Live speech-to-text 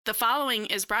The following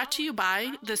is brought to you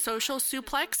by the Social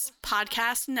Suplex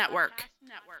Podcast Network.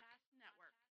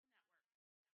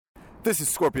 This is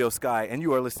Scorpio Sky, and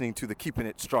you are listening to the Keeping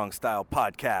It Strong Style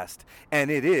podcast, and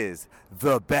it is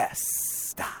the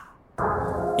best.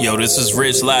 Yo, this is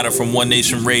Rich Latta from One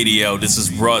Nation Radio. This is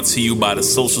brought to you by the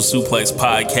Social Suplex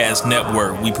Podcast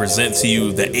Network. We present to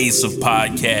you the Ace of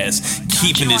Podcasts,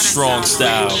 Keeping It Strong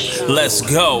Style. Let's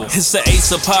go. It's the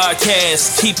Ace of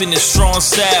Podcasts, Keeping It Strong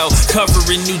Style.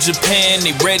 Covering New Japan,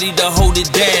 they ready to hold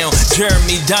it down.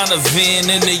 Jeremy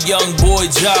Donovan and the young boy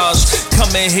Josh.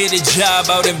 Come and hit a job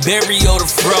out and bury all the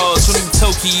frauds. From the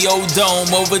Tokyo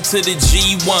Dome over to the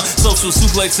G1. Social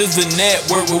Suplex is the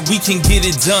network where we can get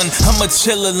it done. I'ma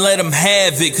chill and let them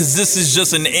have it, cause this is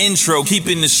just an intro.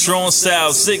 Keeping the strong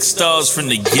style, 6 stars from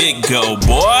the get-go,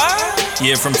 boy.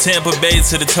 Yeah, from Tampa Bay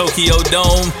to the Tokyo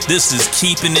Dome, this is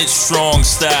Keeping It Strong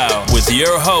Style with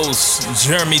your hosts,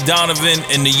 Jeremy Donovan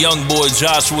and the young boy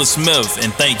Joshua Smith.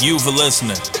 And thank you for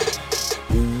listening.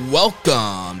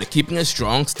 Welcome to Keeping It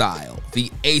Strong Style,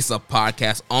 the Ace Up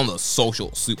podcast on the Social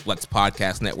Suplex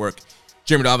Podcast Network.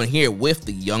 Jeremy Donovan here with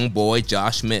the young boy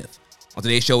Josh Smith. On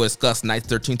today's show, we'll discuss nights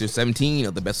 13 through 17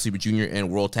 of the Best Super Junior and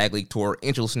World Tag League Tour,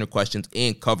 answer listener questions,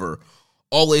 and cover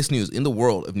all latest news in the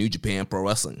world of New Japan Pro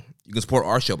Wrestling. You can support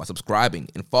our show by subscribing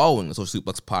and following the Social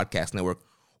Suplex Podcast Network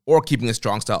or Keeping It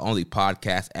Strong Style on the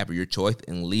podcast app of your choice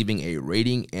and leaving a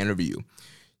rating and review. You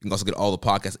can also get all the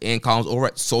podcasts and columns over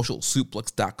at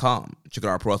socialsuplex.com. Check out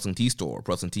our Pro Wrestling Tee store,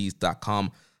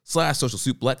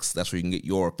 ProWrestlingTees.com/socialsuplex. That's where you can get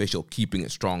your official Keeping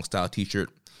It Strong Style t-shirt.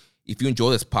 If you enjoy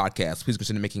this podcast, please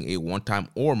consider making a one-time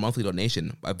or monthly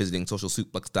donation by visiting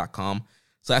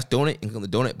socialsuplex.com/donate and click on the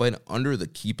donate button under the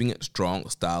Keeping It Strong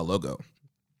Style logo.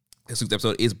 This week's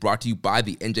episode is brought to you by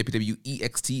the NJPW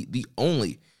EXT, the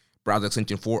only browser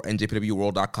extension for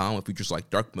NJPWWorld.com with features like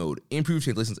dark mode, improved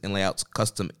translations and layouts,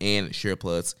 custom and share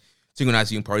plots, synchronized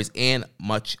viewing parties, and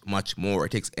much, much more.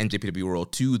 It takes NJPW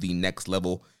World to the next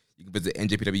level. You can visit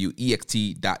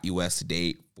njpwext.us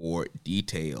today for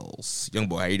details. Young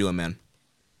boy, how you doing, man?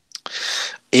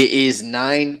 It is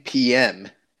 9 p.m.,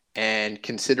 and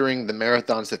considering the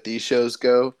marathons that these shows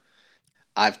go,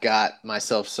 I've got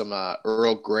myself some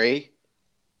Earl Grey,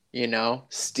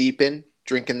 steeping,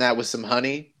 drinking that with some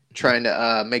honey, trying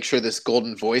to make sure this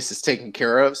golden voice is taken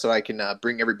care of so I can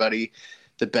bring everybody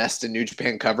the best in New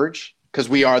Japan coverage, because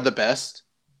we are the best.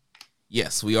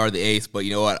 Yes, we are the ace, but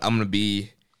you know what? I'm going to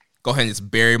go ahead and just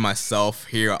bury myself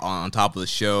here on top of the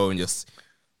show and just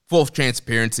full of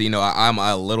transparency. I'm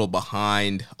a little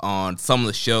behind on some of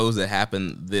the shows that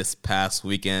happened this past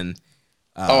weekend.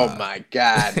 Oh my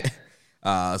God.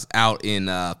 I was out in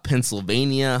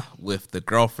Pennsylvania with the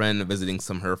girlfriend, visiting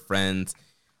some of her friends.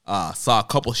 Saw a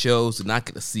couple shows, did not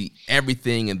get to see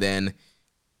everything, and then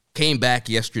came back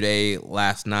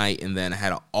last night, and then I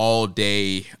had an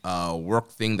all-day work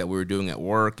thing that we were doing at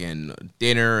work and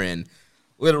dinner, and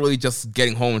literally just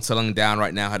getting home and settling down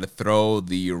right now. Had to throw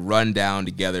the rundown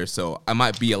together, so I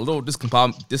might be a little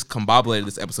discombobulated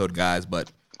this episode, guys.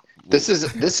 But this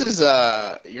is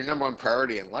your number one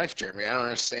priority in life, Jeremy. I don't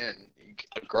understand.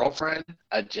 A girlfriend,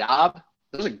 a job,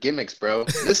 those are gimmicks, bro.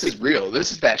 This is real.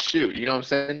 This is that shoot. You know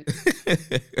what I'm saying?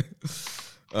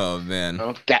 Oh man,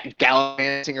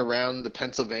 gallivanting around the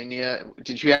Pennsylvania.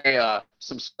 Did you have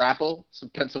some Scrapple? Some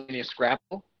Pennsylvania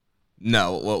Scrapple?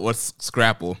 No. What's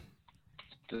Scrapple?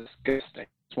 Disgusting.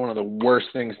 It's one of the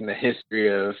worst things in the history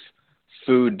of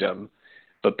fooddom,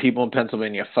 but people in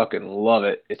Pennsylvania fucking love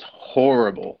it. It's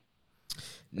horrible.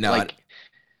 No,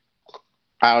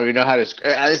 I don't even know how to.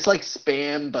 It's like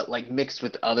Spam, but like mixed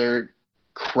with other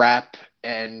crap,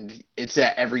 and it's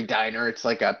at every diner. It's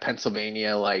like a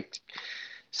Pennsylvania like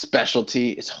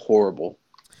specialty. It's horrible.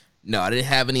 No, I didn't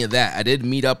have any of that. I did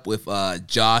meet up with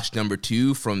Josh, number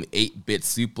 2 from 8-Bit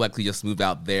Suplex. He just moved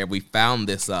out there. We found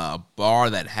this bar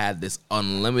that had this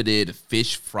unlimited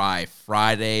fish fry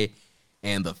Friday,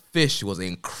 and the fish was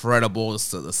incredible.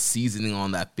 So the seasoning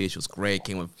on that fish was great. It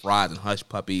came with fries and hush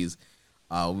puppies.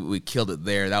 We killed it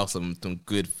there. That was some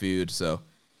good food. So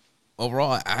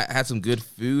overall, I had some good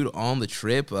food on the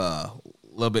trip. A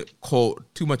little bit cold,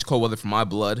 too much cold weather for my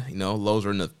blood. Lows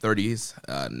are in the 30s.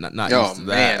 Not used to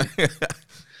that. Man.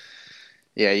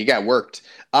 Yeah, you got worked.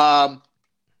 We'll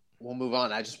move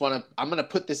on. I'm going to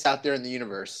put this out there in the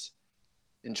universe.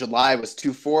 In July, it was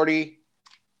 240.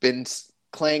 Been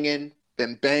clanging,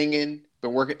 been banging,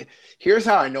 been working. Here's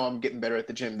how I know I'm getting better at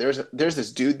the gym. There's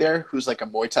this dude there who's like a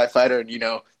Muay Thai fighter, and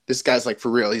this guy's like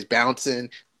for real. He's bouncing,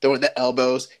 throwing the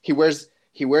elbows. He wears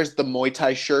the Muay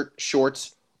Thai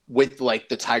shorts with like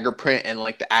the tiger print and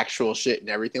like the actual shit and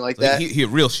everything like that. He a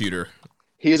real shooter.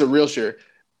 He is a real shooter.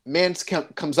 Man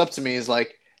comes up to me, is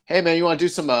like, hey man, you want to do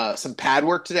some pad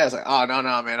work today? I was like, oh no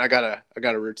man, I got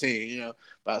a routine, you know.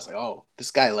 But I was like, oh, this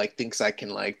guy like thinks I can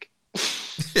like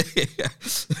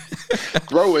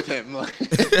grow with him, but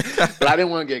I didn't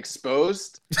want to get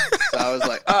exposed, so I was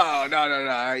like, oh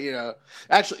no, you know.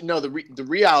 Actually, no. The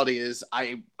reality is,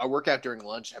 I work out during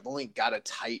lunch. I've only got a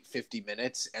tight 50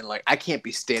 minutes, and like I can't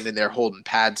be standing there holding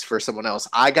pads for someone else.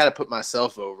 I got to put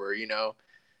myself over, you know.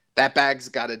 That bag's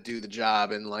got to do the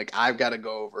job, and like I've got to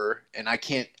go over, and I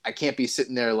can't be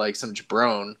sitting there like some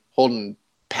jabron holding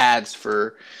pads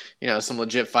for, you know, some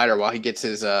legit fighter while he gets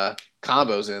his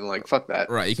combos in. Like, fuck that.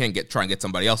 Right, you can't try and get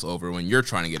somebody else over when you're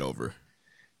trying to get over.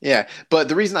 Yeah, but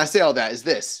the reason I say all that is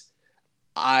this.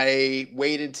 I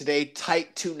weighed in today,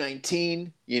 tight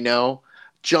 219, you know,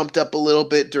 jumped up a little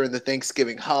bit during the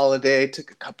Thanksgiving holiday,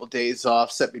 took a couple days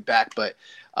off, set me back, but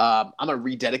I'm going to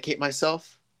rededicate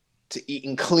myself to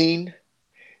eating clean,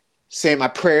 saying my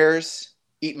prayers,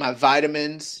 eating my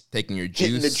vitamins, taking your juice,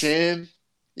 hitting the gym.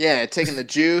 Yeah, taking the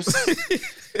juice,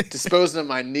 disposing of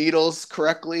my needles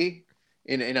correctly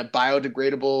in a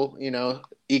biodegradable, you know,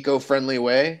 eco-friendly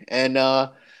way. And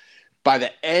by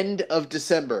the end of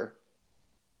December,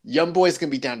 Young Boy's going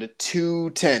to be down to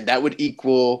 210. That would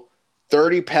equal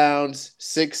 30 pounds,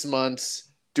 6 months,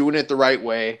 doing it the right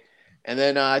way. And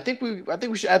then I think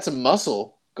we should add some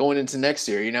muscle going into next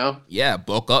year, you know? Yeah,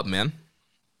 bulk up, man.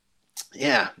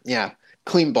 Yeah.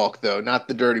 Clean bulk, though, not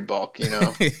the dirty bulk, you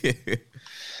know?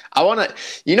 I want to,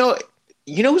 you know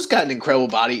who's got an incredible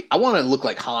body? I want to look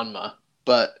like Hanma,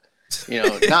 but, you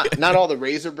know, not all the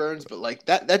razor burns, but like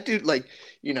that dude, like,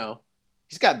 you know,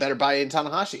 he's got better body than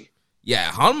Tanahashi.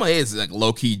 Yeah, Hanma is like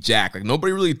low-key jack. Like,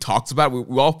 nobody really talks about it.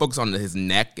 We all focus on his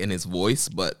neck and his voice,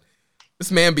 but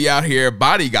this man be out here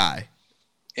body guy.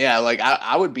 Yeah, like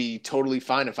I would be totally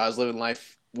fine if I was living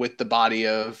life with the body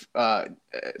of,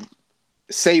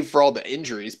 save for all the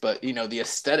injuries, but, you know, the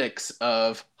aesthetics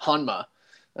of Hanma.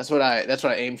 That's what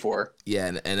I aim for. Yeah,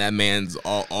 and that man's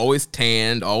always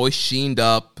tanned, always sheened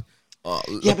up.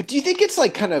 Yeah, but do you think it's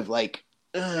like kind of like,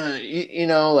 you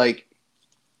know, like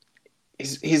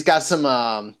he's got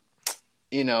some,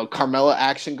 you know, Carmella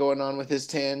action going on with his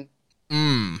tan?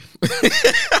 You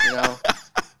know,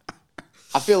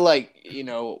 I feel like, you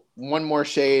know, one more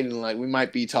shade and like we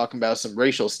might be talking about some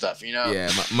racial stuff, you know? Yeah,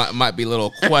 might be a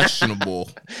little questionable.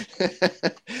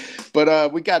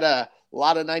 But we got a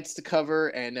lot of nights to cover,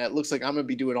 and it looks like I'm going to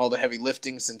be doing all the heavy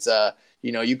lifting since,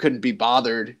 you know, you couldn't be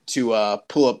bothered to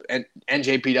pull up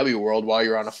NJPW World while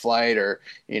you're on a flight or,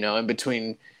 you know, in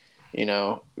between, you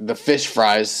know, the fish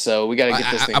fries. So we got to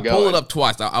get this thing going. I pulled it up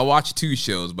twice. I watched 2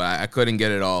 shows, but I couldn't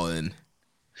get it all in.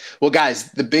 Well,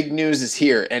 guys, the big news is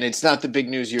here, and it's not the big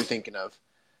news you're thinking of.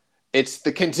 It's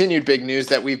the continued big news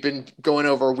that we've been going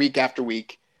over week after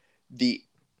week. The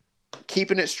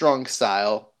Keeping It Strong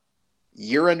style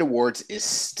year-end awards is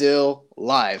still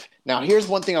live. Now, here's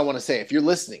one thing I want to say. If you're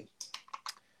listening,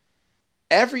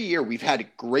 every year we've had a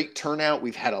great turnout.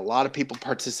 We've had a lot of people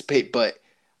participate, but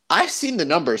I've seen the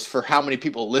numbers for how many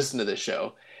people listen to this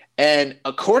show. And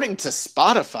according to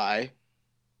Spotify,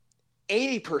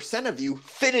 80% of you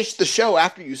finished the show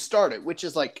after you started, which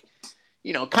is like,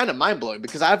 you know, kind of mind-blowing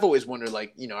because I've always wondered,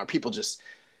 like, you know, are people just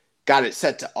got it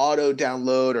set to auto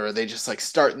download or are they just like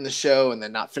starting the show and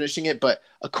then not finishing it? But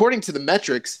according to the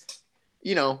metrics,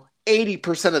 you know,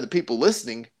 80% of the people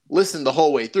listening listen the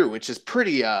whole way through, which is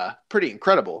pretty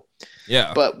incredible.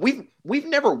 Yeah. But we've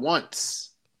never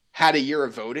once had a year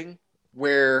of voting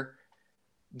where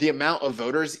the amount of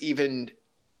voters even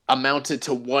amounted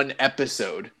to one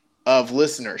episode of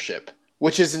listenership,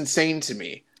 which is insane to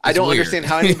me. I don't understand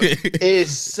how anybody it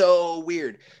is so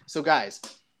weird. So guys,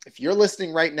 if you're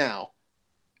listening right now,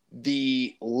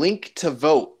 the link to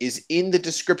vote is in the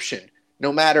description.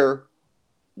 No matter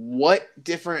what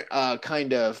different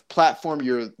kind of platform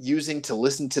you're using to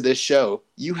listen to this show,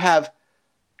 you have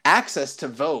access to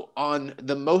vote on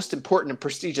the most important and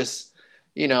prestigious,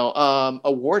 you know,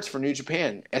 awards for New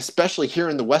Japan, especially here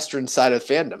in the Western side of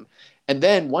fandom. And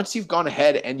then once you've gone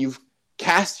ahead and you've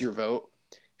cast your vote,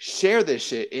 share this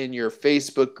shit in your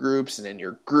Facebook groups and in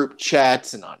your group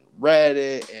chats and on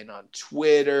Reddit and on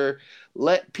Twitter.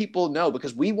 Let people know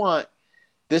because we want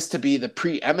this to be the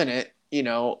preeminent, you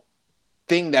know,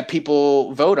 thing that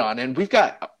people vote on. And we've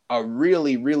got a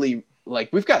really, really, like,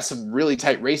 we've got some really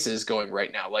tight races going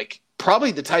right now. Like,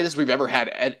 probably the tightest we've ever had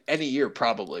at any year,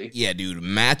 probably. Yeah, dude.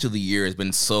 Match of the year has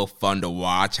been so fun to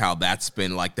watch. How that's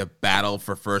been like the battle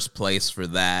for first place for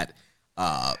that.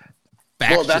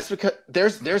 Well, that's because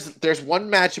there's one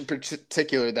match in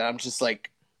particular that I'm just like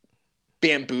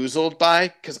bamboozled by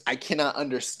because I cannot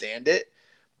understand it,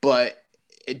 but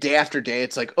day after day,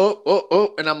 it's like,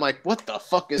 oh, and I'm like, what the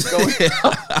fuck is going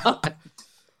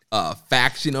on?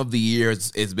 Faction of the year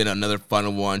has been another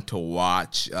fun one to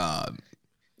watch.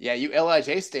 Yeah, you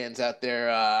LIJ stands out there.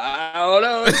 I don't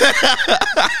know.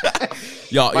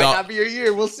 y'all not be your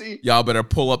year. We'll see. Y'all better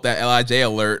pull up that LIJ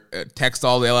alert. Text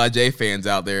all the LIJ fans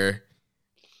out there.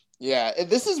 Yeah, and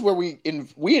this is where we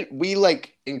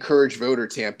like encourage voter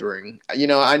tampering. You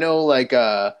know, I know like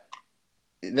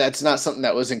that's not something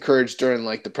that was encouraged during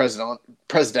like the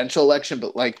presidential election,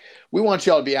 but like we want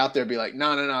y'all to be out there, be like,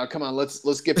 no, come on,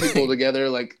 let's get people together,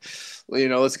 like, you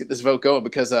know, let's get this vote going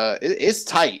because it's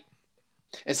tight.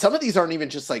 And some of these aren't even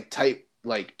just like tight,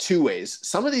 like 2 ways.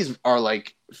 Some of these are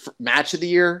like match of the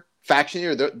year, faction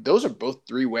of the year. Those are both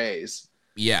 3 ways.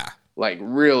 Yeah. Like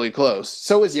really close.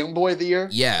 So is Young Boy of the year?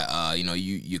 Yeah. You know,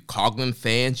 you Coughlin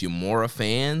fans, you Mora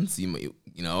fans, you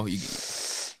know,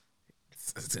 it's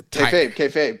a tight,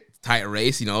 kayfabe. Tight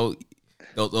race. You know,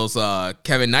 those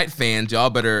Kevin Knight fans, y'all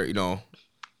better, you know,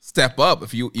 step up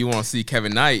if you want to see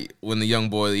Kevin Knight win the Young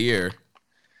Boy of the Year.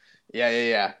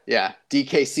 Yeah.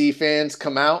 DKC fans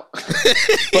come out.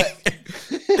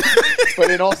 but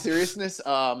in all seriousness,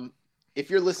 if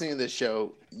you're listening to this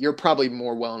show, you're probably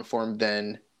more well informed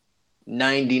than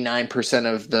 99%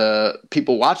 of the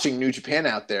people watching New Japan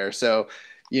out there. So,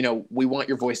 you know, we want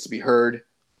your voice to be heard.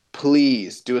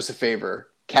 Please do us a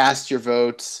favor. Cast your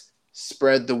votes.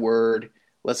 Spread the word.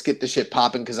 Let's get this shit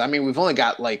popping. Because, I mean, we've only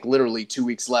got like literally 2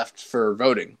 weeks left for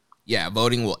voting. Yeah,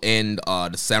 voting will end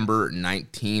December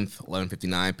 19th,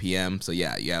 11:59 p.m. So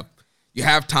yeah, you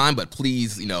have time, but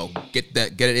please, you know, get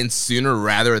it in sooner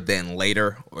rather than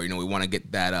later. Or, you know, we want to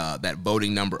get that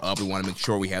voting number up. We want to make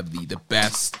sure we have the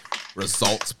best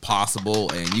results possible.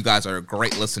 And you guys are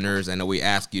great listeners. I know we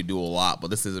ask you to do a lot, but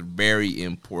this is very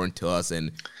important to us.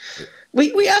 And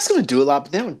we ask them to do a lot,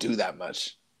 but they don't do that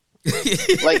much.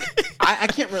 Like I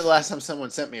can't remember the last time someone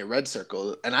sent me a red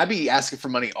circle, and I'd be asking for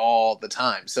money all the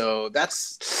time. So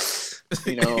that's,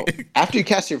 you know, after you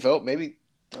cast your vote, maybe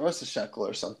throw us a shekel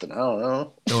or something. I don't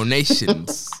know.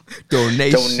 Donations.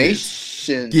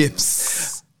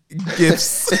 Gifts.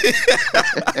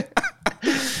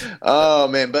 Oh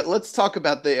man, but let's talk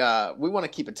about we want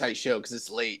to keep a tight show because it's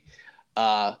late.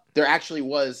 There actually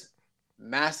was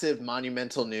massive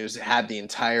monumental news. It had the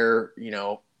entire, you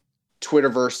know,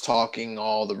 Twitterverse talking,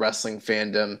 all the wrestling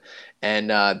fandom, and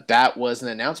that was an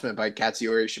announcement by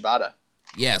Katsuyori Shibata.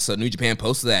 Yeah, so New Japan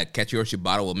posted that Katsuyori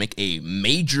Shibata will make a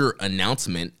major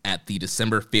announcement at the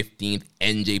December 15th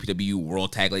NJPW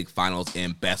World Tag League Finals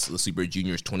and Best of the Super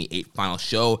Juniors 28 final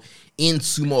show in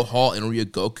Sumo Hall in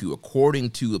Ryogoku.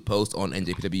 According to the post on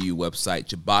NJPW website,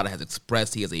 Shibata has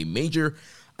expressed he has a major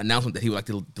announcement that he would like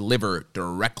to deliver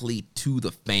directly to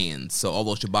the fans. So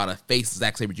although Shibata faced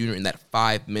Zack Sabre Jr. in that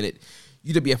 5-minute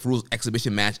UWF Rules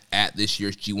exhibition match at this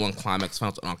year's G1 Climax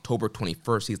Finals on October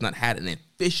 21st, he's not had an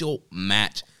official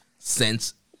match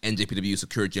since NJPW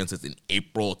secured Genesis in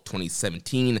April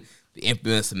 2017, the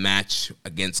infamous match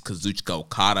against Kazuchika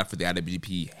Okada for the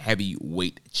IWGP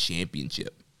Heavyweight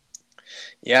Championship.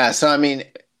 Yeah, so I mean,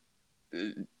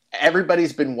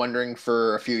 everybody's been wondering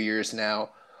for a few years now,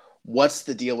 what's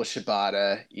the deal with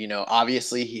Shibata? You know,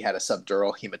 obviously he had a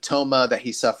subdural hematoma that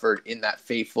he suffered in that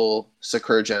fateful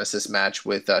Sakura Genesis match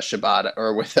with Shibata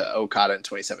or with Okada in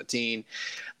 2017.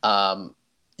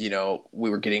 You know, we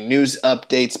were getting news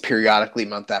updates periodically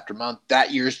month after month.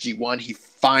 That year's G1, he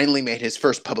finally made his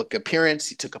first public appearance.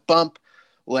 He took a bump,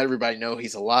 let everybody know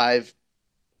he's alive.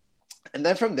 And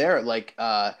then from there, like,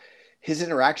 his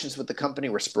interactions with the company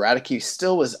were sporadic. He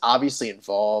still was obviously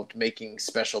involved, making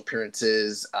special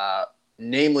appearances,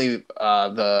 namely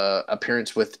the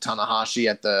appearance with Tanahashi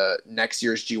at the next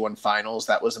year's G1 Finals.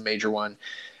 That was a major one.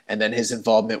 And then his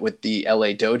involvement with the LA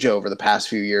Dojo over the past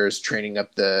few years, training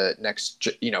up the next,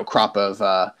 you know, crop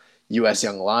of U.S.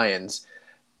 Young Lions.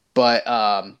 But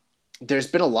there's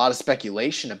been a lot of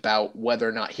speculation about whether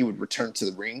or not he would return to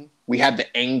the ring. We had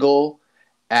the angle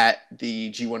at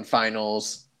the G1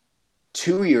 Finals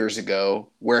 2 years ago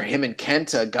where him and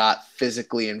Kenta got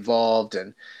physically involved,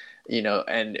 and you know,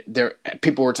 and there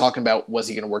people were talking about, was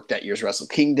he going to work that year's Wrestle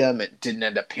Kingdom? It didn't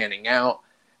end up panning out.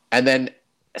 And then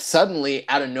suddenly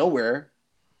out of nowhere,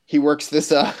 he works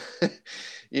this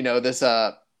you know, this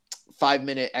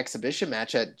 5-minute exhibition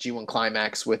match at G1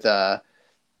 Climax with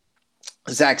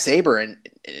Zack Sabre, and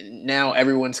now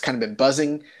everyone's kind of been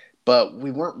buzzing, but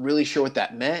we weren't really sure what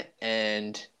that meant.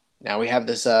 And now we have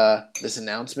this this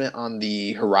announcement on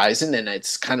the horizon, and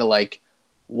it's kind of like,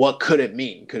 what could it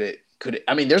mean? Could it?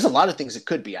 I mean, there's a lot of things it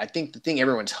could be. I think the thing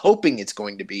everyone's hoping it's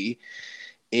going to be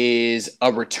is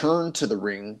a return to the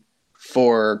ring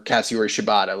for Katsuyori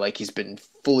Shibata. Like, he's been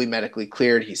fully medically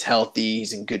cleared. He's healthy.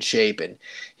 He's in good shape, and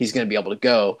he's going to be able to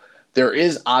go. There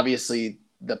is obviously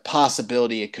the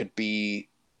possibility it could be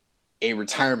a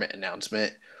retirement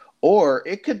announcement, or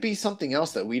it could be something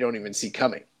else that we don't even see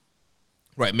coming.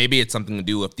 Right. Maybe it's something to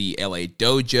do with the LA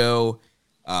dojo.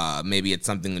 Maybe it's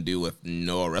something to do with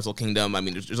Noah Wrestle Kingdom. I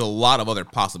mean, there's a lot of other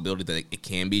possibilities that it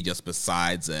can be just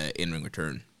besides in-ring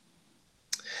return.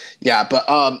 Yeah, but,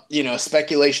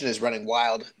 speculation is running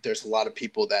wild. There's a lot of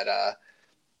people that,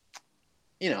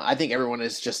 I think everyone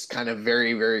is just kind of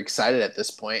very, very excited at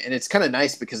this point. And it's kind of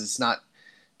nice because it's not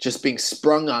just being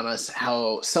sprung on us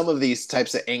how some of these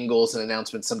types of angles and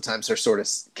announcements sometimes are sort of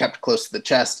kept close to the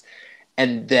chest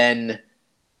and then,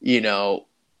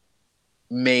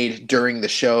 made during the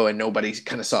show and nobody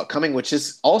kind of saw it coming, which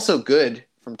is also good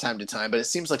from time to time. But it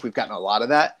seems like we've gotten a lot of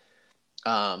that.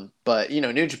 But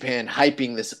New Japan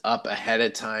hyping this up ahead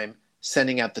of time,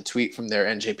 sending out the tweet from their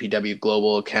NJPW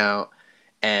global account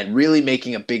and really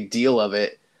making a big deal of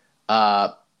it.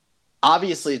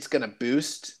 Obviously it's going to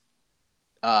boost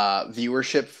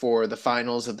viewership for the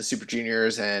finals of the Super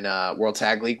Juniors and World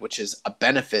Tag League, which is a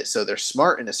benefit. So they're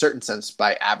smart in a certain sense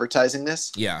by advertising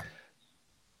this. Yeah.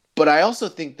 But I also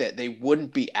think that they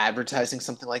wouldn't be advertising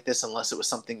something like this unless it was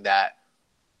something that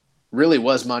really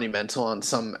was monumental on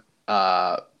some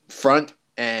front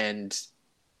and,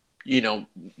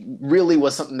 really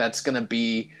was something that's going to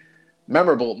be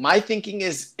memorable. My thinking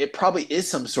is it probably is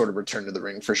some sort of return to the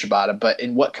ring for Shibata, but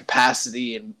in what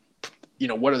capacity and,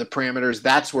 what are the parameters?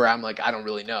 That's where I'm like, I don't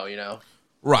really know,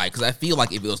 Right, because I feel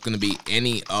like if it was going to be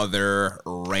any other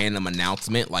random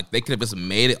announcement, like they could have just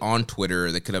made it on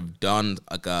Twitter. They could have done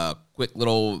like a quick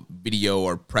little video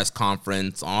or press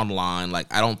conference online.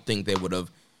 Like, I don't think they would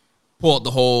have pulled the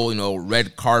whole,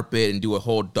 red carpet and do a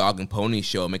whole dog and pony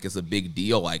show, make this a big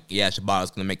deal. Like, yeah,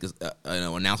 Shibata's going to make this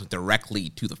announcement directly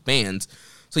to the fans.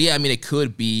 So, yeah, I mean, it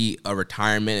could be a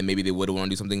retirement, and maybe they would want to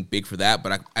do something big for that.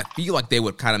 But I feel like they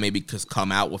would kind of maybe just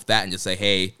come out with that and just say,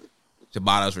 hey,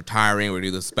 Shibata's retiring. We're going to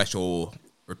do the special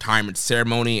retirement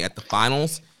ceremony at the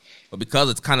finals. But because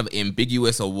it's kind of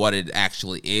ambiguous of what it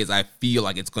actually is, I feel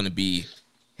like it's going to be,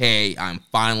 hey, I'm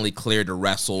finally cleared to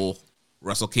Wrestle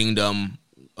Kingdom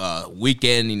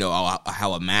weekend. I'll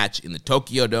have a match in the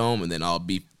Tokyo Dome, and then I'll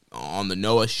be on the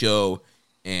Noah show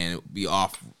and be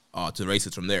off to the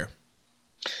races from there.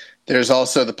 There's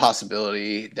also the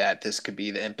possibility that this could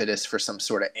be the impetus for some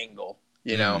sort of angle,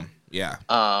 Yeah.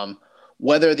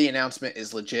 Whether the announcement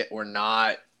is legit or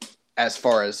not, as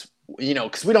far as,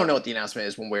 because we don't know what the announcement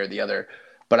is one way or the other.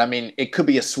 But, I mean, it could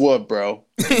be a swab, bro.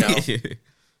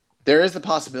 There is the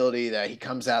possibility that he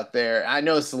comes out there. I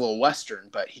know it's a little Western,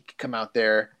 but he could come out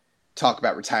there, talk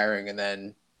about retiring, and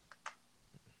then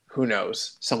who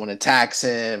knows? Someone attacks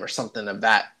him or something of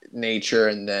that nature,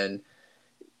 and then,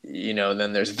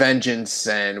 then there's vengeance,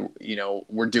 and,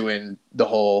 we're doing the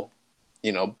whole,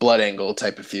 blood angle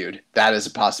type of feud. That is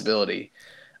a possibility.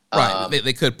 Right.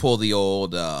 They could pull the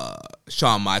old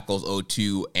Shawn Michaels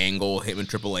 0-2 angle, him and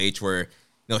Triple H, where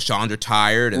Shawn's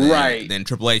retired, and then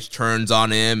Triple H turns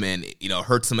on him and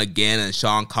hurts him again, and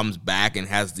Shawn comes back and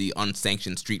has the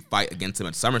unsanctioned street fight against him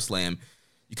at SummerSlam.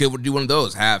 You could do one of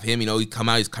those. Have him, he come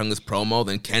out, he's cutting this promo,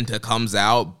 then Kenta comes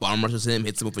out, bum rushes him,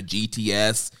 hits him with a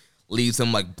GTS, leaves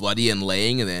him like bloody and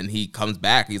laying, and then he comes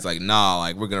back. He's like, nah,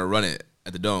 like we're gonna run it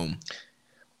at the Dome.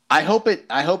 I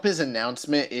hope his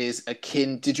announcement is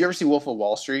akin. Did you ever see Wolf of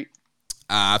Wall Street?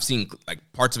 I've seen like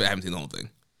parts of it. I haven't seen the whole thing.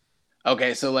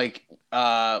 Okay, so like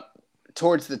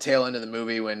towards the tail end of the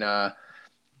movie when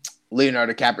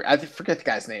Leonardo DiCaprio, I forget the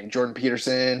guy's name, Jordan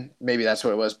Peterson, maybe that's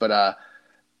what it was, but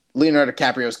Leonardo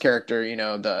DiCaprio's character,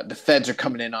 the feds are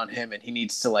coming in on him and he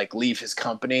needs to like leave his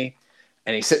company,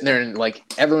 and he's sitting there and like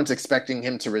everyone's expecting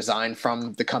him to resign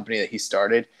from the company that he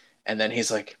started, and then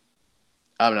he's like,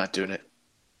 I'm not doing it.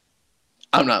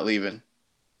 I'm not leaving.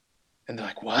 And they're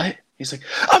like, what? He's like,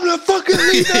 I'm not fucking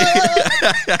leaving.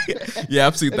 Yeah,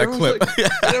 I've seen that clip. Like,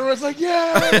 and everyone's like,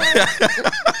 yeah.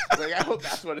 Like, I hope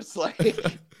that's what it's like.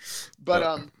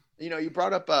 But, you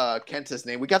brought up Kenta's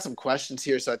name. We got some questions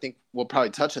here, so I think we'll probably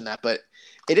touch on that. But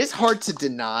it is hard to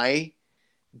deny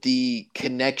the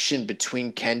connection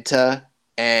between Kenta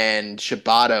and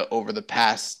Shibata over the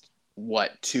past,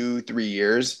 2-3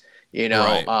 years?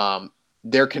 Right.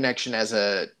 Their connection as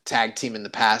a tag team in the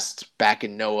past, back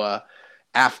in Noah,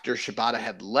 after Shibata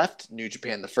had left New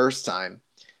Japan the first time,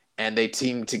 and they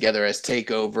teamed together as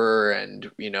Takeover, and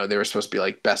they were supposed to be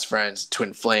like best friends,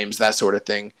 twin flames, that sort of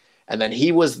thing. And then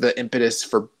he was the impetus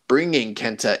for bringing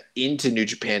Kenta into New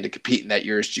Japan to compete in that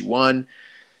year's G1.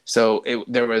 So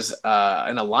there was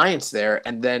an alliance there.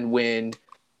 And then when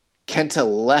Kenta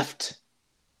left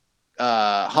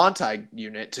Hontai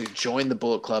unit to join the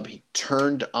Bullet Club. He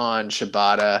turned on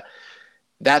Shibata.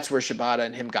 That's where Shibata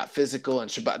and him got physical, and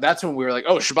that's when we were like,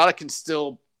 oh, Shibata can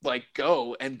still like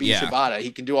go and be Shibata.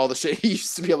 He can do all the shit he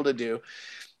used to be able to do.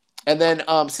 And then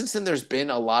since then, there's been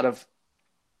a lot of,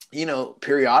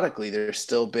 periodically there's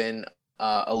still been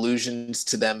allusions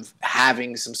to them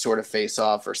having some sort of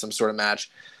face-off or some sort of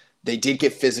match. They did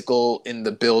get physical in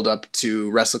the build-up to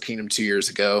Wrestle Kingdom 2 years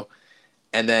ago.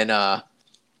 And then,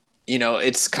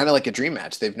 it's kind of like a dream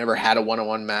match. They've never had a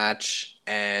one-on-one match.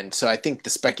 And so I think the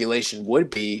speculation would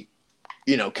be,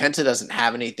 Kenta doesn't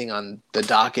have anything on the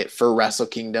docket for Wrestle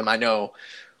Kingdom. I know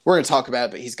we're going to talk about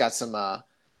it, but he's got some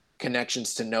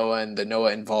connections to Noah, and the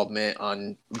Noah involvement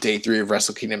on day 3 of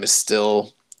Wrestle Kingdom is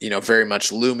still, very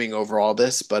much looming over all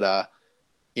this. But,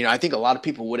 I think a lot of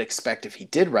people would expect if he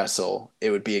did wrestle,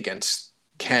 it would be against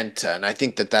Kenta. And I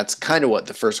think that's kind of what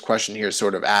the first question here is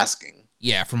sort of asking.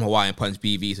 Yeah, from Hawaiian Punch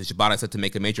BV, so Shibata is set to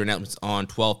make a major announcement on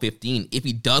 12/15. If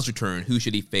he does return, who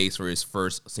should he face for his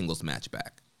first singles match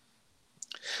back?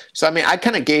 So, I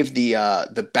kind of gave the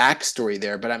backstory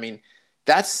there, but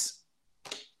that's,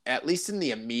 at least in the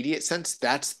immediate sense,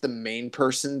 that's the main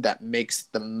person that makes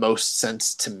the most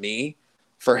sense to me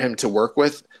for him to work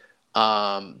with.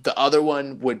 The other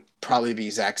one would probably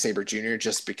be Zack Sabre Jr.,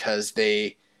 just because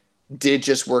they did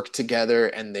just work together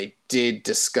and they did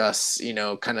discuss,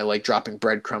 kind of like dropping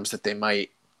breadcrumbs that they might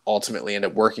ultimately end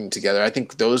up working together. I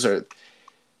think those are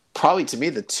probably, to me,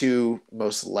 the two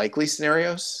most likely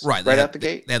scenarios right out the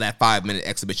gate. They have that 5-minute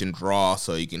exhibition draw,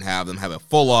 so you can have them have a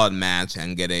full-on match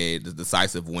and get a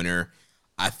decisive winner.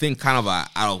 I think kind of a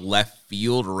out of left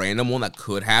field random one that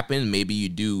could happen. Maybe you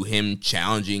do him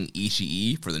challenging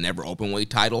Ishii for the Never Openweight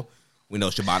title. We know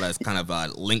Shibata is kind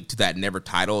of linked to that Never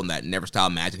title and that Never style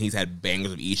match, and he's had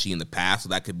bangers with Ishii in the past, so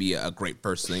that could be a great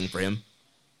first thing for him.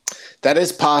 That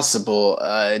is possible.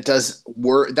 It does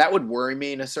that would worry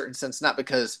me in a certain sense, not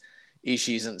because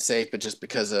Ishii isn't safe, but just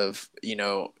because of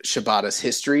Shibata's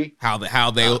history, how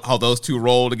those two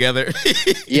roll together.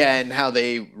 Yeah, and how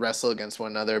they wrestle against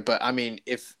one another. But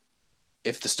if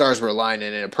the stars were aligned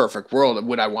and in a perfect world,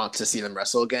 would I want to see them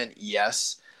wrestle again?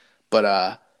 Yes,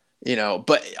 but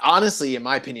but honestly, in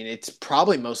my opinion, it's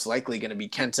probably most likely going to be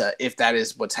Kenta if that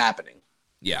is what's happening.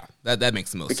 Yeah, that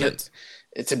makes the most sense.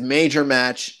 It's a major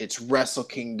match. It's Wrestle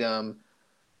Kingdom.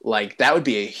 Like, that would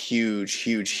be a huge,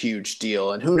 huge, huge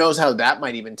deal. And who knows how that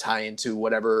might even tie into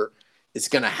whatever is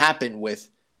going to happen with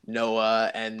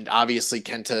Noah. And obviously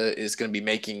Kenta is going to be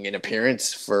making an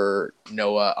appearance for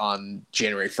Noah on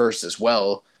January 1st as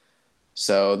well.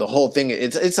 So the whole thing,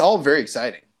 it's all very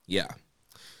exciting. Yeah.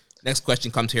 Next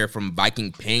question comes here from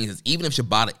Viking Pain. It says, even if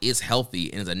Shibata is healthy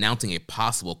and is announcing a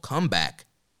possible comeback,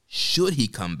 should he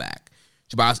come back?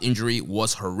 Shibata's injury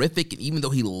was horrific, and even though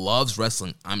he loves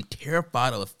wrestling, I'm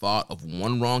terrified of the thought of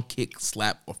one wrong kick,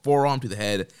 slap, or forearm to the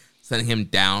head, sending him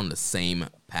down the same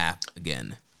path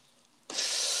again.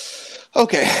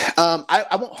 Okay,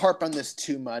 I won't harp on this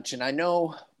too much, and I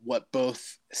know what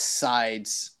both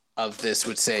sides of this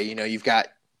would say. You've got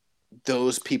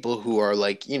those people who are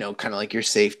like, kind of like your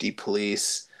safety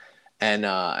police, and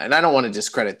I don't want to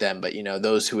discredit them, but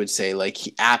those who would say like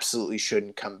he absolutely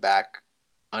shouldn't come back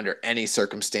under any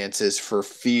circumstances for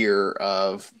fear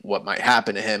of what might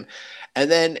happen to him.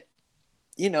 And then,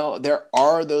 there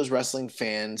are those wrestling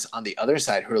fans on the other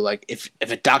side who are like, if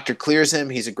a doctor clears him,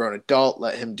 he's a grown adult,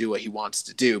 let him do what he wants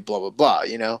to do, blah, blah, blah,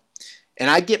 And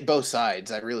I get both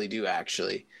sides. I really do,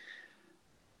 actually.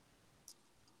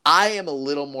 I am a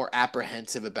little more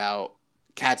apprehensive about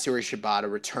Katsuyori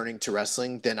Shibata returning to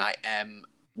wrestling than I am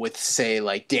with, say,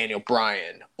 like Daniel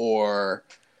Bryan or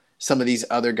some of these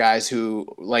other guys who,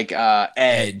 like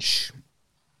Edge,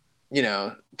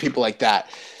 people like that.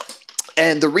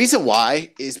 And the reason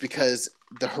why is because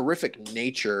the horrific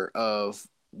nature of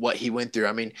what he went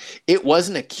through. It was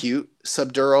an acute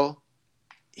subdural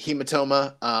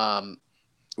hematoma,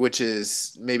 which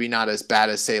is maybe not as bad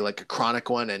as, say, like a chronic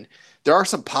one. And there are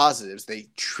some positives. They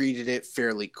treated it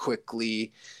fairly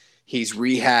quickly. He's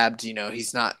rehabbed.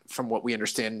 He's not, from what we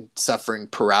understand, suffering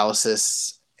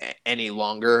paralysis any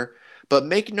longer. But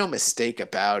make no mistake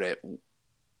about it,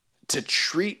 to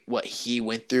treat what he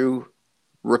went through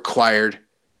required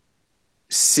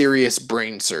serious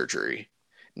brain surgery.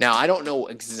 Now, I don't know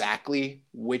exactly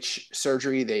which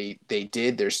surgery they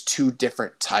did. There's 2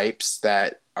 different types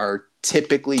that are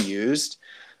typically used.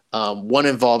 One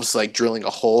involves like drilling a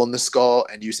hole in the skull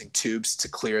and using tubes to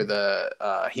clear the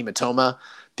hematoma.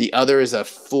 The other is a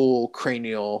full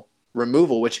cranial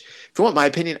removal, which, if you want my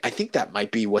opinion, I think that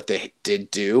might be what they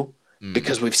did do,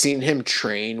 because we've seen him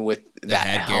train with that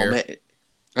helmet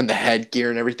and the headgear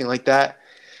and everything like that.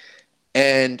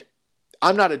 And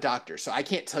I'm not a doctor, so I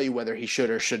can't tell you whether he should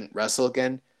or shouldn't wrestle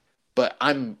again, but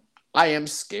I am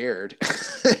scared.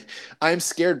 I am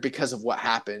scared because of what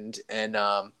happened. And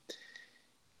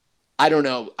I don't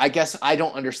know. I guess I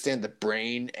don't understand the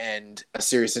brain and a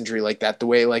serious injury like that. The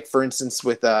way, like, for instance,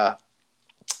 with,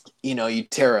 you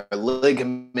tear a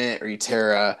ligament or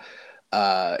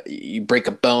you break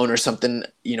a bone or something.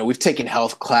 We've taken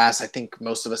health class. I think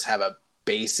most of us have a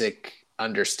basic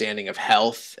understanding of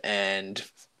health and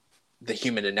the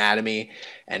human anatomy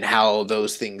and how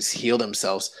those things heal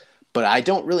themselves. But I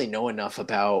don't really know enough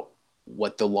about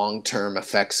what the long-term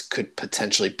effects could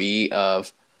potentially be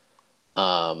of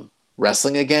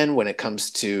wrestling again when it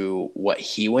comes to what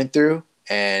he went through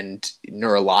and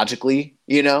neurologically,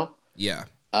 Yeah.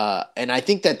 And I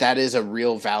think that is a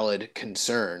real valid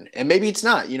concern. And maybe it's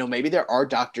not. Maybe there are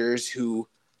doctors who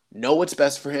know what's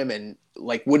best for him and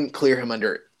like wouldn't clear him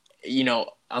under,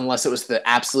 unless it was the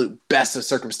absolute best of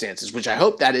circumstances, which I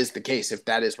hope that is the case if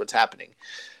that is what's happening.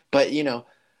 But,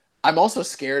 I'm also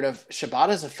scared of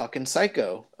Shibata's a fucking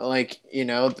psycho. Like,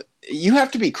 you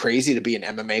have to be crazy to be an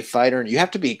MMA fighter and you have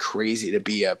to be crazy to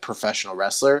be a professional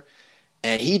wrestler.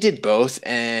 And he did both.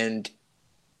 And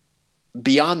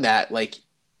beyond that, like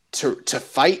to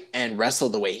fight and wrestle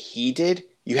the way he did,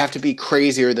 you have to be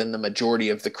crazier than the majority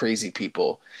of the crazy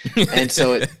people. And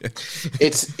so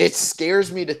it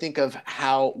scares me to think of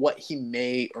what he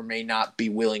may or may not be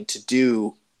willing to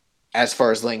do as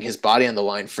far as laying his body on the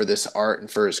line for this art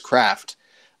and for his craft.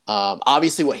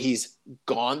 Obviously what he's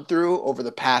gone through over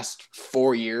the past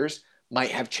 4 years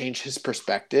might have changed his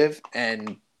perspective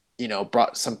and,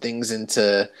 brought some things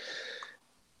into,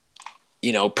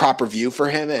 proper view for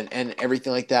him and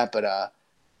everything like that. But,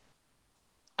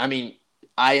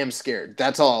 I am scared.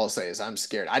 That's all I'll say is I'm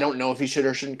scared. I don't know if he should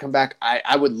or shouldn't come back.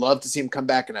 I would love to see him come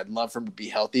back and I'd love for him to be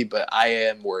healthy, but I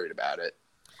am worried about it.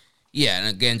 Yeah, and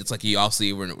again, just like you all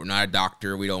see, we're not a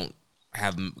doctor. We're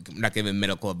not giving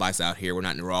medical advice out here. We're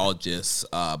not neurologists.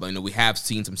 But we have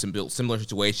seen some similar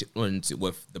situations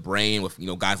with the brain, with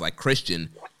guys like Christian,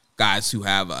 guys who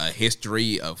have a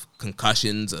history of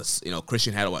concussions.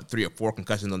 Christian had 3 or 4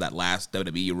 concussions on that last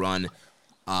WWE run,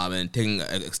 and taking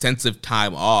an extensive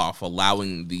time off,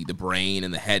 allowing the brain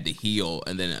and the head to heal,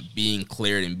 and then being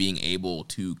cleared and being able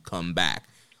to come back.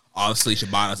 Obviously,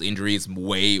 Shibata's injury is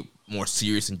way more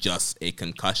serious than just a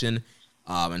concussion.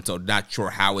 And so not sure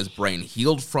how his brain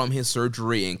healed from his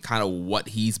surgery and kind of what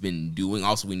he's been doing.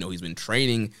 Also, we know he's been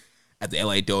training at the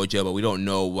LA Dojo, but we don't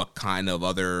know what kind of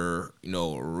other,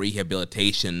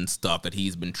 rehabilitation stuff that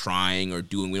he's been trying or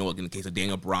doing. We know in the case of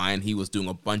Daniel Bryan, he was doing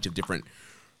a bunch of different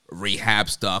rehab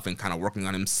stuff and kind of working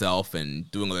on himself and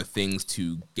doing other things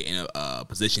to get in a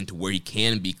position to where he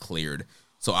can be cleared.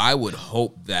 So I would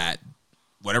hope that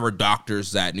whatever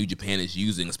doctors that New Japan is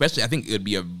using, especially, I think it would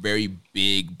be a very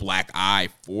big black eye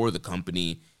for the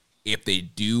company if they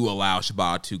do allow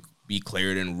Shibata to be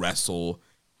cleared and wrestle,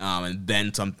 and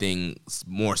then something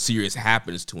more serious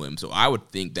happens to him. So I would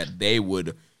think that they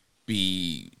would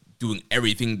be doing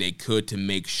everything they could to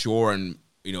make sure and,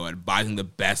 advising the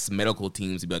best medical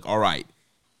teams to be like, all right,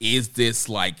 is this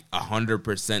like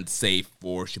 100% safe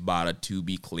for Shibata to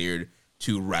be cleared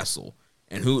to wrestle?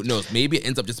 And who knows, maybe it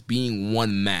ends up just being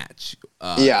one match,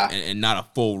 and not a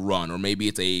full run, or maybe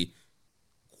it's a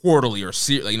quarterly or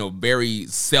very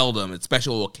seldom, a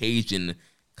special occasion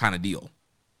kind of deal.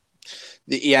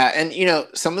 Yeah, and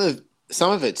some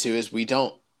of it too is we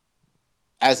don't,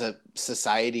 as a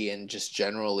society and just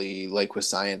generally like with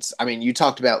science. I mean, you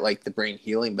talked about like the brain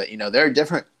healing, but there are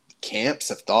different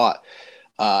camps of thought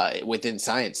within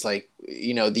science. Like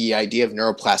the idea of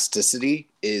neuroplasticity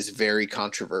is very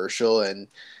controversial, and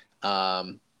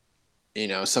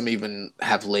some even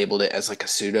have labeled it as like a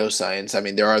pseudoscience. I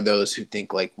mean, there are those who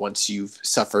think like once you've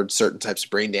suffered certain types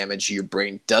of brain damage, your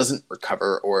brain doesn't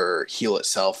recover or heal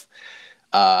itself.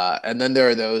 And then there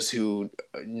are those who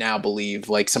now believe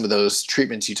like some of those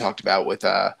treatments you talked about with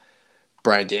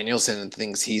Bryan Danielson and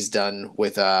things he's done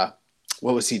with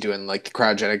what was he doing, like the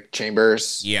cryogenic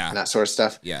chambers, and that sort of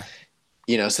stuff. Yeah.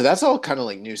 So that's all kind of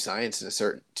like new science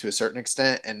to a certain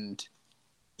extent. And,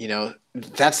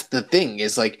 that's the thing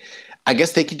is like, I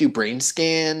guess they could do brain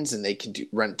scans and they can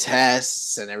run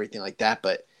tests and everything like that.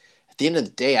 But at the end of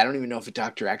the day, I don't even know if a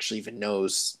doctor actually even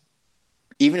knows,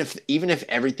 even if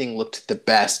everything looked the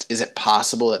best, is it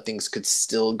possible that things could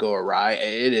still go awry?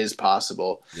 It is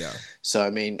possible. Yeah. So, I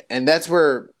mean, and that's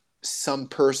where some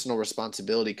personal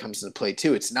responsibility comes into play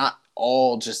too. It's not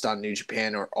all just on New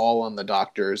Japan or all on the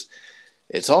doctors.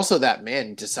 It's also that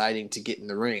man deciding to get in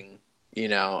the ring,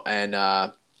 and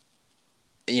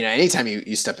anytime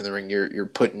you step in the ring, you're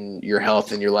putting your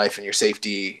health and your life and your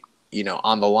safety,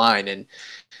 on the line. And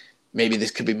maybe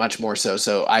this could be much more so.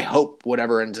 So I hope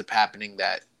whatever ends up happening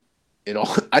that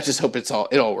I just hope it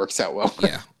all works out well.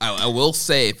 Yeah, I will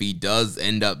say if he does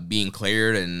end up being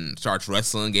cleared and starts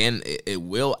wrestling again, it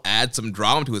will add some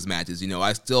drama to his matches.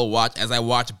 I still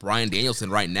watch Bryan Danielson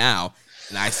right now,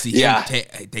 and I see him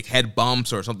take head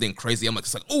bumps or something crazy. I'm like,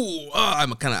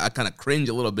 I kind of cringe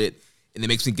a little bit, and it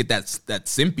makes me get that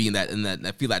simpy and that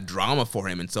I feel that drama for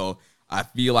him. And so I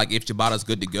feel like if Shibata's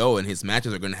good to go and his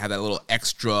matches are going to have that little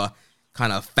extra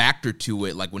kind of factor to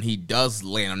it, like when he does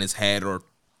land on his head or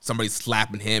somebody's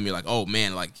slapping him, you're like, oh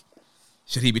man, like,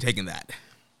 should he be taking that?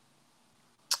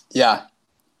 Yeah.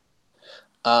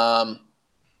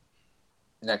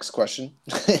 Next question.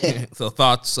 So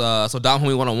thoughts, so Dom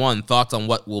Homie 101, thoughts on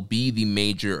what will be the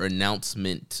major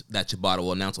announcement that Shibata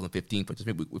will announce on the 15th, which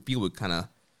we feel we kind of...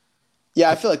 Yeah,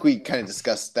 I feel like we kind of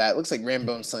discussed that. Looks like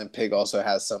Rambo Slam Pig also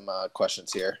has some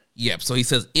questions here. Yep, so he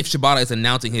says, if Shibata is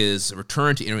announcing his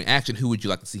return to in-ring action, who would you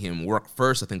like to see him work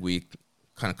first? I think we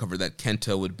kind of covered that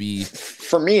Kenta would be...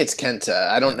 For me, it's Kenta.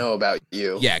 I don't know about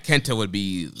you. Yeah, Kenta would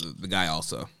be the guy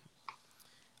also.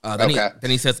 Then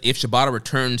he says, if Shibata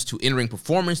returns to in-ring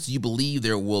performance, do you believe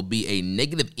there will be a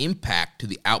negative impact to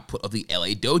the output of the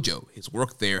LA Dojo? His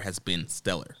work there has been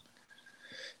stellar.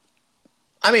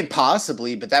 I mean,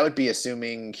 possibly, but that would be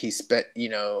assuming he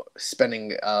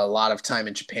spending a lot of time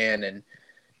in Japan and,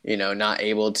 not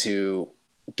able to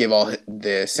give all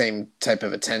the same type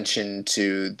of attention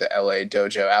to the LA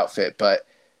Dojo outfit. But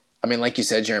I mean, like you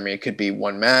said, Jeremy, it could be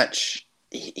one match.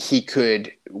 He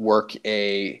could work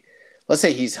let's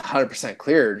say he's 100%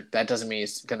 cleared. That doesn't mean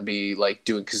he's going to be like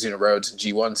doing Kazuna Roads and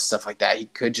G1 stuff like that. He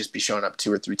could just be showing up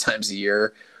 2 or 3 times a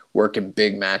year, working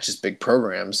big matches, big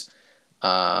programs.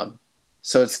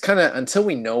 So it's kind of, until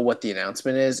we know what the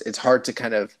announcement is, it's hard to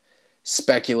kind of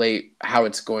speculate how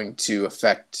it's going to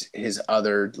affect his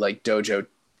other like dojo,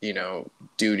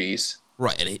 duties.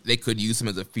 Right, and they could use him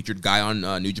as a featured guy on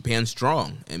New Japan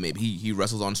Strong, and maybe he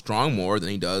wrestles on Strong more than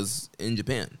he does in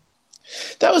Japan.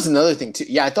 That was another thing too.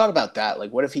 Yeah, I thought about that.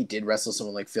 Like, what if he did wrestle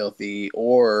someone like Filthy,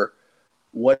 or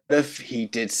what if he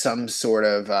did some sort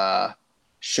of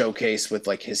showcase with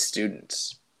like his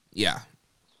students? Yeah.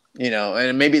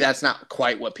 And maybe that's not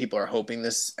quite what people are hoping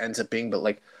this ends up being, but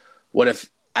like, what if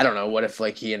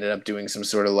like he ended up doing some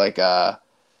sort of like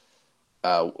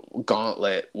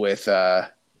gauntlet with all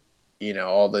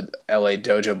the LA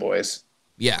Dojo boys.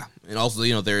 Yeah, and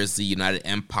also there is the United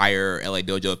Empire LA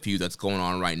Dojo feud that's going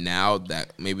on right now.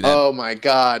 That maybe. Oh my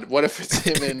God! What if it's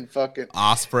him and fucking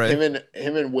Ospreay?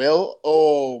 Him and Will.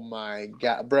 Oh my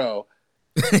God, bro.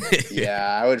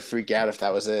 Yeah, I would freak out if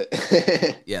that was it.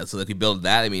 Yeah, so they could build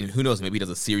that. I mean, who knows? Maybe he does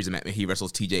a series of he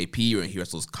wrestles TJP or he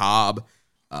wrestles Cobb.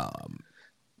 Nah,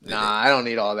 I don't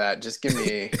need all that. Just give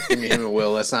me him and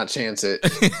Will. Let's not chance it.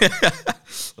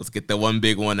 Let's get the one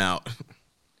big one out.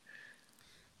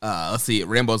 Let's see.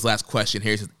 Rambo's last question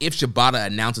here. He says, if Shibata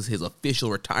announces his official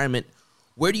retirement,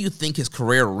 where do you think his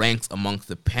career ranks amongst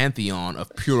the pantheon of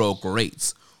Puro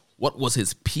greats? What was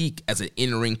his peak as an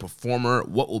in-ring performer?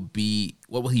 What will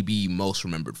he be most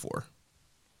remembered for?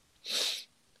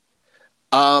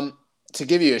 To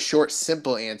give you a short,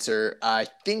 simple answer, I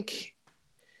think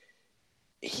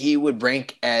he would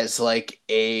rank as like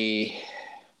a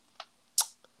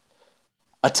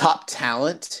top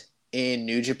talent in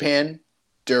New Japan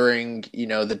during,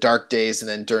 the dark days and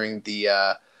then during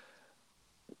the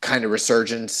kind of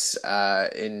resurgence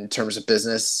in terms of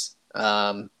business.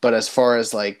 But as far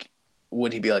as like,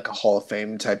 would he be like a Hall of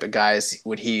Fame type of guy?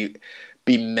 Would he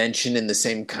be mentioned in the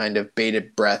same kind of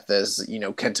bated breath as,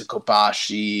 Kenta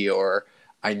Kobashi or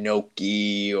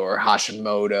Inoki or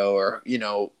Hashimoto or,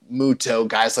 Muto,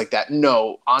 guys like that?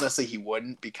 No, honestly, he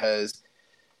wouldn't, because,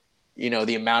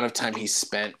 the amount of time he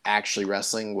spent actually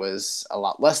wrestling was a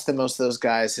lot less than most of those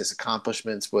guys. His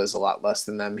accomplishments was a lot less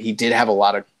than them. He did have a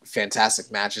lot of fantastic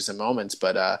matches and moments,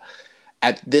 but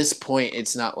at this point,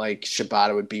 it's not like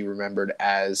Shibata would be remembered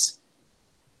as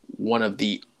one of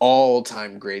the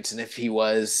all-time greats. And if he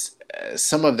was,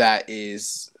 some of that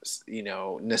is,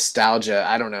 nostalgia.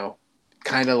 I don't know.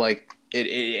 Kind of like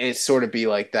it sort of be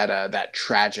like that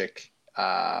tragic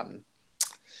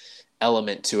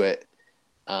element to it.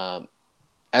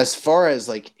 As far as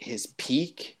like his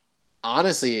peak,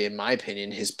 honestly, in my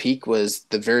opinion, his peak was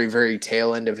the very, very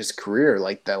tail end of his career.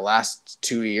 Like the last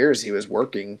 2 years he was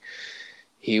working,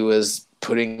 he was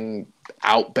putting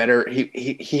out better.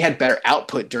 He had better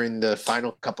output during the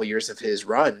final couple years of his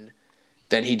run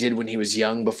than he did when he was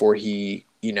young, before he,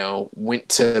 went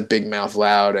to Big Mouth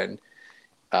Loud and,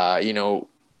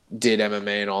 did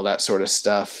MMA and all that sort of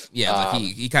stuff. Yeah, like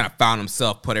he kind of found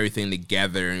himself, put everything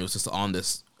together, and he was just on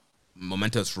this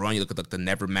momentous run. You look at like the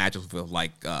Never matches with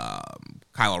like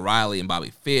Kyle O'Reilly and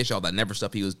Bobby Fish, all that Never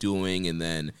stuff he was doing, and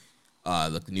then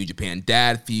the New Japan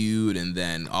Dad feud, and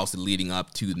then also leading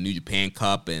up to the New Japan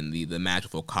Cup and the match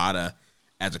with Okada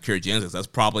as Akira Genesis. That's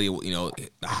probably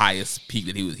the highest peak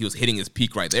that he was hitting his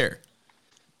peak right there.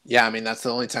 Yeah, I mean that's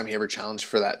the only time he ever challenged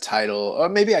for that title. Or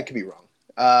maybe I could be wrong.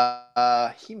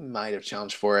 He might have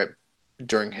challenged for it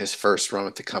during his first run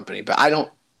with the company, but I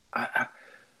don't.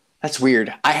 That's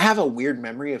weird. I have a weird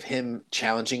memory of him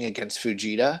challenging against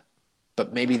Fujita,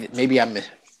 but maybe I'm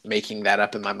making that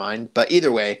up in my mind. But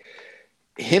either way,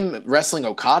 him wrestling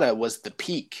Okada was the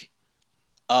peak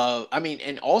of.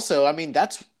 And also,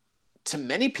 that's to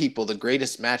many people the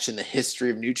greatest match in the history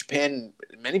of New Japan.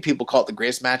 Many people call it the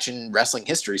greatest match in wrestling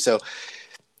history. So,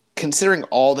 considering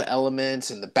all the elements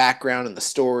and the background and the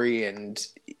story and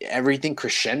everything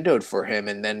crescendoed for him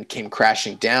and then came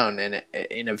crashing down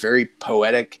in a very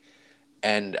poetic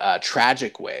and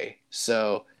tragic way.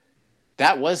 So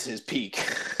that was his peak.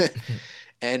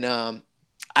 And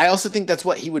I also think that's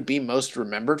what he would be most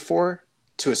remembered for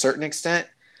to a certain extent.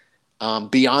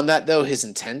 Beyond that, though, his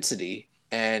intensity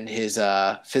and his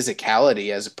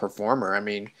physicality as a performer.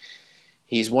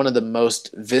 He's one of the most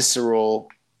visceral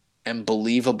and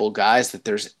believable guys that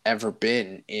there's ever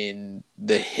been in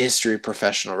the history of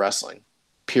professional wrestling,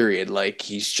 period. Like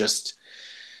he's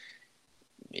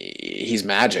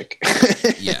magic.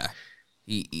 Yeah.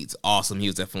 He's awesome.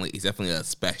 He's definitely a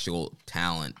special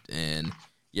talent. And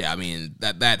yeah,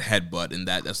 that headbutt and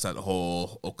that's that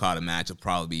whole Okada match will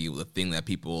probably be the thing that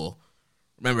people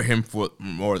remember him for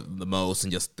more the most,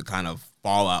 and just the kind of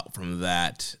fallout from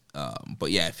that. But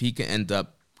yeah, if he can end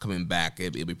up coming back,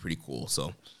 it'll be pretty cool.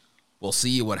 So we'll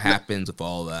see what happens with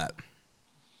all that.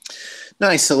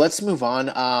 Nice. So let's move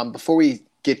on. Before we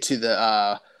get to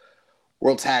the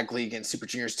World Tag League and Super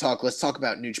Juniors talk, let's talk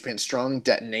about New Japan Strong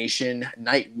Detonation.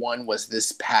 Night 1 was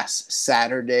this past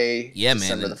Saturday,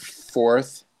 December the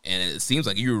 4th. And it seems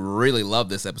like you really love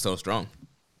this episode of Strong.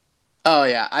 Oh,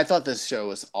 yeah. I thought this show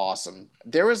was awesome.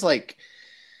 There was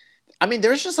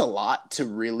there's just a lot to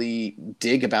really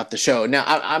dig about the show. Now,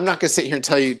 I'm not going to sit here and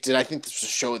tell you, did I think this was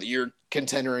a show of the year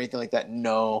contender or anything like that?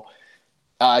 No.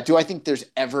 Do I think there's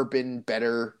ever been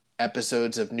better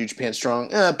episodes of New Japan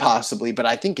Strong? Possibly, but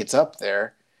I think it's up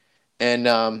there. And,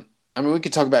 we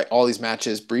could talk about all these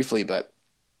matches briefly, but,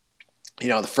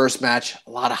 the first match,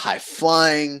 a lot of high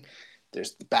flying.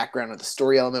 There's the background of the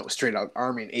story element with Straight Out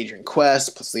Army and Adrian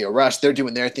Quest plus Leo Rush. They're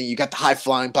doing their thing. You got the high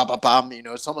flying, blah, blah, blah.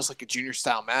 It's almost like a junior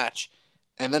style match.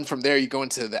 And then from there, you go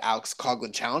into the Alex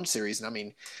Coughlin Challenge Series.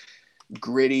 And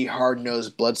gritty,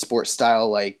 hard-nosed blood sport style,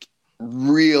 like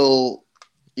real,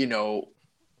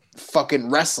 fucking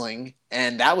wrestling.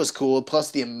 And that was cool.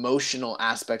 Plus the emotional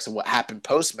aspects of what happened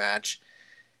post-match.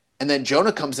 And then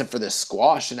Jonah comes in for this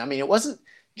squash. And it wasn't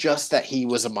just that he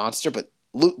was a monster, but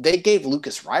they gave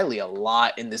Lucas Riley a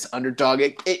lot in this underdog.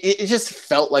 It just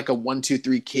felt like a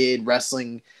 1-2-3 kid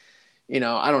wrestling, I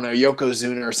don't know,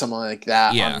 Yokozuna or something like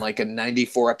that on like a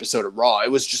 94 episode of Raw. It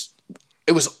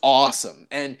was awesome.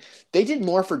 And they did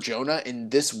more for Jonah in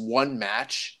this one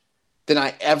match than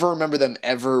I ever remember them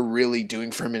ever really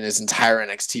doing for him in his entire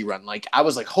NXT run. Like, I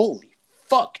was like, holy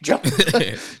fuck,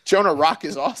 Jonah Rock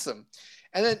is awesome.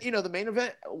 And then, the main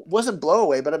event wasn't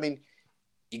blowaway, but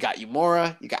you got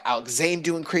Yumura, you got Alex Zane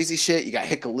doing crazy shit, you got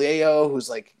Hikuleo, who's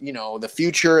like, the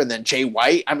future, and then Jay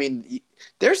White.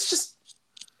 It's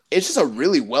just a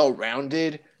really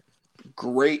well-rounded,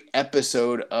 great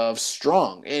episode of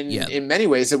Strong. And in many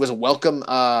ways, it was a welcome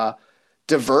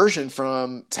diversion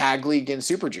from Tag League and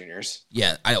Super Juniors.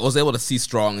 Yeah, I was able to see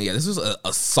Strong. Yeah, this was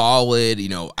a solid,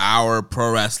 hour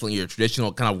pro wrestling, your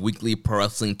traditional kind of weekly pro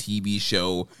wrestling TV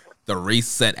show. The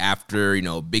reset after,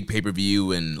 big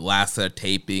pay-per-view and last set of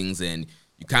tapings, and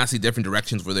you kind of see different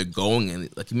directions where they're going. And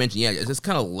like you mentioned, it's just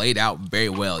kind of laid out very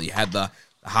well. You had the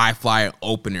high flyer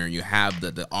opener. You have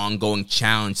the ongoing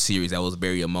challenge series that was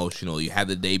very emotional. You had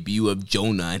the debut of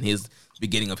Jonah and his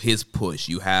beginning of his push.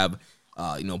 You have,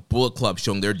 Bullet Club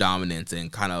showing their dominance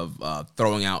and kind of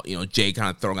throwing out, Jay kind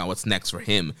of throwing out what's next for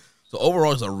him. So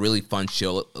overall, it's a really fun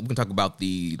show. We can talk about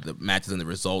the matches and the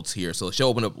results here. So the show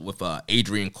opened up with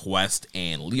Adrian Quest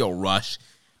and Leo Rush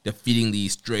defeating the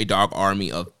Stray Dog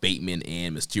Army of Bateman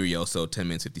and Mysterio. So 10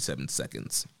 minutes, 57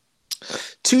 seconds.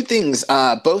 Two things,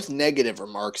 both negative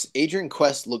remarks. Adrian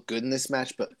Quest looked good in this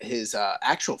match, but his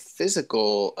actual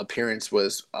physical appearance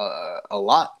was a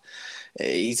lot.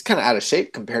 He's kind of out of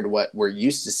shape compared to what we're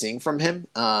used to seeing from him,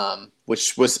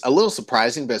 which was a little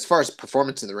surprising. But as far as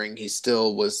performance in the ring, he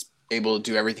still was able to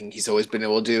do everything he's always been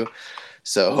able to do.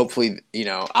 So hopefully,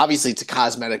 obviously it's a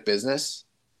cosmetic business.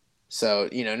 So,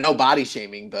 no body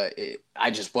shaming, but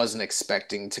I just wasn't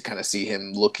expecting to kind of see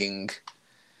him looking,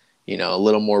 a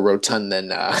little more rotund than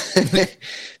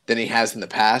than he has in the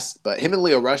past. But him and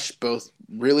Lio Rush, both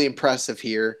really impressive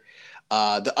here.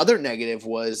 The other negative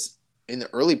was in the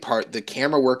early part, the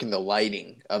camera work and the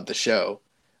lighting of the show.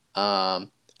 I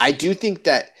do think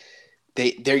that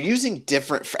they're using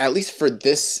different, at least for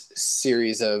this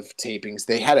series of tapings,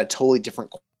 they had a totally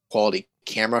different quality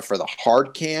camera for the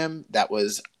hard cam that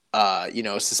was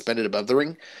suspended above the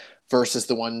ring versus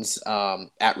the ones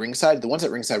at ringside. The ones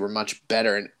at ringside were much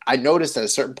better. And I noticed at a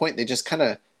certain point, they just kind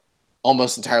of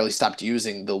almost entirely stopped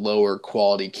using the lower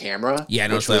quality camera. Yeah, I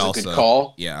noticed which was that a also. good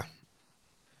call. Yeah.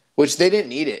 Which they didn't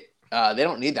need it. They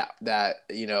don't need that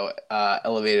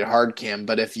elevated hard cam.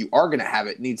 But if you are going to have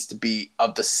it, it needs to be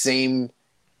of the same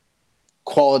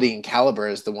quality and caliber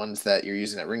as the ones that you're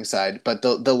using at ringside. But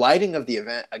the lighting of the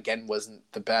event, again, wasn't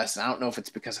the best. And I don't know if it's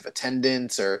because of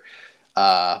attendance or,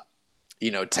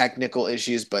 technical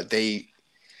issues, but I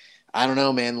don't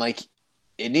know, man. Like,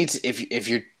 it needs, if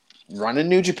you're running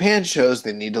New Japan shows,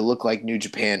 they need to look like New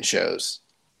Japan shows.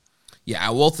 Yeah,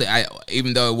 I will say,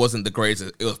 even though it wasn't the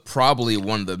greatest, it was probably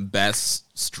one of the best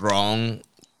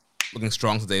looking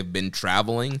strongs they've been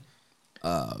traveling.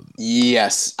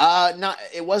 Yes.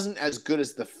 It wasn't as good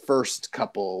as the first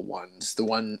couple ones. The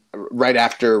one right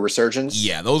after Resurgence.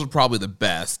 Yeah, those were probably the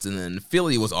best. And then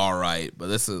Philly was all right, but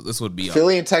this would be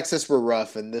Philly and Texas were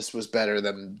rough, and this was better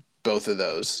than both of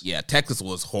those. Yeah, Texas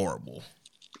was horrible.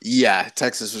 Yeah,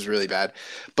 Texas was really bad.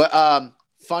 But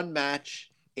fun match.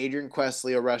 Adrian Quest,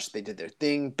 Lio Rush, they did their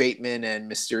thing. Bateman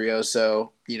and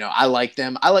Mysterioso. I like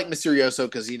them. I like Mysterioso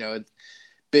because,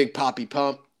 big poppy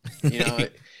pump.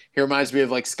 He reminds me of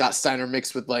like Scott Steiner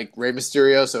mixed with like Rey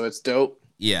Mysterio, so it's dope.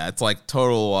 Yeah, it's like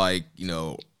total like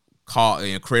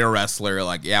create a wrestler.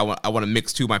 Like, yeah, I want to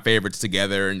mix two of my favorites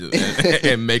together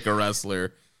and make a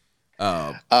wrestler.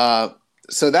 So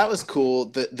that was cool.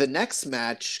 The next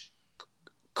match,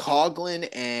 Coughlin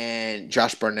and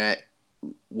Josh Barnett,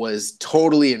 was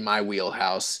totally in my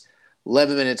wheelhouse.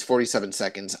 11 minutes 47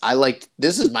 seconds.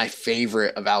 This is my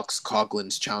favorite of Alex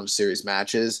Coughlin's Challenge Series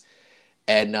matches,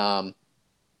 and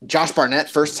Josh Barnett,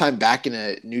 first time back in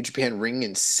a New Japan ring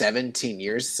in 17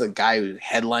 years. It's a guy who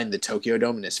headlined the Tokyo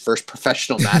Dome in his first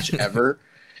professional match ever.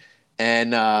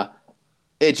 And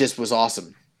it just was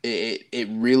awesome. It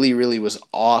really, really was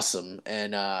awesome.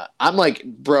 And I'm like,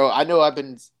 bro, I know I've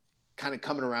been kind of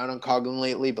coming around on Coughlin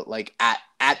lately, but like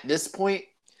at this point,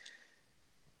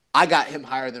 I got him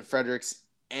higher than Fredericks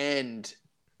and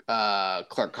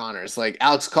Clark Connors. Like,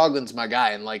 Alex Coughlin's my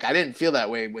guy. And like, I didn't feel that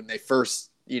way when they first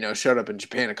showed up in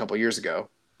Japan a couple years ago.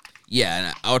 Yeah,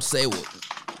 and I would say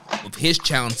with his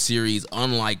Challenge Series,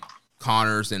 unlike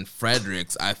Connors and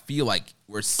Fredericks, I feel like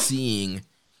we're seeing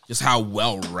just how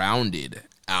well-rounded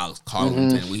Alex Coughlin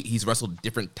is. And he's wrestled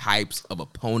different types of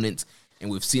opponents, and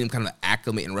we've seen him kind of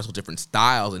acclimate and wrestle different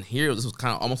styles. And here, this was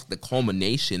kind of almost like the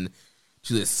culmination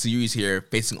to this series here,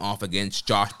 facing off against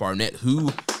Josh Barnett,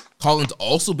 who Coughlin's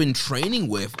also been training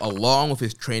with, along with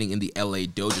his training in the LA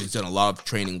Dojo. He's done a lot of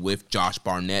training with Josh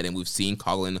Barnett, and we've seen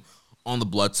Coughlin on the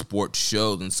Bloodsport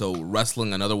shows. And so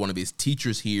wrestling another one of his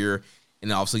teachers here,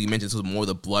 and also you mentioned this was more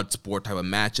the Bloodsport type of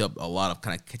matchup, a lot of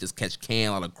kind of catch-can,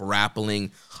 a lot of grappling,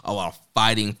 a lot of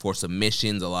fighting for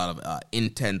submissions, a lot of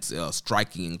intense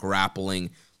striking and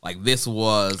grappling. Like, this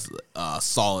was a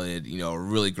solid,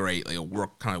 really great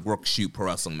work shoot pro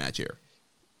wrestling match here.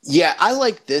 Yeah, I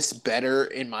like this better,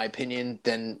 in my opinion,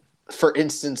 than, for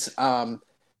instance,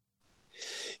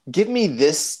 give me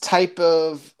this type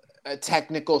of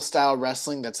technical style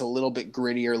wrestling that's a little bit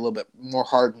grittier, a little bit more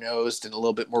hard-nosed, and a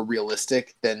little bit more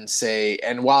realistic than, say,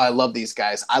 and while I love these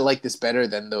guys, I like this better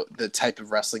than the type of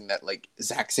wrestling that, like,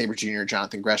 Zack Sabre Jr. or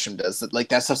Jonathan Gresham does. Like,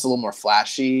 that stuff's a little more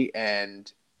flashy,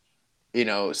 and,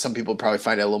 some people probably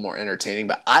find it a little more entertaining,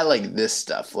 but I like this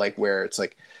stuff, like, where it's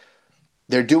like,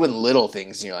 they're doing little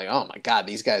things, and you're like, oh my God,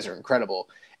 these guys are incredible.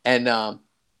 And,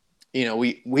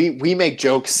 we make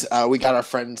jokes. We got our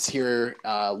friends here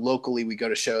locally. We go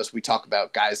to shows. We talk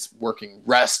about guys working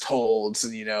rest holds,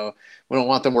 and, we don't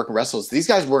want them working rest holds. These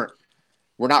guys were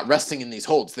not resting in these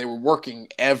holds. They were working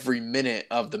every minute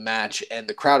of the match, and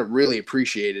the crowd really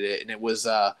appreciated it. And it was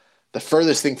the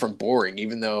furthest thing from boring,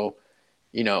 even though,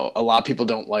 a lot of people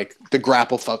don't like the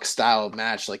grapple fuck style of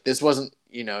match. Like, this wasn't,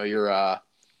 your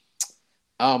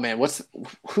oh man,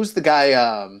 who's the guy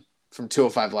from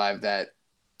 205 Live that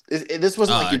this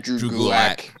wasn't like your Drew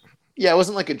Gulak. Yeah, it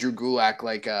wasn't like a Drew Gulak,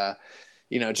 like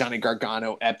Johnny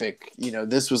Gargano epic.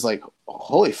 This was like,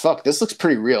 holy fuck, this looks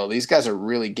pretty real. These guys are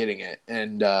really getting it,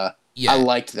 and Yeah. I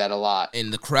liked that a lot.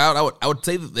 And the crowd, I would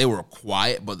say that they were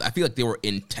quiet, but I feel like they were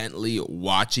intently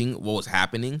watching what was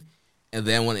happening. And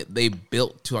then when they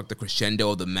built to like the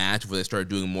crescendo of the match where they started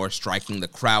doing more striking, the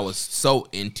crowd was so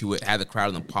into it, had the crowd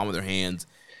in the palm of their hands,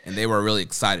 and they were really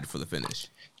excited for the finish.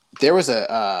 There was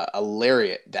a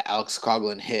lariat that Alex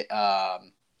Coughlin hit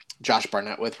Josh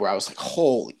Barnett with where I was like,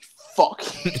 holy fuck.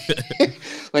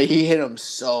 Like, he hit him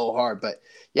so hard. But,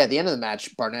 yeah, at the end of the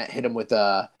match, Barnett hit him with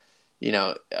a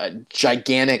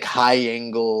gigantic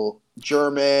high-angle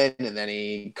German, and then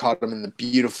he caught him in the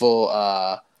beautiful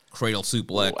cradle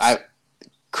suplex.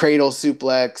 Cradle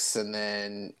suplex, and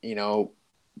then,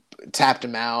 tapped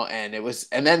him out.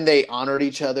 And then they honored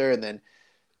each other, and then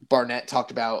Barnett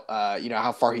talked about,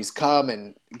 how far he's come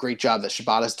and great job that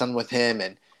Shibata's done with him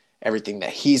and everything that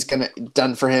he's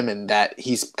done for him, and that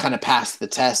he's kind of passed the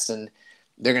test and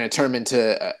they're going to turn him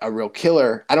into a real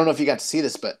killer. I don't know if you got to see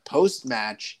this, but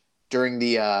post-match during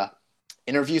the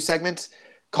interview segment,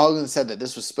 Coughlin said that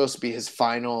this was supposed to be his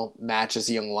final match as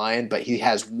a young lion, but he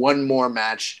has one more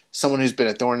match, someone who's been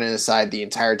a thorn in his side the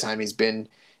entire time he's been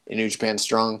in New Japan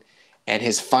Strong. And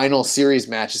his final series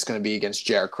match is going to be against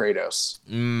JR Kratos.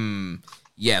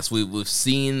 Yes, we've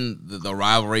seen the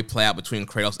rivalry play out between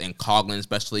Kratos and Coughlin,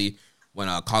 especially when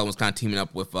Coughlin was kind of teaming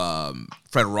up with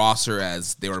Fred Rosser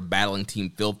as they were battling Team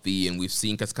Filthy. And we've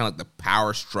seen kind of like the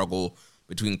power struggle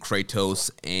between Kratos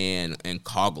and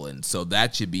Coughlin. So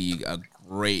that should be a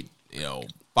great,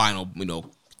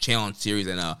 final, challenge series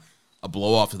and a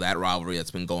blow off to that rivalry that's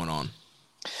been going on.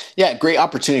 Yeah, great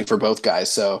opportunity for both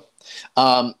guys. So,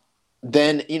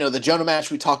 then, the Jonah match,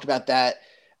 we talked about that.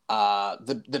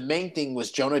 The main thing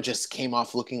was Jonah just came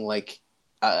off looking like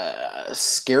a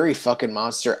scary fucking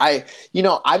monster. I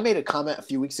made a comment a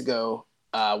few weeks ago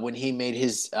when he made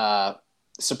his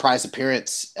surprise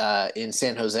appearance in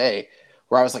San Jose,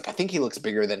 where I was like, I think he looks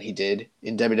bigger than he did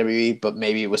in WWE, but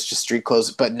maybe it was just street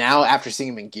clothes. But now after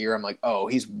seeing him in gear, I'm like, oh,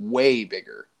 he's way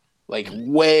bigger, like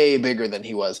way bigger than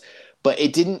he was. But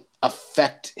it didn't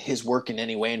affect his work in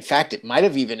any way. In fact, it might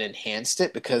have even enhanced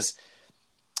it, because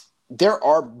there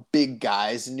are big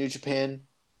guys in New Japan,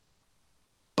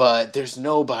 but there's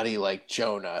nobody like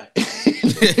Jonah in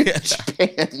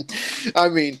Japan. I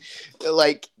mean,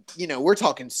 like, we're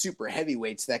talking super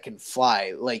heavyweights that can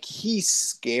fly. Like, he's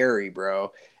scary,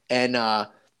 bro. And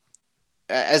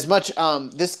as much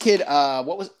this kid,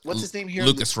 what's his name here?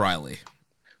 Lucas Riley.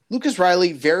 Lucas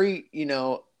Riley, very,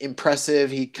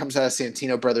 impressive. He comes out of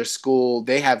Santino Brothers School.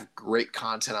 They have great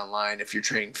content online. If you're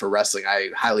training for wrestling, I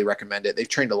highly recommend it. They've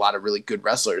trained a lot of really good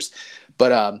wrestlers,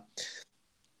 but,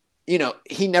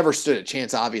 he never stood a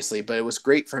chance, obviously, but it was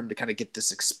great for him to kind of get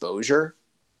this exposure.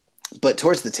 But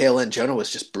towards the tail end, Jonah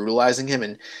was just brutalizing him,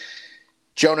 and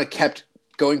Jonah kept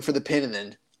going for the pin and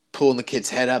then pulling the kid's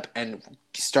head up and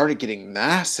started getting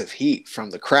massive heat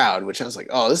from the crowd, which I was like,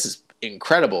 oh, this is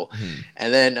incredible.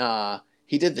 And then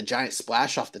he did the giant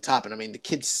splash off the top, and I mean, the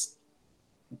kid's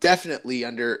definitely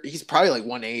he's probably like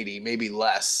 180, maybe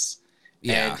less.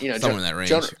 Yeah, and, somewhere in that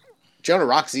range. Jonah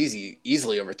Rock's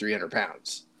easily over 300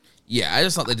 pounds. Yeah, I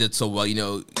just thought they did so well.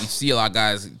 You see a lot of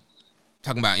guys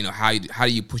talking about, how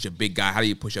do you push a big guy? How do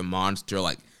you push a monster?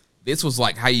 Like, this was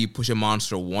like how you push a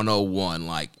monster 101.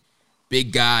 Like,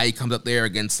 big guy, he comes up there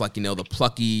against, like, the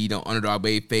plucky, underdog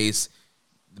babyface.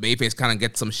 The babyface kind of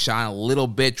gets some shine a little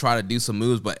bit, try to do some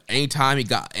moves, but anytime he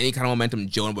got any kind of momentum,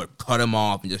 Jonah would cut him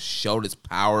off and just showed his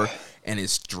power and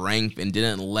his strength and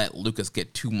didn't let Lucas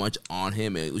get too much on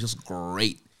him. It was just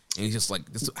great. And he's just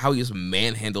like, this is how he just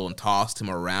manhandled and tossed him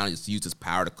around and just used his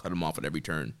power to cut him off at every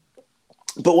turn.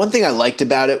 But one thing I liked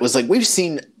about it was, like, we've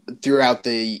seen throughout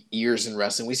the years in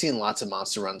wrestling, we've seen lots of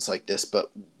monster runs like this,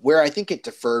 but where I think it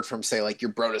differed from, say, like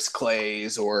your Brodus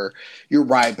Clays or your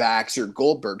Rybacks or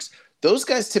Goldbergs, those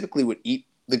guys typically would eat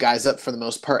the guys up for the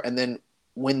most part, and then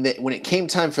when it came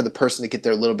time for the person to get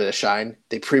their little bit of shine,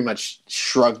 they pretty much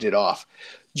shrugged it off.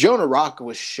 Jonah Rock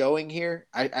was showing here.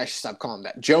 I should stop calling him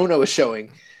that. Jonah was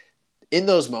showing in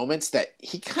those moments that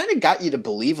he kind of got you to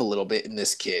believe a little bit in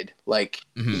this kid. Like,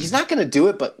 he's not going to do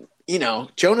it, but,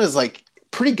 Jonah's like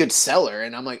pretty good seller.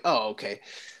 And I'm like, oh, okay.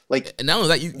 Like, and not only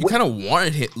that, you kind of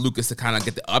wanted Lucas to kind of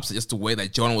get the upset just the way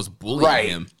that Jonah was bullying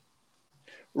him.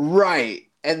 Right.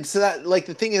 And so that, like,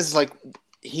 the thing is, like,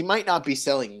 he might not be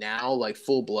selling now, like,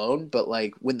 full blown, but,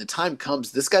 like, when the time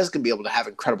comes, this guy's going to be able to have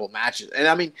incredible matches. And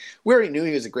I mean, we already knew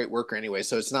he was a great worker anyway,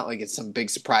 so it's not like it's some big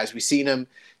surprise. We've seen him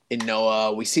in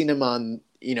Noah. We've seen him on,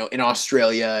 in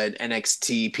Australia and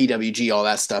NXT, PWG, all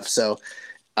that stuff. So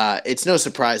it's no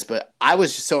surprise, but I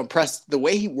was just so impressed the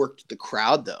way he worked the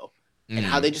crowd, though, and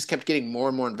how they just kept getting more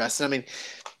and more invested. I mean,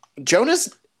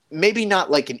 Jonah's maybe not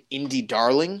like an indie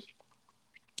darling,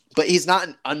 but he's not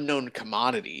an unknown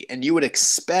commodity. And you would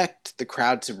expect the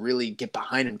crowd to really get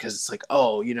behind him because it's like,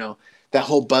 oh, that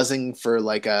whole buzzing for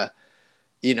like a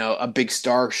big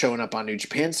star showing up on New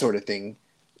Japan sort of thing.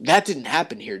 That didn't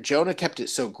happen here. Jonah kept it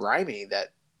so grimy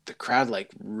that the crowd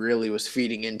like really was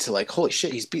feeding into like, holy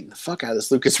shit, he's beating the fuck out of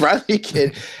this Lucas Riley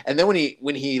kid. And then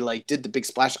when he like did the big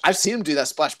splash, I've seen him do that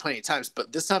splash plenty of times,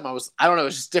 but this time I don't know, it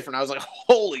was just different. I was like,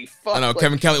 holy fuck. I know, like,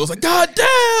 Kevin Kelly was like, God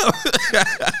damn.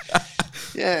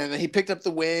 Yeah, and then he picked up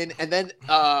the win. And then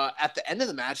at the end of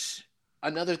the match,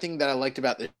 another thing that I liked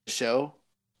about the show,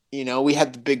 we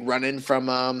had the big run-in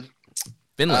from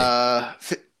Finlay.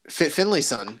 Finlay's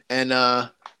son. And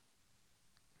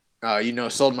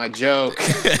sold my joke.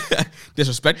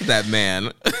 Disrespected that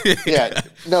man. Yeah,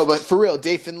 no, but for real,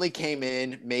 Dave Finlay came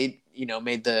in, made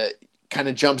the kind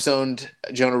of jump zoned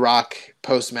Jonah Rock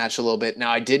post match a little bit.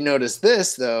 Now I did notice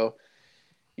this though,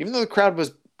 even though the crowd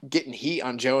was getting heat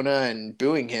on Jonah and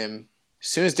booing him, as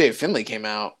soon as Dave Finlay came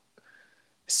out, I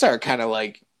started kind of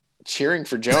like cheering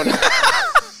for Jonah.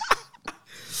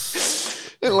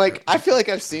 And like I feel like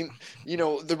I've seen,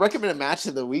 the recommended match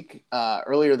of the week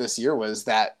earlier this year was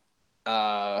that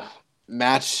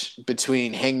match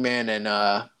between Hangman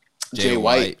and Jay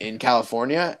White in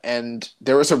California, and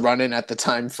there was a run-in at the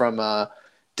time from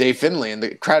Dave Finlay, and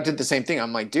the crowd did the same thing.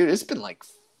 I'm like, dude, it's been like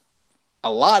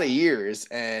a lot of years,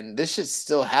 and this shit's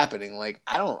still happening. Like,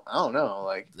 I don't know.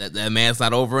 Like that man's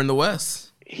not over in the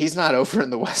West. He's not over in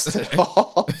the West at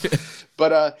all.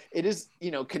 But it is,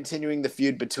 continuing the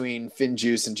feud between Finn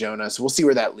Juice and Jonah. So we'll see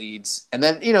where that leads. And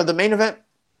then, the main event,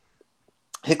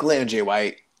 Hikuleo and Jay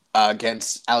White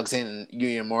against Alexander and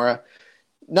Yuya Uemura.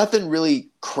 Nothing really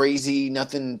crazy,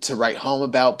 nothing to write home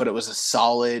about, but it was a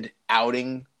solid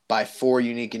outing by 4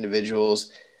 unique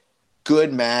individuals.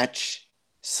 Good match,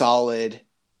 solid,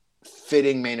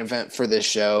 fitting main event for this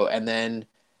show. And then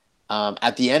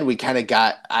at the end, we kind of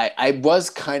got – I was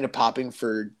kind of popping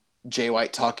for Jay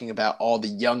White talking about all the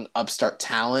young upstart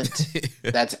talent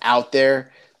that's out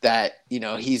there that,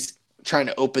 he's – trying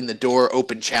to open the door,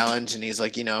 open challenge, and he's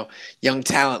like, young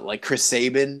talent like Chris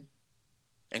Sabin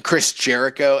and Chris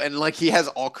Jericho, and like he has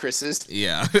all Chris's.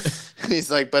 Yeah. He's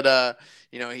like, but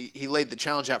he laid the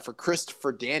challenge out for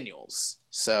Christopher Daniels.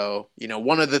 So,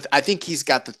 I think he's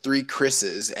got the 3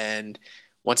 Chris's, and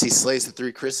once he slays the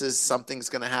 3 Chris's, something's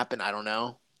gonna happen. I don't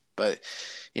know. But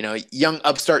young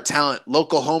upstart talent,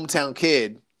 local hometown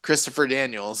kid, Christopher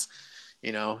Daniels,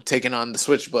 taking on the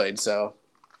Switchblade. So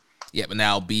yeah, but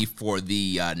now be for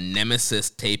the Nemesis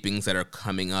tapings that are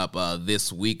coming up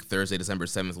this week. Thursday, December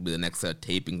 7th will be the next set of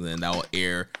tapings, and then that will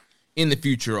air in the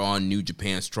future on New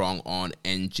Japan Strong on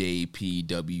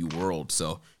NJPW World.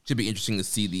 So should be interesting to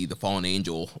see the Fallen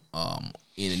Angel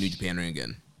in a New Japan ring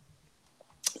again.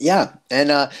 Yeah, and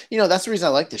that's the reason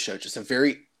I like this show. Just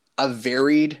a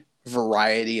varied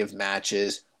variety of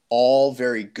matches, all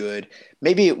very good.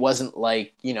 Maybe it wasn't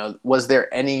like, was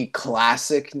there any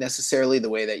classic necessarily the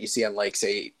way that you see on like,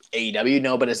 say, AEW?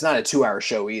 No, but it's not a 2-hour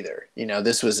show either.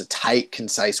 This was a tight,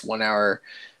 concise 1-hour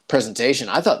presentation.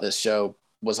 I thought this show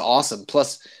was awesome.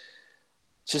 Plus,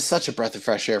 just such a breath of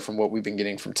fresh air from what we've been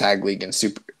getting from Tag League and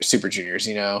Super Juniors,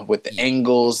 with the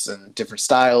angles and different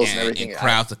styles and everything. And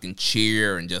crowds that can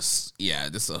cheer and just,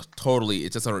 it's a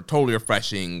totally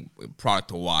refreshing product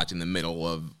to watch in the middle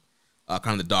of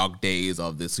kind of the dog days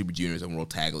of the Super Juniors and World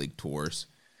Tag League tours.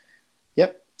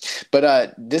 Yep.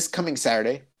 But this coming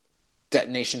Saturday,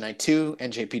 Detonation Night 2,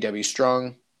 NJPW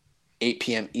Strong, 8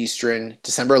 p.m. Eastern,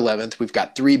 December 11th. We've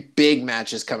got 3 big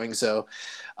matches coming. So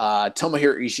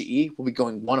Tomohiro Ishii will be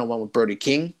going one-on-one with Brody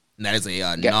King. And that is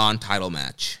a non-title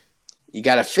match. You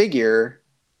got to figure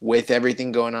with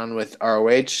everything going on with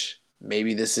ROH,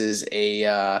 maybe this is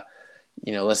a,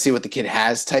 let's see what the kid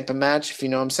has type of match, if you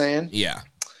know what I'm saying. Yeah.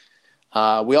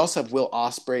 We also have Will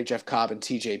Ospreay, Jeff Cobb, and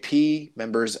TJP,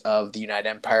 members of the United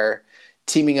Empire,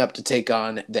 teaming up to take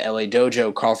on the LA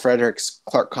Dojo, Carl Fredericks,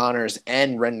 Clark Connors,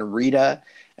 and Ren Narita.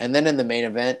 And then in the main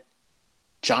event,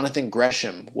 Jonathan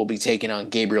Gresham will be taking on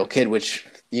Gabriel Kidd, which,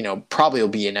 probably will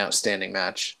be an outstanding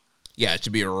match. Yeah, it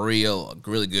should be a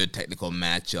really good technical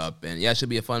matchup. And yeah, it should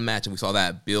be a fun match. And we saw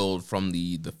that build from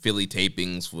the Philly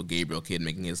tapings with Gabriel Kidd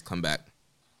making his comeback.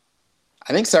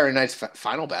 I think Saturday night's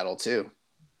final battle, too.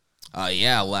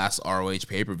 Last ROH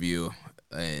pay-per-view,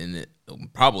 and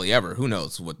probably ever. Who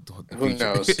knows Who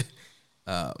knows?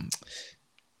 But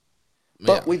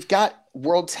we've got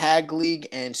World Tag League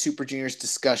and Super Juniors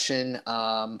discussion.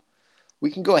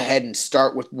 We can go ahead and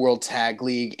start with World Tag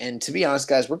League. And to be honest,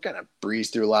 guys, we're going to breeze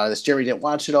through a lot of this. Jeremy didn't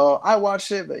watch it all. I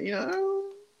watched it, but,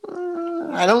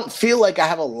 I don't feel like I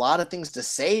have a lot of things to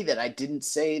say that I didn't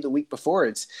say the week before.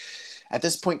 It's at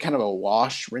this point kind of a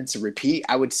wash, rinse, and repeat.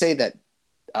 I would say that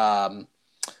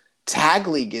Tag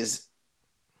League is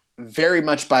very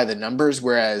much by the numbers,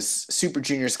 whereas Super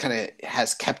Juniors kind of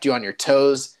has kept you on your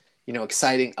toes,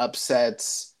 exciting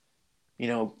upsets,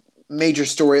 major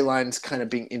storylines kind of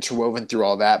being interwoven through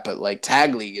all that. But like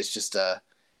Tag League is just a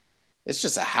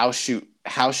house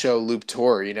show loop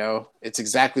tour, it's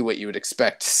exactly what you would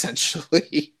expect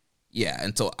essentially. Yeah,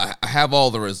 and so I have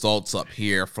all the results up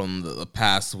here from the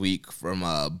past week from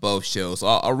both shows. So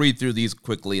I'll read through these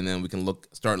quickly, and then we can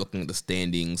start looking at the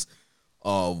standings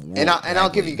of World I'll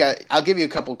give you a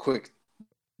couple quick,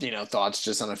 thoughts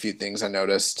just on a few things I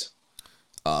noticed.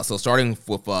 So starting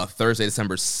with Thursday,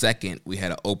 December 2nd, we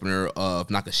had an opener of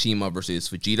Nakashima versus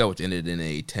Fujita, which ended in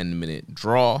a 10-minute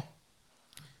draw.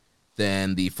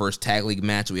 Then the first Tag League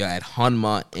match, we had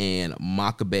Hanma and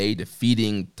Makabe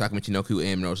defeating Taka Michinoku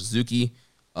and Minoru Suzuki,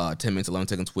 10 minutes, 11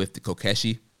 seconds with the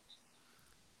Kokeshi.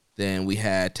 Then we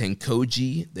had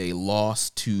Tenkoji. They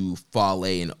lost to Fale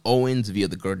and Owens via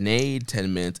the Grenade,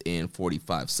 10 minutes and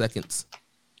 45 seconds.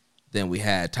 Then we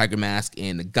had Tiger Mask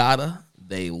and Nagata.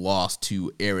 They lost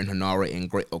to Aaron Hanare and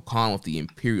Great Okan with the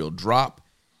Imperial Drop.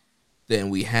 Then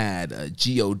we had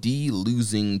G.O.D.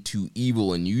 losing to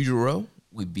Evil and Yujiro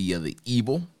via the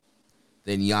Evil.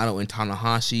 Then Yano and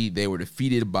Tanahashi, they were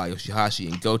defeated by Yoshihashi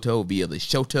and Goto via the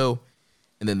Shoto.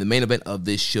 And then the main event of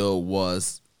this show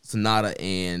was Sonata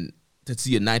and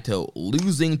Tetsuya Naito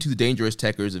losing to the Dangerous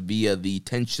Tekkers via the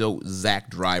Tensho Zack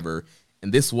Driver.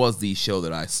 And this was the show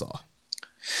that I saw.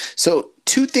 So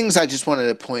two things I just wanted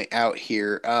to point out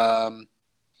here.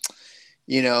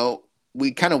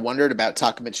 We kind of wondered about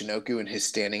Taka Michinoku and his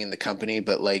standing in the company,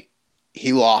 but like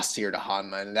he lost here to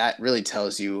Hanma, and that really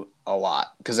tells you a lot.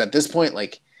 Because at this point,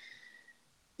 like,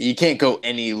 you can't go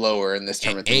any lower in this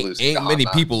tournament than losing to Hanma. Ain't many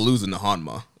people losing to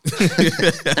Hanma.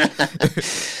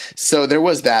 So there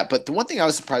was that. But the one thing I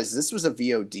was surprised is this was a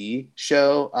VOD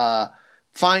show.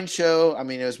 Fine show. I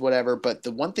mean, it was whatever. But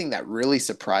the one thing that really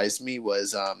surprised me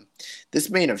was this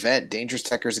main event, Dangerous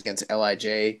Tekkers against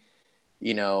LIJ.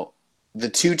 The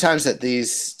two times that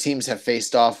these teams have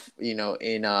faced off,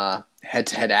 in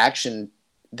head-to-head action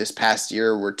this past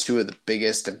year were two of the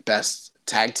biggest and best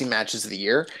tag team matches of the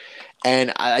year.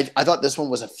 And I thought this one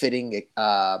was a fitting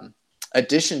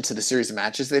addition to the series of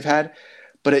matches they've had.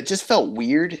 But it just felt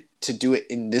weird to do it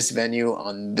in this venue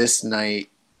on this night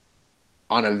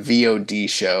on a VOD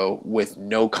show with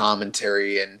no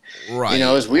commentary. And, right, it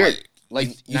was weird. Right. Like,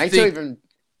 you Naito think, even...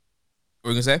 What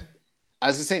were you going to say? I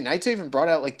was going to say, Naito even brought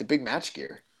out, like, the big match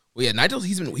gear. Well, yeah, Naito,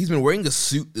 he's been wearing a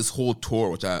suit this whole tour,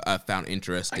 which I found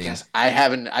interesting. I guess I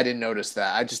didn't notice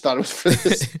that. I just thought it was for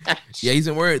this match. Yeah, he's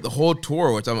been wearing it the whole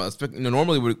tour, which I'm expecting.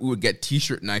 Normally we would get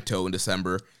T-shirt Naito in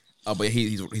December, but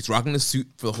he's rocking the suit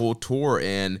for the whole tour,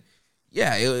 and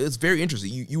yeah, it's very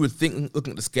interesting. You would think,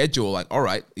 looking at the schedule, like, all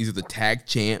right, these are the tag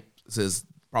champ. This is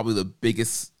probably the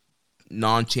biggest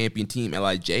non-champion team,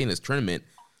 LIJ, in this tournament.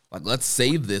 Like, let's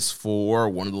save this for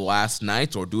one of the last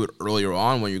nights or do it earlier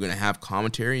on when you're going to have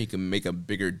commentary. You can make a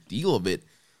bigger deal of it.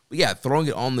 But yeah, throwing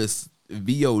it on this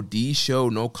VOD show,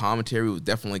 no commentary, was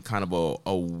definitely kind of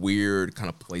a weird kind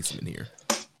of placement here.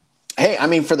 Hey, I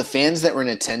mean, for the fans that were in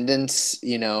attendance,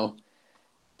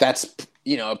 that's,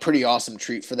 a pretty awesome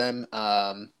treat for them.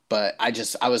 But I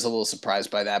was a little surprised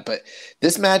by that. But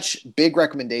this match, big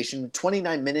recommendation,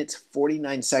 29 minutes,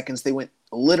 49 seconds. They went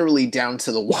literally down to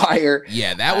the wire.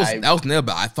 Yeah, that was nailed.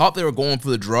 I thought they were going for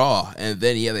the draw, and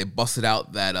then they busted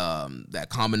out that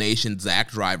combination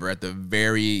Zack Driver at the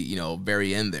very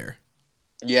end there.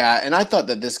 Yeah, and I thought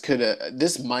that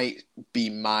this might be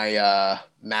my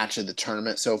match of the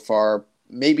tournament so far.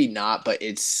 Maybe not, but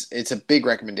it's a big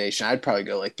recommendation. I'd probably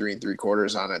go like 3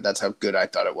 3/4 on it. That's how good I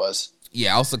thought it was.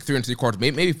 Yeah, I was like 3 3/4,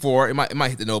 maybe 4. It might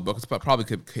hit the notebook. Probably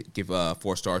could give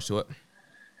 4 stars to it.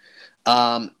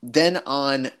 Then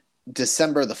on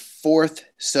December the 4th,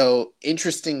 so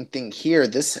interesting thing here,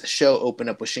 this show opened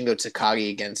up with Shingo Takagi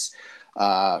against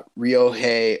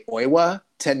Ryohei Oiwa,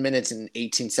 10 minutes and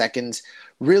 18 seconds.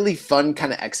 Really fun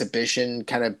kind of exhibition,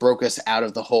 kind of broke us out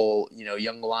of the whole,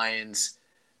 Young Lions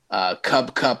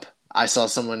Cub Cup. I saw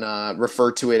someone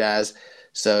refer to it as.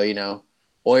 So,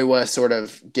 Oiwa sort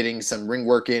of getting some ring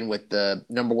work in with the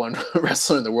number one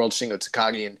wrestler in the world, Shingo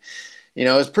Takagi, and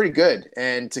it was pretty good.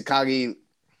 And Takagi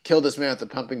killed this man with the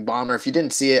pumping bomber. If you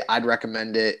didn't see it, I'd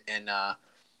recommend it. And, I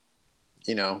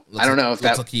don't know if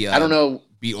that... Like I don't know.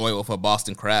 Beat Oil with a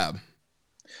Boston Crab.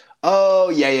 Oh,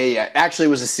 yeah. Actually,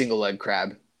 it was a single leg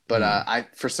crab. But I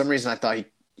for some reason, I thought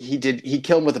he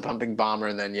killed him with a pumping bomber,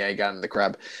 and then, he got him the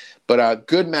crab. But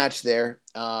good match there.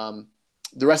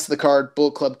 The rest of the card,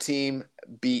 Bullet Club team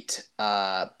beat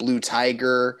Blue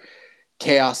Tiger.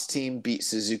 Chaos team beat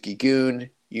Suzuki-gun.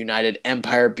 United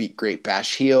Empire beat Great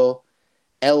Bash Heel.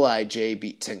 LIJ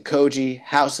beat Tenkoji.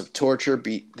 House of Torture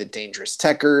beat the Dangerous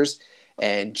Tekkers.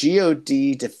 And God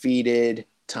defeated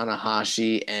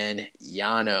Tanahashi and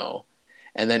Yano.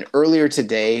 And then earlier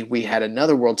today, we had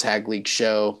another World Tag League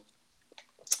show.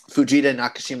 Fujita and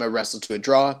Nakashima wrestled to a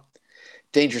draw.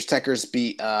 Dangerous Tekkers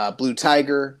beat Blue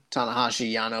Tiger.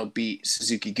 Tanahashi Yano beat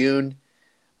Suzuki-gun.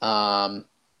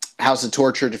 House of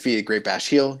Torture defeated Great Bash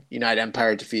Heel. United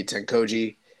Empire defeated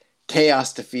Tenkoji.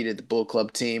 Chaos defeated the Bullet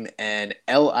Club team. And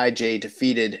LIJ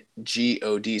defeated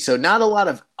God. So not a lot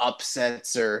of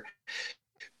upsets or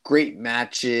great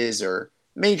matches or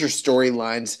major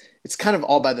storylines. It's kind of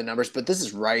all by the numbers, but this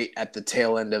is right at the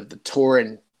tail end of the tour.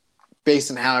 And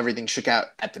based on how everything shook out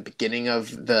at the beginning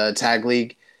of the tag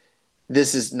league,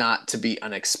 this is not to be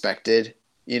unexpected,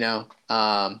 you know.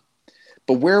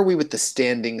 But where are we with the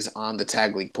standings on the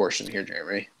tag league portion here,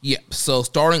 Jeremy? Yeah, so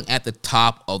starting at the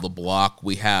top of the block,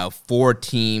 we have 4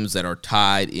 teams that are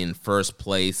tied in first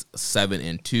place,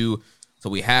 7-2. So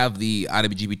we have the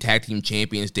IWGP Tag Team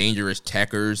Champions, Dangerous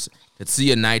Tekkers,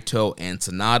 Tetsuya Naito and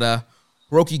Sanada,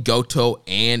 Hiroki Goto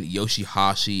and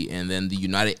Yoshihashi, and then the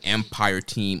United Empire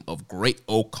team of Great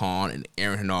Okan and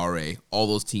Aaron Henare. All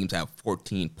those teams have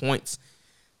 14 points.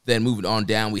 Then moving on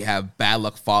down, we have Bad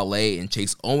Luck Fale and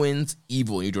Chase Owens,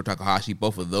 Evil and Yujiro Takahashi.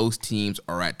 Both of those teams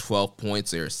are at 12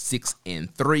 points. They're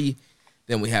 6-3.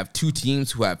 Then we have 2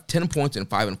 teams who have 10 points and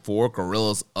 5-4,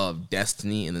 Gorillas of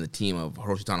Destiny, and then the team of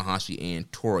Hiroshi Tanahashi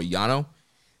and Toru Yano.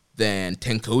 Then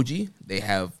Tenkoji, they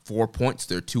have 4 points.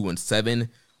 They're 2-7.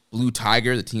 Blue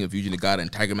Tiger, the team of Yuji Nagata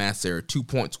and Tiger Mask, they're 2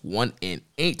 points,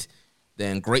 1-8.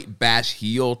 Then Great Bash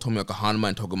Heel, Tomoyuka Hanma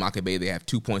and Togo Makabe, they have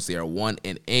 2 points. They are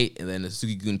 1-8. And then the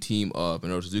Suzuki-gun team of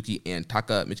Minoru Suzuki and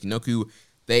Taka Michinoku,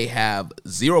 they have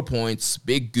 0 points.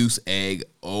 Big Goose Egg,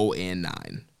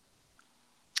 0-9.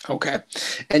 Okay.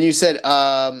 And you said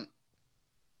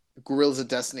Gorillas of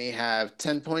Destiny have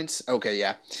 10 points? Okay,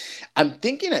 yeah. I'm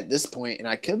thinking at this point, and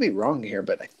I could be wrong here,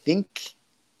 but I think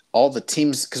all the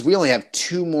teams, because we only have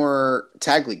 2 more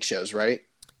tag league shows, right?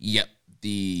 Yep,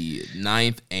 the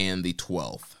 9th and the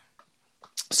 12th.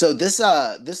 So this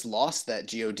loss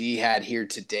that God had here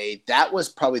today, that was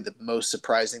probably the most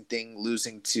surprising thing,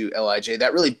 losing to LIJ.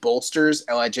 That really bolsters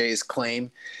LIJ's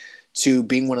claim to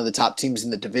being one of the top teams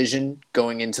in the division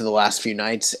going into the last few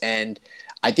nights. And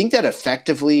I think that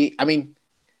effectively, I mean,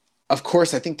 of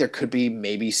course, I think there could be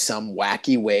maybe some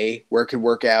wacky way where it could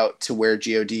work out to where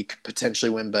God could potentially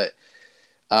win. But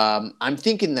I'm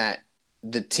thinking that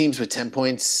the teams with 10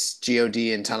 points, God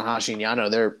and Tanahashi and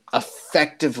Yano, they're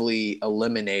effectively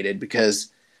eliminated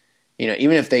because, you know,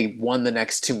 even if they won the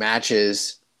next 2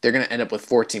 matches, they're going to end up with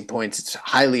 14 points. It's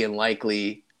highly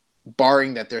unlikely,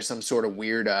 barring that there's some sort of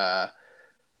weird,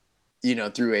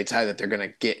 three-way tie that they're going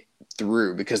to get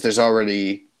through because there's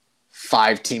already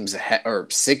 5 teams ahead or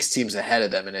 6 teams ahead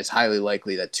of them, and it's highly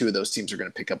likely that 2 of those teams are going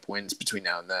to pick up wins between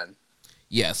now and then.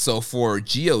 Yeah, so for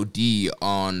God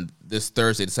on this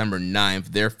Thursday, December 9th,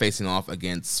 they're facing off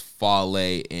against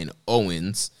Fale and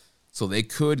Owens. So they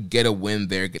could get a win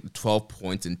there, get 12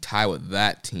 points, and tie with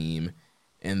that team.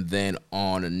 And then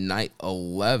on night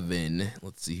 11,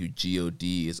 let's see who God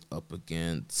is up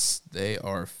against. They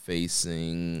are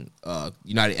facing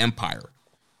United Empire.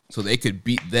 So they could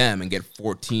beat them and get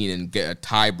 14 and get a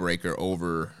tiebreaker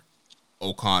over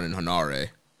Okan and Henare.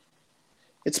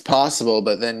 It's possible,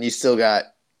 but then you still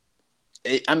got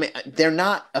 – I mean, they're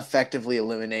not effectively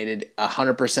eliminated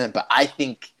 100%, but I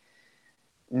think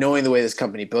knowing the way this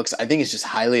company books, I think it's just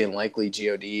highly unlikely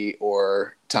God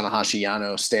or Tanahashi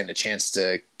Yano stand a chance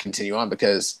to continue on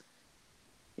because,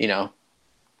 you know,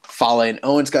 Fale and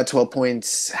Owens got 12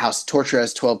 points, House of Torture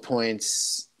has 12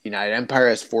 points, United Empire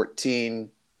has 14,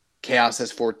 Chaos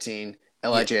has 14,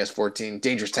 LIJ has 14,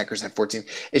 Dangerous Tekkers have 14.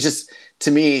 It's just,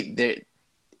 to me,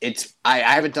 I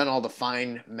haven't done all the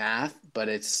fine math, but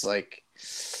it's like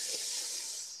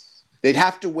they'd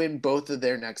have to win both of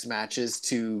their next matches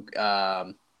to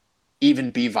even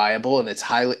be viable. And it's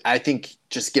I think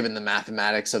just given the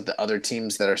mathematics of the other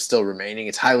teams that are still remaining,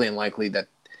 it's highly unlikely that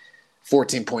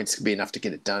 14 points could be enough to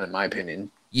get it done, in my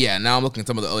opinion. Yeah, now I'm looking at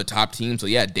some of the other top teams. So,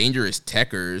 yeah, Dangerous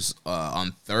Tekkers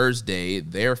on Thursday,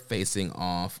 they're facing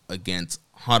off against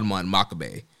Hanma and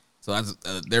Makabe. So that's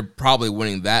they're probably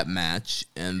winning that match,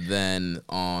 and then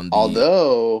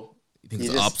although you think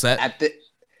it's an upset at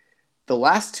the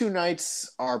last 2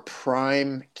 nights are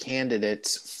prime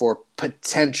candidates for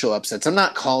potential upsets. I'm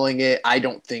not calling it. I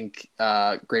don't think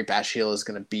Great Bash Heel is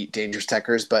going to beat Dangerous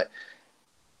Tekkers, but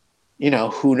you know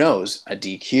who knows? A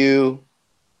DQ,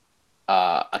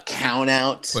 a count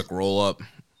out,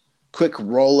 Quick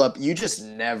roll up. You just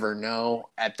never know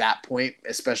at that point,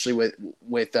 especially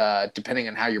with depending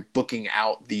on how you're booking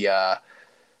out the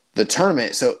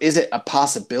tournament. So is it a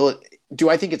possibility? Do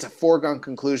I think it's a foregone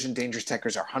conclusion Dangerous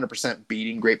Tekkers are 100%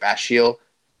 beating Great Bash Heel?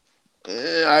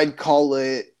 I'd call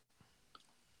it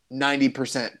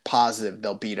 90% positive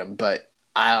they'll beat them, but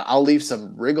I'll leave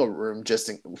some wiggle room just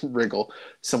in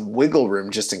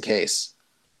case.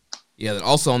 Yeah, then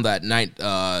also on that night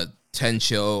 10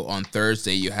 show on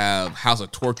Thursday, you have House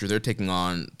of Torture. They're taking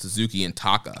on Suzuki and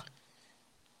Taka.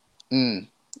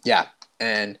 Yeah,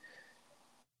 and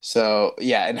so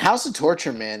and House of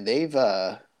Torture, man, they've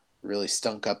really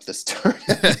stunk up this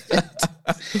tournament.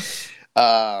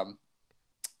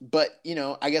 But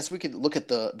I guess we could look at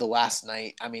the last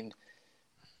night. I mean,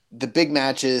 the big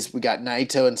matches, we got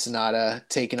Naito and Sonata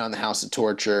taking on the House of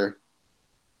Torture.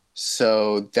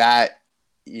 So that,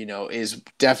 is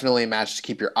definitely a match to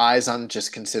keep your eyes on,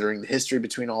 just considering the history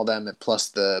between all of them and plus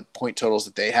the point totals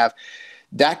that they have.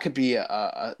 That could be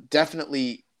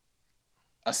definitely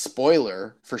a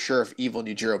spoiler for sure if Evil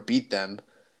Nujiro beat them.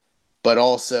 But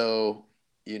also,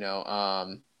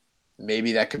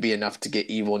 maybe that could be enough to get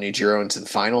Evil Nujiro into the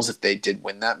finals if they did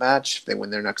win that match, if they win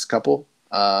their next couple.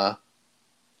 I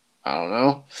don't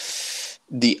know.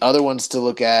 The other ones to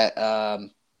look at,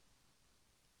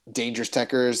 Dangerous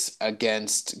Tekkers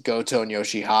against Goto and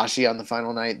Yoshihashi on the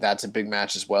final night. That's a big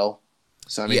match as well.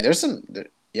 So, I mean, there's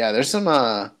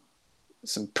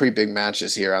some pretty big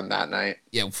matches here on that night.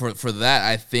 Yeah, for that,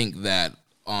 I think that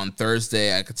on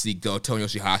Thursday, I could see Goto and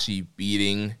Yoshihashi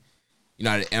beating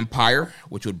United Empire,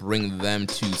 which would bring them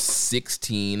to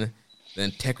 16.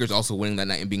 Then Tekkers also winning that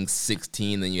night and being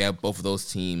 16. Then you have both of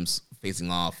those teams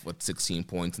facing off with 16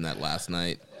 points in that last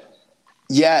night.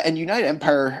 Yeah, and United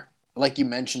Empire, like you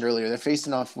mentioned earlier, they're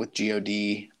facing off with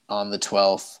GOD on the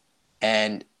 12th.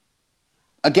 And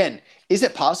again, is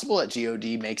it possible that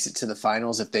GOD makes it to the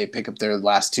finals if they pick up their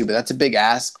last two? But that's a big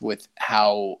ask with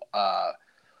how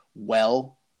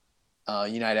well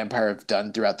United Empire have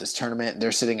done throughout this tournament.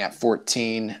 They're sitting at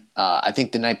 14. I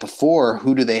think the night before,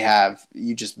 who do they have?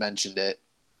 You just mentioned it.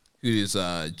 Who does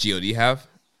GOD have?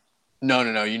 No.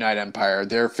 United Empire.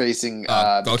 They're facing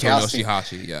Goto and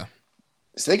Yoshihashi, yeah.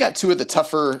 So they got two of the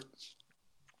tougher,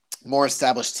 more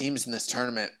established teams in this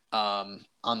tournament on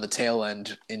the tail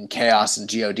end in Chaos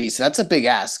and GOD. So that's a big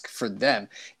ask for them.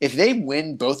 If they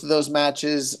win both of those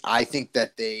matches, I think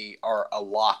that they are a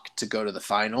lock to go to the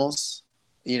finals,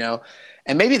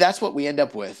 and maybe that's what we end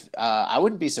up with. I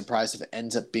wouldn't be surprised if it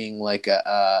ends up being like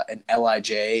an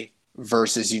LIJ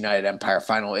versus United Empire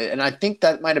final. And I think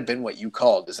that might have been what you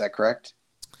called. Is that correct?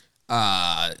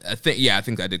 I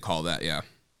think I did call that. Yeah.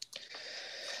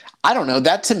 I don't know.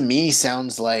 That to me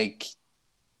sounds like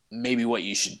maybe what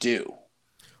you should do.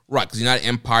 Right, because United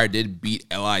Empire did beat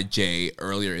LIJ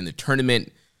earlier in the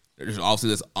tournament. There's also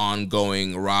this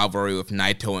ongoing rivalry with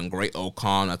Naito and Great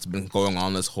Okan that's been going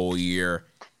on this whole year.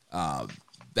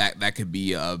 That could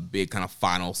be a big kind of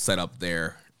final setup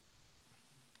there.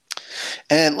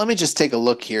 And let me just take a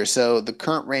look here. So the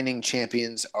current reigning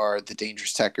champions are the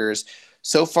Dangerous Tekkers.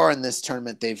 So far in this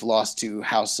tournament, they've lost to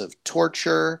House of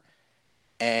Torture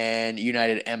and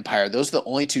United Empire. Those are the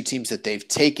only two teams that they've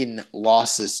taken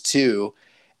losses to.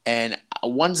 And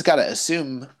one's got to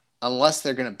assume, unless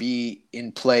they're going to be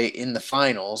in play in the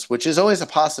finals, which is always a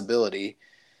possibility,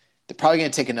 they're probably going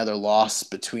to take another loss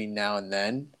between now and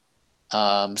then.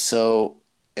 So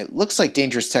it looks like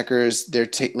Dangerous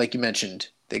Tekkers, like you mentioned,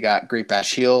 they got Great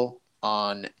Bash Heel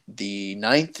on the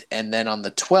 9th, and then on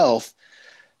the 12th,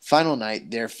 final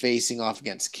night, they're facing off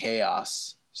against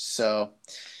Chaos. So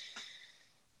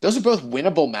those are both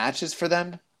winnable matches for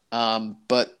them,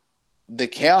 but the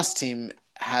Chaos team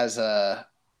has a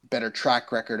better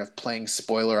track record of playing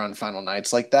spoiler on final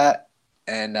nights like that,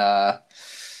 and I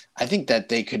think that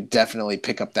they could definitely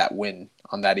pick up that win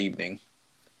on that evening.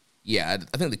 Yeah,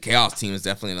 I think the Chaos team is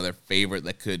definitely another favorite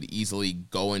that could easily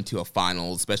go into a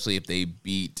final, especially if they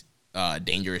beat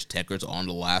Dangerous Tekkers on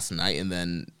the last night, and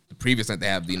then the previous night they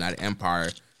have the United Empire,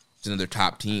 which is another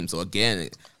top team. So again,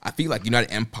 I feel like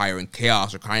United Empire and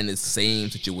Chaos are kind of the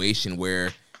same situation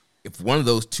where if one of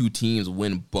those two teams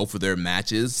win both of their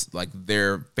matches, like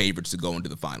they're favorites to go into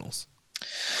the finals.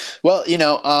 Well,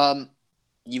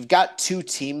 you've got two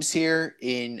teams here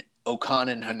in Okan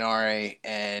and Hanare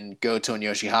and Goto and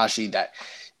Yoshihashi that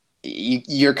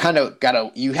you're kind of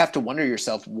you have to wonder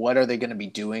yourself, what are they going to be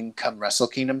doing come Wrestle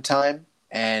Kingdom time?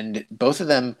 And both of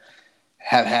them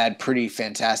have had pretty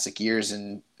fantastic years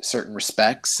in certain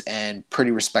respects and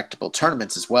pretty respectable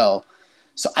tournaments as well.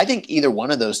 So I think either one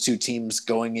of those two teams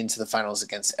going into the finals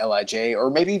against LIJ,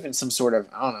 or maybe even some sort of,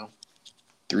 I don't know,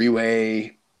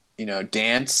 three-way,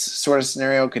 dance sort of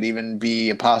scenario could even be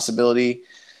a possibility.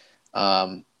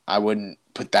 I wouldn't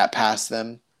put that past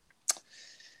them.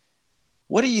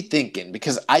 What are you thinking?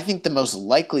 Because I think the most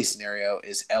likely scenario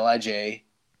is LIJ.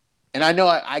 And I know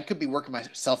I could be working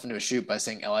myself into a shoot by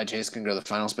saying LIJ is going to go to the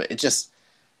finals, but it just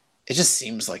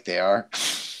seems like they are.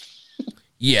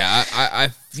 Yeah, I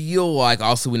feel like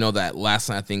also we know that last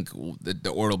night I think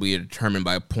the order will be determined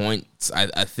by points.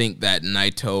 I think that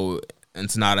Naito and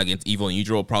Sonata against Evil and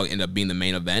Yujiro will probably end up being the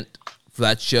main event for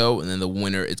that show, and then the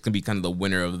winner, it's going to be kind of the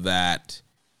winner of that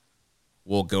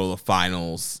will go to the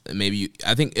finals. And maybe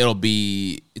I think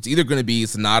it's either going to be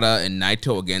Sonata and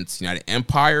Naito against United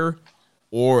Empire,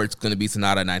 or it's going to be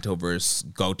Sonata and Naito versus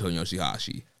Goto and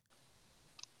Yoshihashi.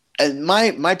 And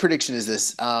my prediction is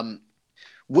this: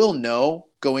 we'll know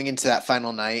going into that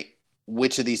final night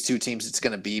which of these two teams it's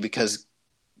going to be, because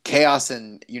Chaos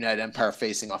and United Empire are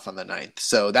facing off on the 9th.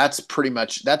 So that's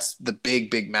the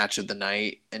big match of the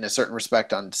night in a certain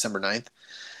respect on December 9th.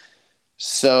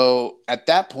 So at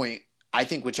that point, I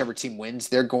think whichever team wins,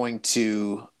 they're going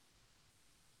to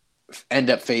end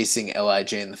up facing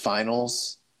LIJ in the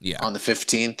finals on the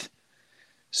 15th.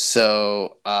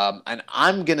 So, and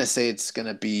I'm going to say it's going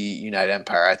to be United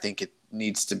Empire. I think it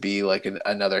needs to be like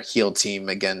another heel team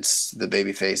against the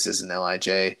baby faces and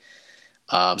LIJ.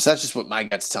 So that's just what my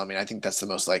gut's telling me. I think that's the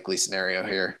most likely scenario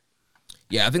here.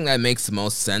 Yeah, I think that makes the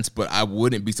most sense, but I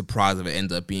wouldn't be surprised if it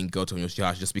ends up being Goto and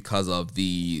Yoshihashi just because of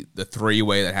the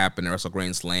three-way that happened at Wrestle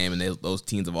Grand Slam, and those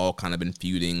teams have all kind of been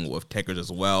feuding with Techers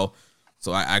as well.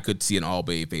 So I could see an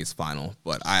all-babyface final,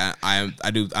 but I'm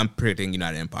predicting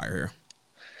United Empire here.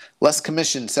 Les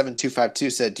Commission 7252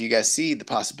 said, do you guys see the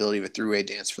possibility of a three-way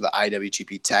dance for the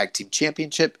IWGP Tag Team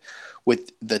Championship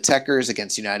with the Techers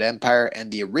against United Empire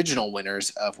and the original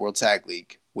winners of World Tag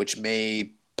League, which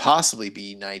may possibly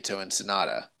be Naito and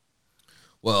Sonata?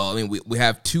 Well, I mean, we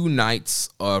have 2 nights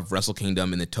of Wrestle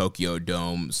Kingdom in the Tokyo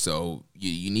Dome, so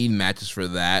you need matches for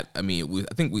that. I mean,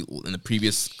 I think in the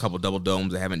previous couple double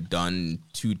domes, they haven't done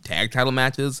 2 tag title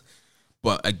matches,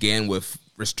 but again, with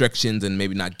restrictions and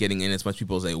maybe not getting in as much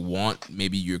people as they want,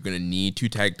 maybe you're going to need 2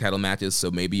 tag title matches.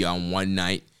 So maybe on one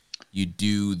night you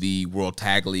do the World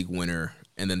Tag League winner,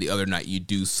 and then the other night you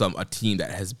do a team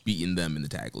that has beaten them in the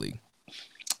tag league.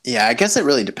 Yeah, I guess it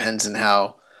really depends on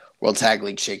how World Tag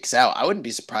League shakes out. I wouldn't be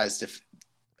surprised if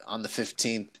on the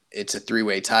 15th it's a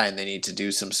 3-way tie and they need to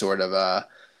do some sort of a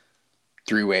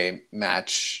 3-way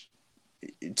match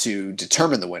to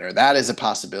determine the winner. That is a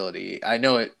possibility. I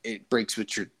know it breaks with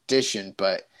tradition,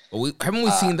 but haven't we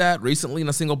seen that recently in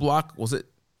a single block? Was it?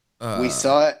 We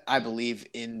saw it, I believe,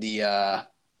 in the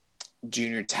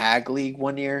Junior Tag League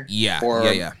one year.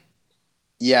 Yeah.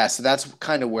 Yeah, so that's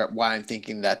kind of why I'm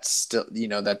thinking that's still,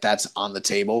 that's on the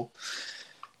table.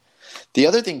 The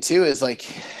other thing too is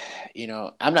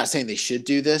I'm not saying they should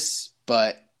do this,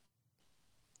 but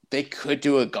they could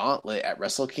do a gauntlet at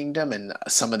Wrestle Kingdom, and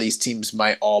some of these teams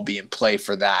might all be in play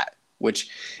for that, which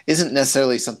isn't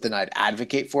necessarily something I'd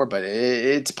advocate for, but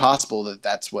it's possible that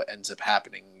that's what ends up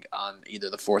happening on either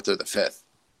the 4th or the 5th.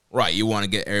 Right, you want to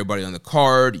get everybody on the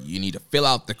card. You need to fill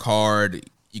out the card.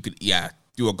 You could,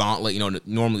 do a gauntlet.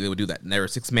 Normally they would do that. And they're a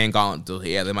 6-man gauntlet. So,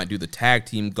 they might do the tag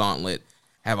team gauntlet,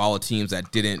 have all the teams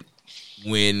that didn't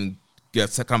win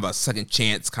get kind of a second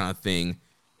chance kind of thing.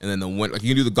 And then the winner,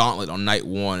 you can do the gauntlet on night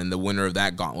 1, and the winner of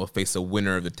that gauntlet will face the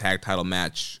winner of the tag title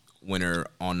match winner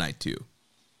on night 2.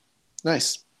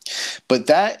 Nice. But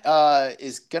that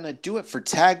is going to do it for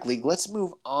Tag League. Let's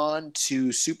move on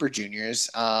to Super Juniors.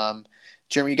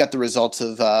 Jeremy, you got the results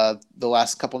of the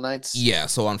last couple nights? Yeah,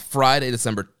 so on Friday,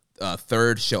 December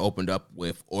 3rd, show opened up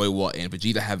with Oiwa and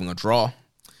Vegeta having a draw.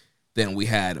 Then we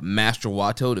had Master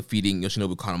Wato defeating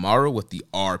Yoshinobu Kanemaru with the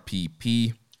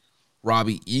RPP.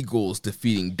 Robbie Eagles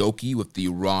defeating Doki with the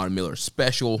Ron Miller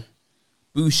Special.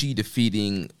 Bushi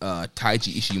defeating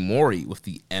Taiji Ishimori with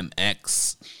the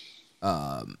MX.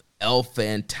 El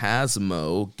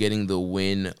Phantasmo getting the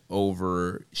win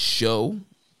over Sho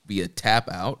via tap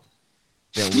out.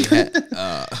 Then we had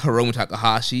Hiromu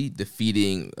Takahashi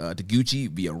defeating Taguchi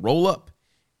via roll up.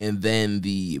 And then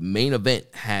the main event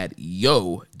had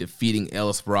Yo defeating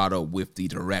El Esperado with the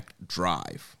direct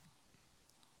drive.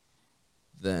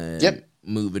 Then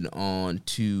moving on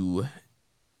to,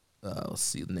 let's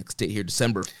see, the next date here,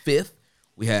 December 5th.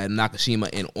 We had Nakashima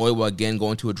and Oiwa again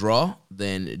going to a draw.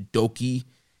 Then Doki,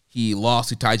 he lost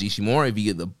to Taiji Ishimori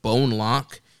via the bone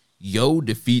lock. Yo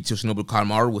defeats Yoshinobu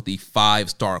Kanemaru with the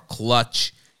 5-star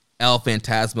clutch. El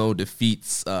Phantasmo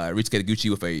defeats Ryusuke Taguchi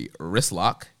with a wrist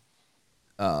lock.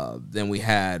 Then we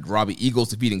had Robbie Eagles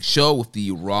defeating Sho with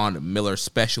the Ron Miller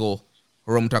Special.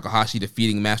 Hiromu Takahashi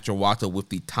defeating Master Wato with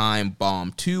the Time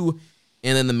Bomb 2.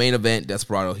 And then the main event,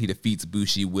 Desperado, he defeats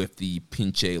Bushi with the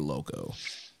Pinche Loco.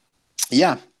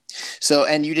 Yeah. So,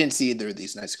 and you didn't see either of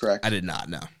these nights, correct? I did not,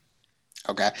 no.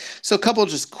 Okay. So a couple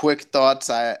just quick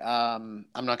thoughts. I'm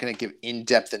not going to give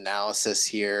in-depth analysis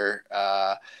here,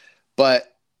 but a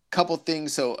couple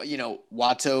things. So,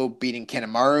 Wato beating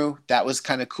Kanemaru, that was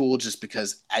kind of cool just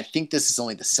because I think this is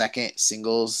only the second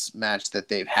singles match that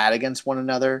they've had against one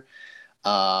another.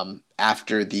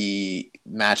 After the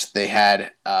match they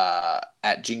had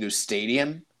at Jingu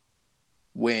Stadium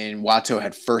when Wato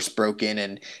had first broken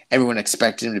and everyone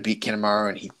expected him to beat Kanemaru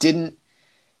and he didn't.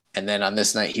 And then on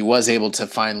this night, he was able to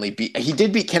finally he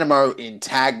did beat Kanemaru in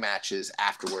tag matches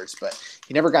afterwards, but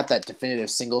he never got that definitive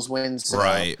singles win. So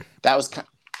right. That was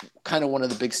kind of one of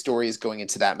the big stories going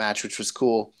into that match, which was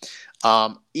cool.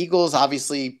 Eagles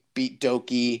obviously beat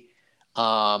Doki.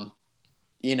 The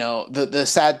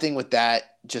sad thing with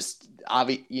that,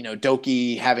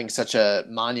 Doki having such a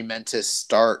monumentous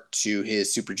start to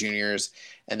his Super Juniors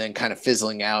and then kind of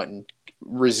fizzling out and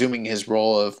resuming his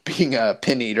role of being a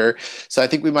pin eater. So I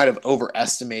think we might have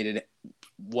overestimated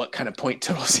what kind of point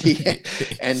totals he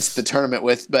ends the tournament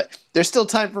with, but there's still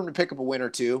time for him to pick up a win or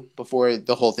two before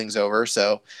the whole thing's over.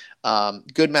 So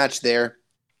good match there.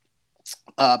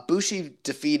 Bushi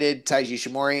defeated Taiji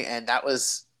Ishimori, and that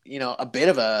was, a bit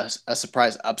of a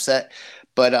surprise upset,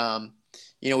 but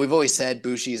we've always said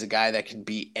Bushi is a guy that can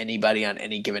beat anybody on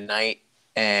any given night,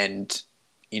 and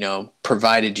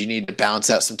provided you need to balance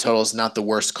out some totals, not the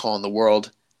worst call in the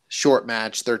world. Short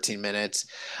match, 13 minutes.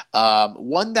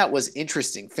 One that was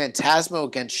interesting, Phantasmo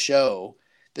against Sho.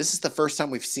 This is the first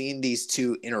time we've seen these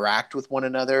two interact with one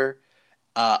another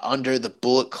under the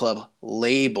Bullet Club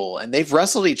label, and they've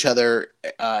wrestled each other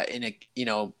in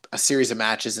a series of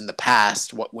matches in the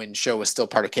past when Sho was still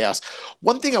part of Chaos.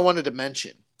 One thing I wanted to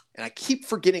mention, and I keep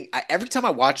forgetting, every time I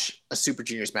watch a Super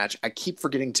Juniors match, I keep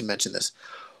forgetting to mention this.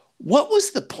 What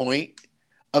was the point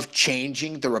of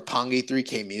changing the Roppongi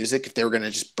 3K music if they were going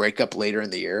to just break up later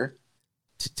in the year?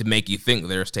 To make you think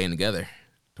they're staying together.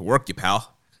 To work you,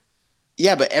 pal.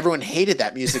 Yeah, but everyone hated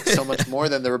that music so much more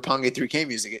than the Roppongi 3K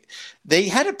music. They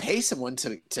had to pay someone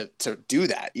to do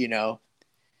that,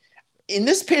 In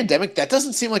this pandemic, that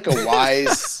doesn't seem like a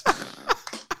wise...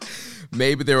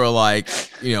 Maybe they were like,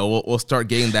 we'll start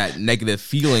getting that negative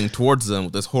feeling towards them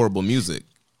with this horrible music.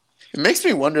 It makes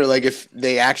me wonder, if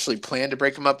they actually planned to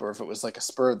break them up or if it was like a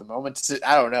spur of the moment.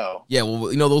 I don't know. Yeah, well,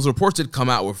 those reports did come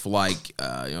out with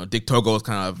Dick Togo was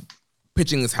kind of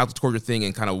pitching this House of Torture thing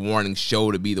and kind of warning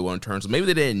Sho to be the one to turn. So maybe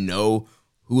they didn't know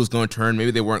who was going to turn.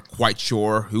 Maybe they weren't quite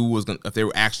sure if they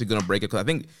were actually going to break it. Because I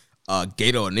think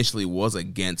Gato initially was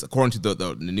against, according to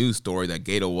the news story, that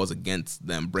Gato was against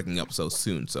them breaking up so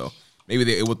soon. So maybe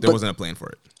there wasn't a plan for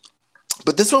it.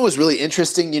 But this one was really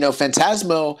interesting.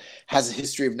 Phantasmo has a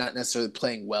history of not necessarily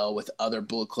playing well with other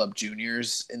Bullet Club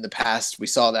juniors in the past. We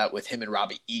saw that with him and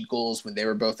Robbie Eagles when they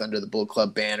were both under the Bullet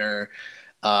Club banner.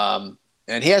 And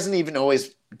he hasn't even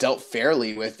always dealt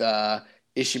fairly with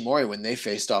Ishimori when they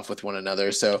faced off with one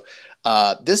another. So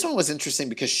this one was interesting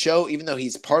because Sho, even though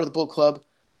he's part of the Bullet Club,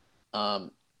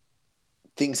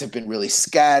 things have been really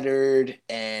scattered,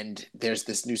 and there's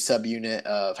this new subunit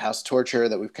of House of Torture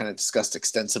that we've kind of discussed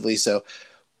extensively. So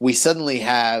we suddenly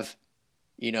have,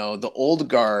 the old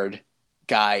guard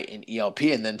guy in ELP,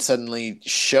 and then suddenly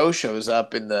Sho shows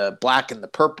up in the black and the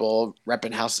purple,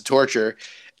 repping House of Torture,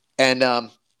 and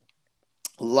a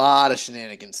lot of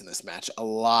shenanigans in this match. A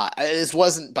lot. This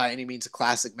wasn't by any means a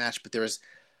classic match, but there was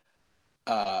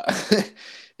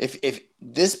if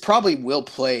this probably will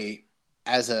play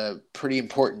as a pretty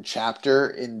important chapter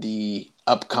in the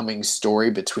upcoming story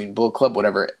between Bullet Club,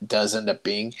 whatever it does end up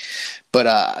being.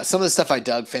 But some of the stuff I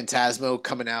dug, Phantasmo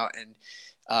coming out, and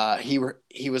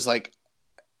he was like,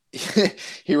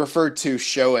 he referred to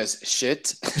Sho as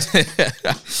shit.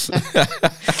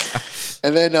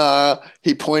 And then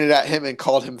he pointed at him and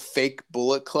called him fake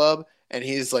Bullet Club. And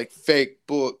he's like, fake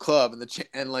Bullet Club. And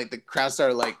the crowd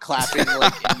started clapping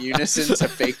in unison to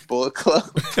fake Bullet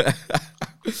Club.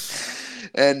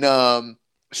 And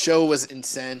Sho was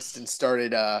incensed and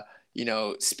started,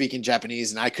 speaking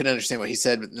Japanese, and I couldn't understand what he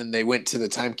said. But then they went to the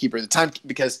timekeeper.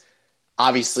 Because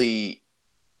obviously,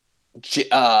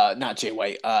 not Jay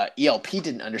White, ELP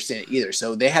didn't understand it either.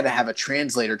 So they had to have a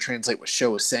translator translate what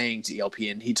Sho was saying to ELP,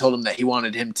 and he told him that he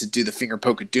wanted him to do the finger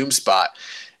poke of doom spot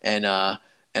and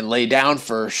lay down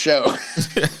for Sho.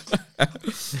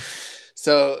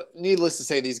 So needless to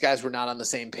say, these guys were not on the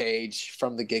same page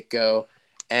from the get-go.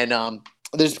 And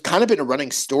there's kind of been a running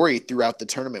story throughout the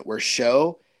tournament where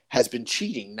Sho has been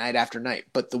cheating night after night.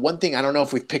 But the one thing, I don't know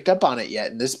if we've picked up on it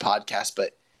yet in this podcast,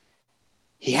 but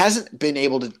he hasn't been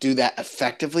able to do that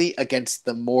effectively against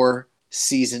the more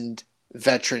seasoned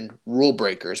veteran rule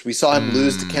breakers. We saw him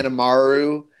lose to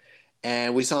Kanemaru,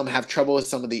 and we saw him have trouble with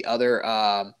some of the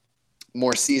other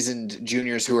more seasoned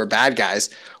juniors who are bad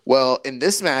guys. Well, in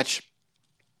this match,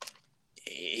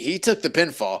 he took the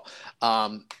pinfall.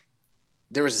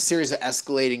 There was a series of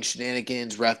escalating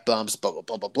shenanigans, ref bumps, blah, blah,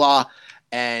 blah, blah, blah.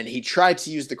 And he tried to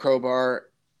use the crowbar.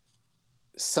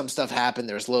 Some stuff happened.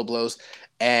 There was low blows.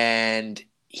 And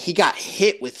he got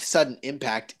hit with sudden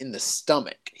impact in the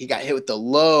stomach. He got hit with the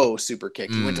low super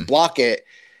kick. He went to block it,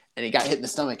 and he got hit in the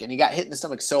stomach. And he got hit in the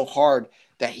stomach so hard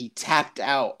that he tapped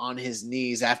out on his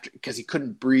knees after because he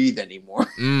couldn't breathe anymore.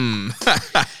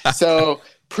 So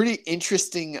pretty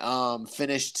interesting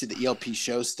finish to the ELP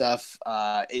show stuff.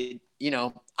 I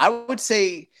would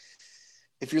say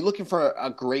if you're looking for a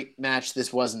great match,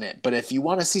 this wasn't it. But if you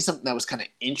want to see something that was kind of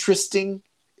interesting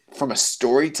from a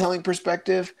storytelling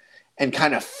perspective and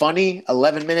kind of funny,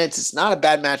 11 minutes, it's not a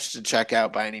bad match to check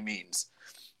out by any means.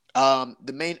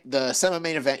 The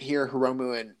semi-main event here,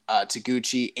 Hiromu and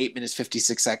Taguchi, 8 minutes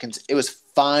 56 seconds. It was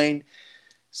fine.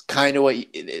 It's kind of what it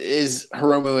is.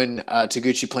 Hiromu and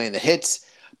Taguchi playing the hits.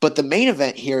 But the main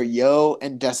event here, Yo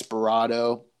and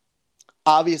Desperado,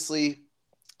 obviously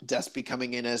Despi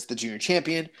coming in as the junior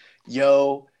champion.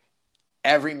 Yo,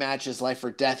 every match is life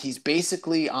or death. He's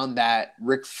basically on that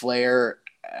Ric Flair,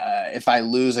 if I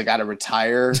lose, I got to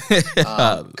retire,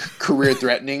 career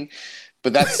threatening.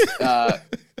 But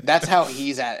that's how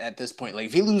he's at this point. Like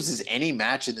if he loses any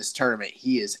match in this tournament,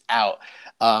 he is out.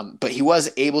 But he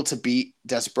was able to beat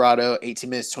Desperado 18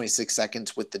 minutes, 26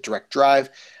 seconds with the direct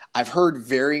drive. I've heard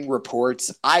varying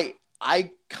reports. I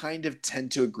kind of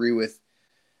tend to agree with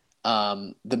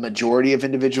the majority of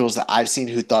individuals that I've seen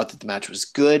who thought that the match was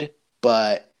good,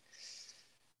 but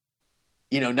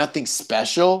nothing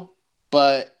special.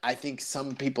 But I think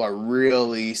some people are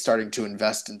really starting to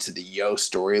invest into the Yo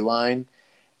storyline.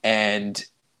 And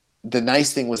the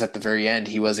nice thing was at the very end,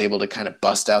 he was able to kind of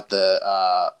bust out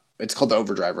it's called the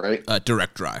overdrive, right?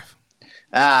 Direct drive.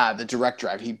 The direct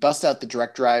drive. He bust out the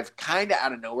direct drive kind of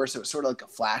out of nowhere. So it was sort of like a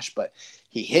flash, but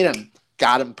he hit him,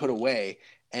 got him put away.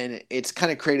 And it's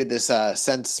kind of created this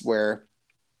sense where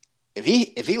if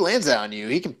he lands that on you,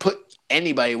 he can put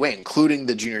anybody away, including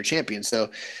the junior champion.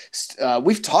 So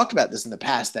we've talked about this in the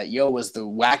past, that Yo was the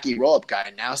wacky roll-up guy.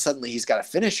 And now suddenly he's got a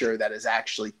finisher that is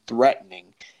actually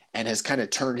threatening and has kind of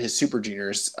turned his super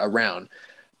juniors around.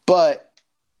 But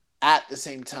at the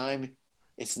same time,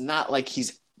 it's not like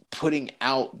he's putting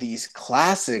out these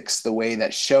classics the way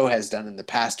that Sho has done in the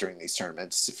past during these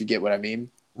tournaments, if you get what I mean.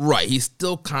 Right. He's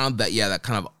still kind of that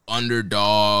kind of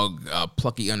underdog,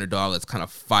 plucky underdog that's kind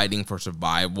of fighting for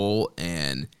survival,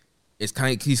 and he's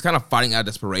kind of fighting out of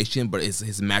desperation, but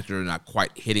his matches are not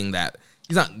quite hitting that.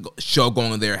 He's not Sho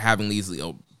going there having these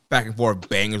back and forth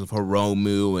bangers with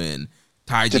Hiromu and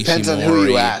Taiji Depends Shimori. on who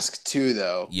you ask too,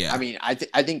 though. Yeah. I mean, I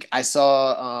think I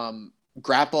saw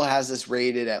Grapple has this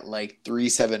rated at like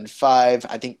 3.75.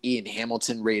 I think Ian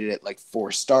Hamilton rated it like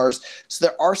 4 stars. So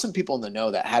there are some people in the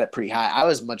know that had it pretty high. I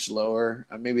was much lower,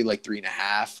 maybe like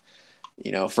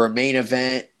 3.5. For a main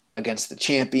event against the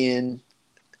champion,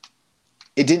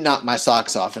 it did knock my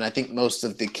socks off, and I think most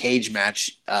of the cage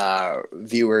match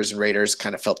viewers and raters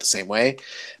kind of felt the same way.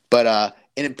 But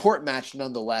an important match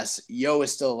nonetheless. Yo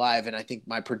is still alive, and I think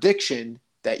my prediction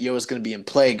that Yo is going to be in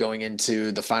play going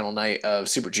into the final night of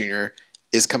Super Junior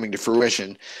is coming to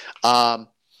fruition.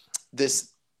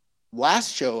 This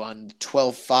last show on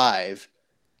 12/5,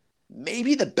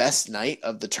 maybe the best night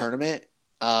of the tournament.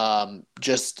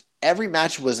 Just every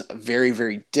match was very,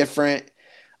 very different.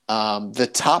 The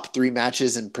top 3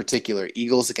 matches in particular,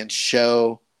 Eagles against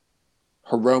Sho,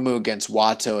 Hiromu against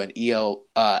Wato,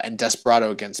 and Desperado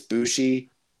against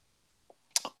Bushi,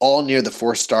 all near the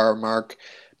 4-star mark.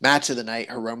 Match of the night,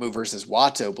 Hiromu versus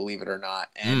Wato, believe it or not.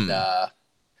 And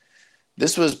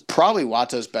this was probably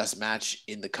Wato's best match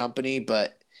in the company,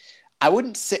 but I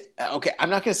wouldn't say – okay, I'm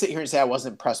not going to sit here and say I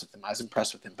wasn't impressed with him. I was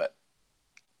impressed with him, but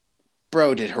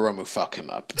bro, did Hiromu fuck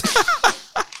him up.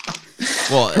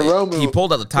 Well, Hiromu, he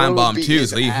pulled out the time bomb too,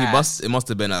 so it must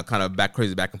have been a kind of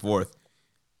crazy back and forth.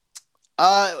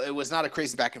 It was not a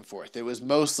crazy back and forth. It was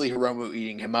mostly Hiromu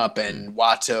eating him up and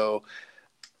Wato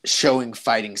showing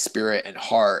fighting spirit and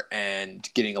heart and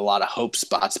getting a lot of hope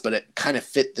spots, but it kind of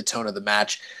fit the tone of the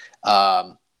match.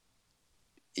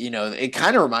 It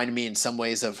kind of reminded me in some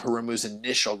ways of Hiromu's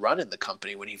initial run in the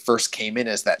company when he first came in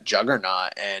as that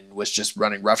juggernaut and was just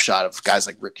running roughshod of guys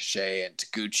like Ricochet and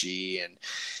Taguchi and,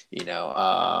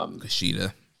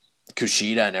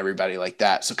 Kushida and everybody like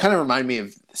that. So it kind of reminded me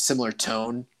of similar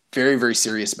tone, very, very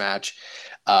serious match.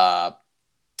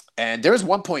 And there was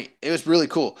one point, it was really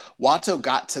cool. Wato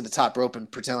got to the top rope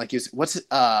and pretended like he was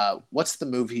what's the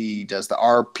move he does? The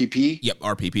RPP? Yep,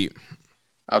 RPP.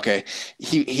 Okay.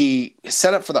 He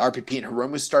set up for the RPP and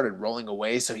Hiromu started rolling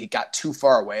away, so he got too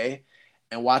far away.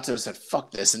 And Wato said,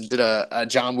 fuck this, and did a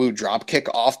John Woo drop kick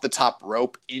off the top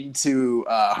rope into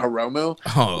Hiromu.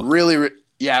 Oh. Really,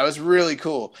 yeah, it was really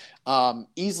cool.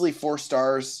 Easily 4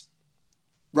 stars.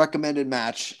 Recommended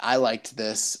match. I liked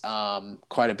this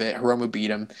quite a bit. Hiromu beat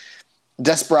him.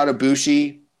 Desperado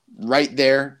Bushi, right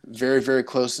there. Very, very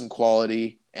close in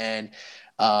quality. And,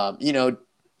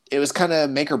 it was kind of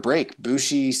make or break.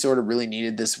 Bushi sort of really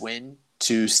needed this win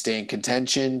to stay in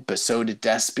contention, but so did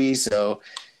Despy. So,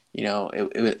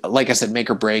 it like I said, make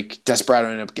or break. Desperado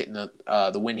ended up getting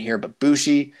the win here, but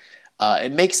Bushi,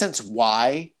 it makes sense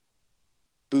why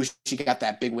Bushi got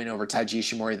that big win over Taiji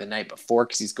Ishimori the night before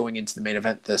because he's going into the main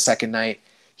event the second night.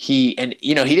 He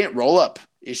didn't roll up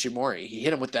Ishimori. He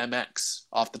hit him with the MX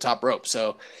off the top rope.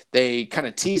 So they kind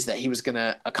of teased that he was going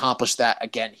to accomplish that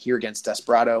again here against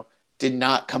Desperado. Did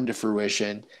not come to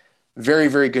fruition. Very,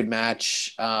 very good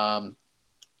match. And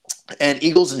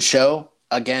Eagles and Show,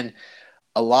 again,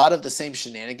 a lot of the same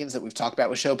shenanigans that we've talked about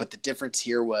with Show, but the difference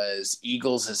here was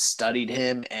Eagles has studied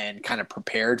him and kind of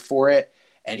prepared for it.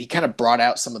 And he kind of brought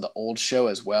out some of the old Show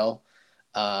as well.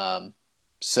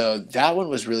 So that one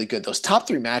was really good. Those top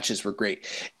 3 matches were great.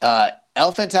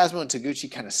 El Phantasmo and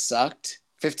Taguchi kind of sucked.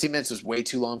 15 minutes was way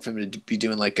too long for him to be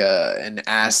doing like an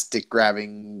ass dick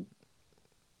grabbing,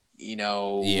 kind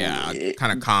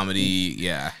of comedy.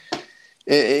 Yeah.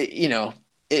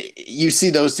 You see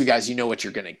those 2 guys, you know what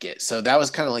you're going to get. So that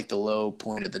was kind of like the low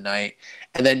point of the night.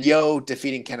 And then Yo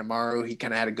defeating Kanemaru, he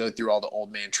kind of had to go through all the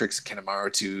old man tricks of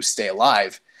Kanemaru to stay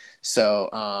alive.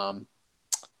 So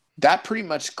that pretty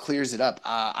much clears it up.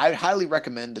 I highly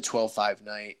recommend the 12-5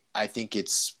 night. I think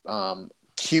it's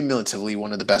cumulatively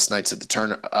one of the best nights of the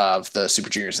turn of the Super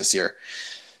Juniors this year.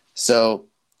 So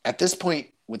at this point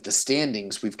with the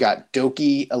standings, we've got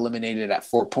Doki eliminated at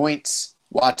 4 points.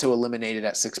 Wato eliminated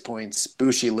at 6 points.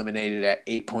 Bushi eliminated at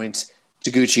 8 points.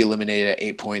 Taguchi eliminated at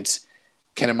 8 points.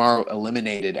 Kanemaru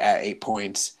eliminated at 8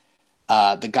 points.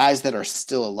 The guys that are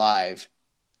still alive,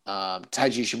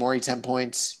 Taiji Ishimori 10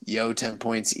 points, Yo 10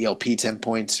 points, ELP 10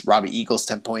 points, Robbie Eagles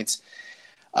 10 points.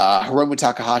 Hiromu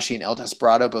Takahashi and El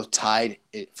Desperado both tied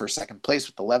for second place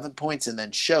with 11 points, and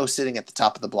then Sho sitting at the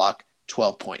top of the block,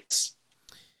 12 points.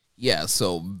 Yeah,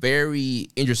 so very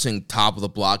interesting top of the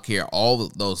block here. All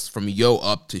of those from Yo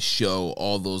up to Sho,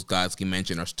 all those guys you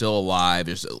mentioned are still alive.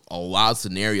 There's a lot of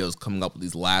scenarios coming up with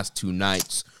these last 2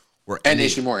 nights.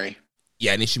 Ishimori.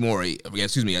 Yeah, and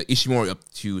Ishimori up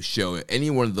to Sho.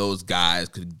 Any one of those guys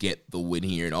could get the win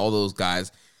here. And all those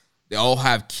guys, they all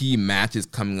have key matches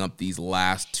coming up these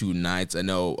last 2 nights. I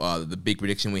know the big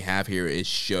prediction we have here is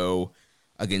Sho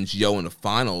against Yo in the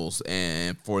finals,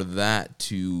 and for that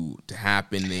to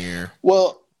happen there.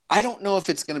 Well, I don't know if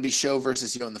it's going to be Sho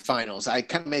versus Yo in the finals. I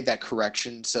kind of made that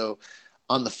correction. So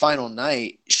on the final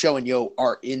night, Sho and Yo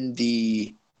are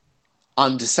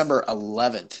on December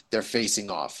 11th, they're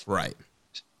facing off. Right.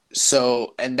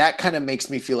 So, and that kind of makes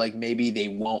me feel like maybe they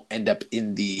won't end up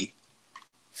in the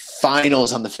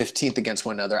finals on the 15th against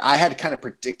one another. I had kind of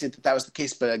predicted that was the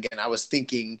case, but again, I was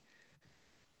thinking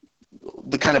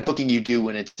the kind of booking you do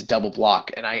when it's a double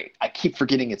block, and I keep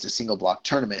forgetting it's a single block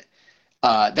tournament.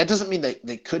 That doesn't mean that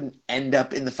they couldn't end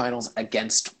up in the finals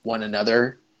against one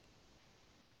another,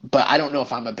 but I don't know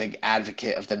if I'm a big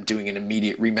advocate of them doing an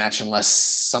immediate rematch unless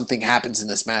something happens in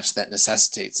this match that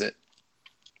necessitates it.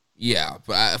 Yeah,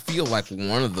 but I feel like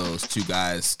one of those 2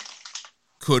 guys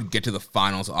could get to the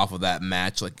finals off of that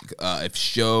match. Like if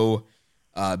Sho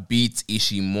beats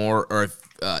Ishimori, or if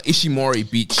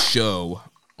Ishimori beats Sho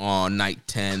on night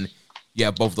 10, you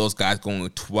have both of those guys going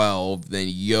with 12. Then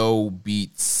Yo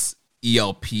beats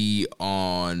ELP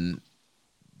on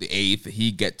the 8th.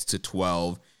 He gets to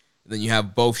 12. Then you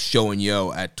have both Sho and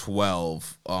Yo at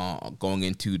 12 going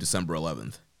into December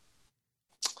 11th.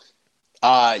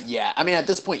 Yeah. I mean, at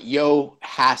this point, Yo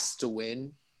has to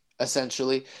win,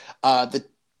 essentially.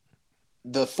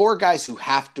 The 4 guys who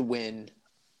have to win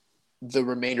the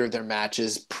remainder of their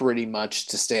matches pretty much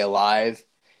to stay alive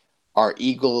are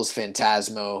Eagles,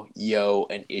 Phantasmo, Yo,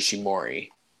 and Ishimori.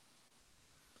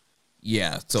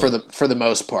 Yeah. So for the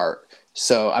most part.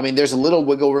 So, I mean, there's a little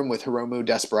wiggle room with Hiromu,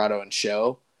 Desperado, and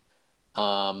Sho.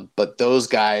 But those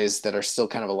guys that are still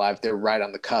kind of alive, they're right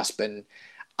on the cusp. And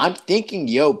I'm thinking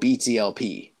Yo beats ELP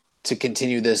to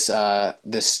continue this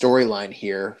storyline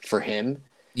here for him.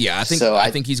 Yeah, I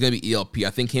think he's going to be ELP. I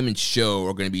think him and Sho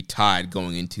are going to be tied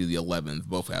going into the 11th.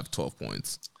 Both have 12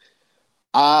 points.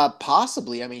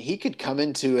 Possibly. I mean, he could come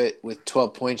into it with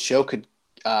 12 points. Sho could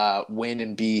win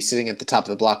and be sitting at the top of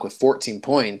the block with 14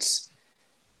 points.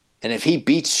 And if he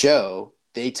beats Sho,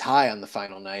 they tie on the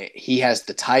final night. He has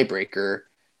the tiebreaker.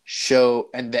 Sho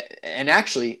and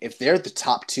actually, if they're the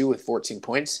top two with 14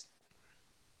 points,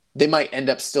 they might end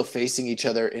up still facing each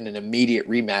other in an immediate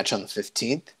rematch on the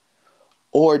 15th.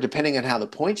 Or depending on how the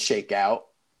points shake out,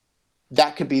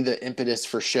 that could be the impetus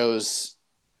for Sho's,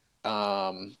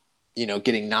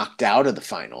 getting knocked out of the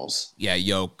finals. Yeah,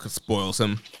 Yo spoils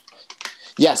him.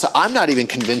 Yeah, so I'm not even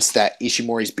convinced that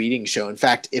Ishimori's beating Sho. In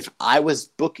fact, if I was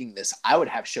booking this, I would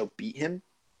have Sho beat him.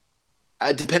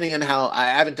 Depending on how – I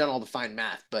haven't done all the fine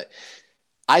math, but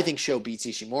I think Sho beats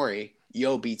Ishimori,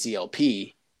 Yo beats ELP,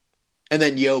 and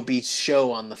then Yo beats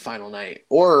Sho on the final night.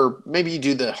 Or maybe you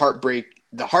do the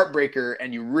heartbreaker,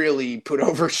 and you really put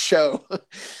over Sho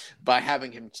by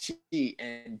having him cheat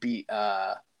and beat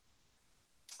Yo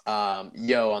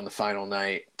on the final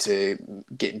night to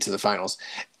get into the finals.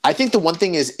 I think the one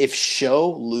thing is if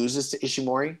Sho loses to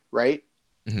Ishimori, right?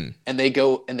 Mm-hmm. And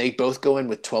they both go in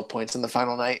with 12 points on the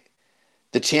final night,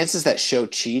 the chances that Sho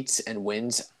cheats and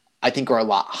wins, I think, are a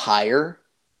lot higher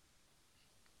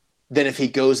than if he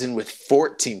goes in with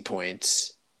 14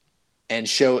 points and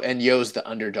Yo's the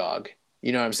underdog.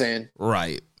 You know what I'm saying?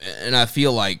 Right. And I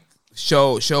feel like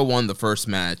Sho won the first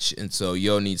match, and so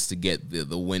Yo needs to get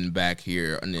the win back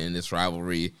here in this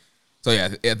rivalry. So yeah,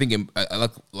 I think I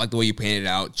like the way you painted it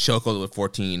out. Sho goes with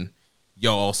 14.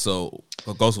 Yo also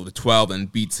goes with 12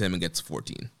 and beats him and gets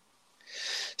 14.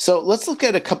 So let's look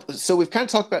at a couple. So we've kind of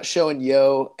talked about Sho and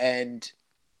Yo, and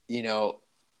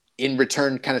in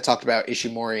return, kind of talked about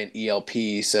Ishimori and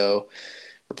ELP. So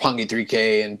Roppongi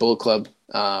 3K and Bullet Club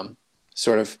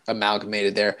sort of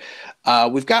amalgamated there.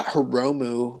 We've got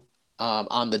Hiromu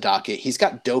on the docket. He's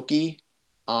got Doki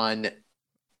on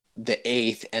the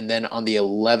 8th, and then on the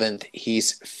 11th,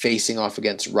 he's facing off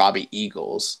against Robbie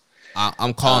Eagles.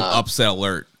 I'm calling upset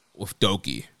alert with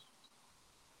Doki.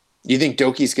 You think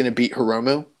Doki's going to beat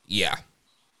Hiromu? Yeah.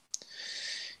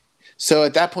 So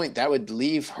at that point, that would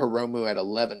leave Hiromu at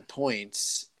 11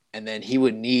 points, and then he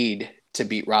would need to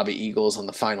beat Robbie Eagles on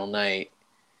the final night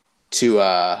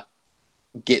to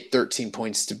get 13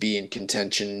 points to be in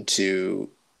contention to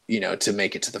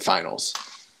make it to the finals.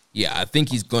 Yeah, I think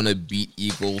he's going to beat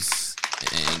Eagles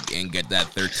and get that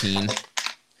 13.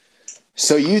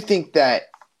 So you think that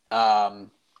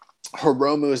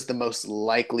Hiromu is the most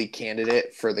likely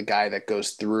candidate for the guy that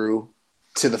goes through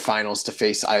to the finals to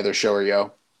face either Sho or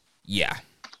Yo? Yeah.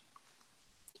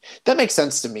 That makes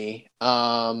sense to me.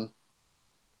 I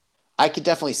could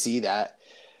definitely see that.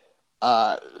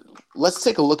 Let's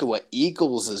take a look at what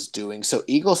Eagles is doing. So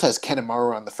Eagles has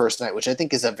Kanemaru on the first night, which I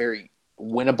think is a very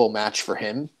winnable match for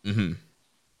him. Mm-hmm.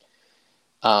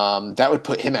 That would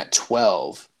put him at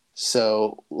 12.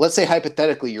 So let's say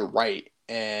hypothetically you're right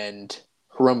and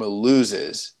Hiromu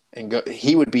loses and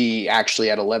he would be actually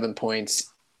at 11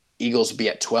 points. Eagles would be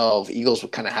at 12. Eagles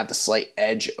would kind of have the slight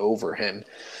edge over him.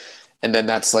 And then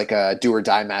that's like a do or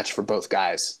die match for both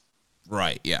guys.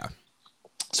 Right, yeah.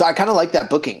 So I kind of like that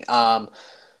booking.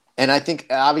 And I think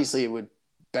obviously it would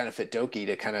benefit Doki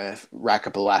to kind of rack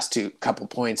up the last couple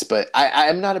points. But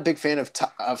I'm not a big fan of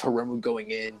Hiromu going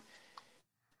in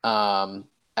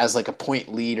as like a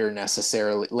point leader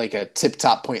necessarily, like a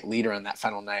tip-top point leader on that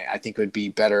final night. I think it would be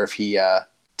better if he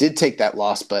did take that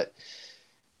loss, but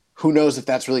who knows if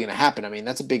that's really going to happen. I mean,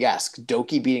 that's a big ask.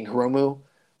 Doki beating Hiromu,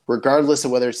 regardless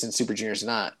of whether it's in Super Juniors or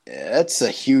not, that's a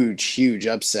huge, huge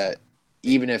upset.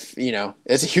 Even if,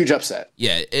 it's a huge upset.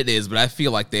 Yeah, it is, but I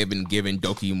feel like they've been giving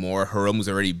Doki more. Hiromu's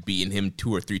already beaten him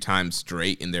 2 or 3 times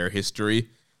straight in their history.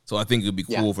 So I think it would be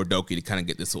cool for Doki to kind of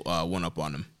get this one up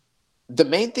on him. The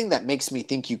main thing that makes me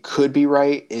think you could be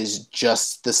right is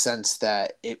just the sense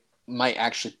that it might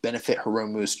actually benefit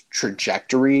Hiromu's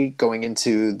trajectory going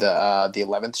into the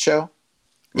 11th show.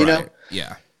 You know?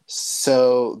 Yeah.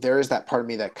 So there is that part of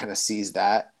me that kind of sees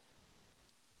that.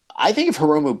 I think if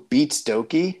Hiromu beats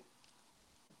Doki,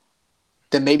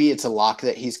 then maybe it's a lock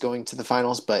that he's going to the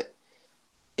finals, but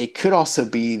it could also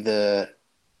be the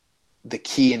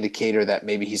key indicator that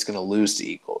maybe he's going to lose to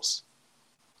Eagles.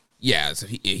 Yeah, so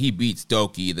if he beats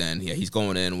Doki, then he's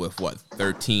going in with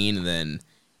 13, and then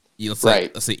let's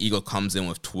say Eagle comes in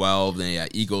with 12, then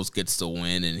Eagles gets to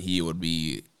win, and he would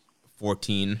be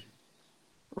 14.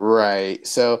 Right.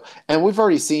 So, and we've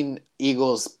already seen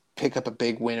Eagles pick up a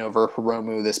big win over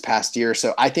Hiromu this past year,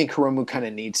 so I think Hiromu kind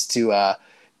of needs to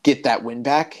get that win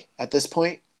back at this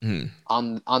point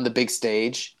on the big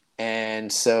stage.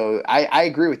 And so I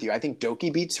agree with you. I think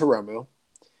Doki beats Hiromu,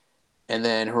 and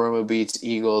then Hiromu beats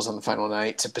Eagles on the final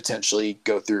night to potentially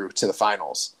go through to the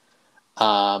finals.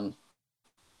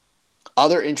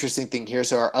 Other interesting thing here.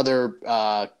 So our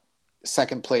other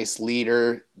second place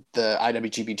leader, the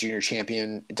IWGP Junior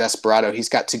Champion Desperado, he's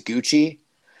got Taguchi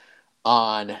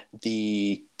on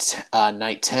the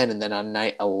night 10, and then on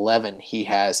night 11 he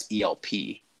has ELP.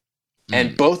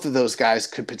 And both of those guys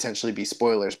could potentially be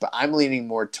spoilers, but I'm leaning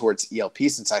more towards ELP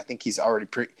since I think he's already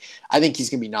I think he's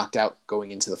going to be knocked out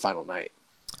going into the final night.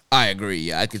 I agree.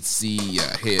 Yeah, I could see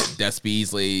Des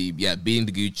Beasley, beating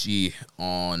Taguchi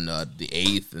on the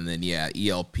 8th, and then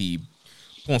ELP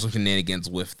pulling some shenanigans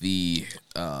with the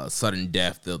sudden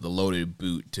death, the loaded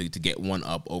boot to get one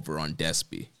up over on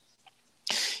Despy.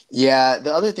 Yeah,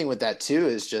 the other thing with that too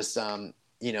is just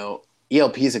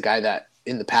ELP is a guy that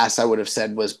in the past I would have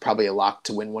said was probably a lock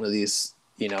to win one of these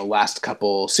last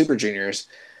couple Super Juniors.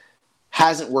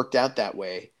 Hasn't worked out that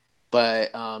way,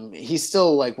 but he's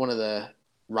still like one of the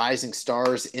rising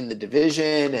stars in the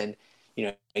division, and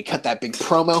he cut that big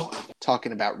promo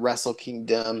talking about Wrestle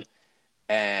Kingdom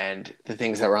and the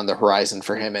things that were on the horizon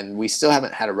for him, and we still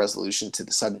haven't had a resolution to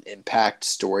the sudden impact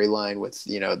storyline with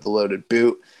the loaded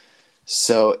boot.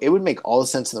 So it would make all the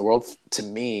sense in the world to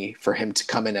me for him to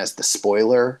come in as the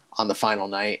spoiler on the final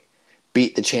night,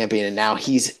 beat the champion, and now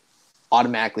he's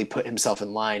automatically put himself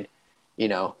in line,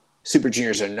 Super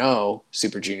Juniors or no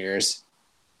Super Juniors,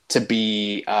 to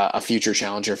be a future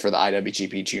challenger for the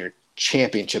IWGP Junior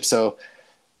Championship. So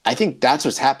I think that's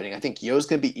what's happening. I think Yo's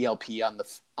going to be ELP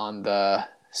on the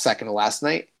second to last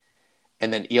night,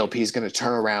 and then ELP is going to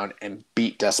turn around and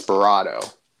beat Desperado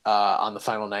on the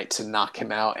final night to knock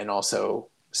him out and also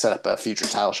set up a future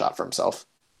title shot for himself.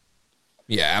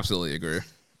 Yeah, absolutely agree.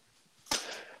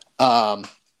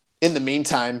 In the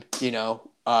meantime,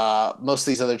 most of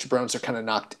these other jabrones are kind of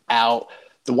knocked out.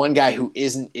 The one guy who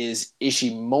isn't is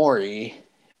Ishimori,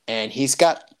 and he's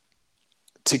got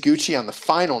Taguchi on the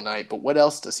final night, but what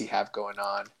else does he have going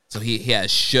on? So he has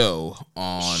show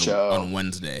on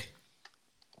Wednesday.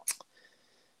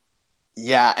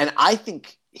 Yeah, and I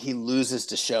think he loses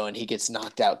to show and he gets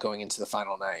knocked out going into the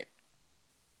final night.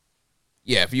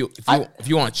 Yeah, if you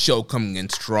want show coming in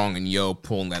strong and Yo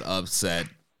pulling that upset,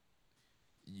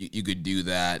 you could do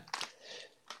that.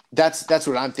 That's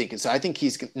what I'm thinking. So I think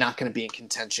he's not going to be in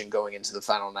contention going into the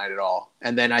final night at all.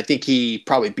 And then I think he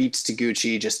probably beats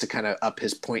Taguchi just to kind of up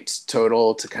his points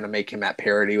total to kind of make him at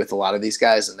parity with a lot of these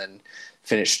guys and then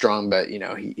finish strong. But,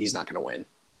 he's not going to win.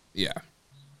 Yeah.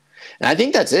 And I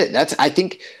think that's it.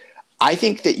 I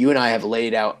think that you and I have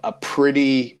laid out a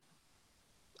pretty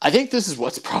 – I think this is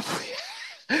what's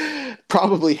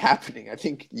probably happening. I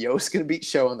think Yo's going to beat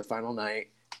Show on the final night,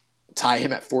 tie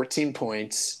him at 14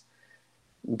 points,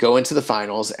 go into the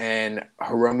finals, and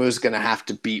Hiromu's going to have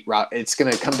to beat – it's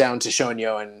going to come down to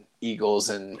Shonyo and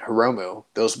Eagles and Hiromu.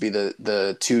 Those will be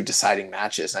the two deciding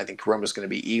matches. And I think Hiromu's going to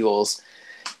be Eagles.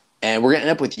 And we're going to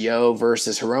end up with Yo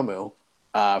versus Hiromu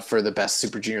for the Best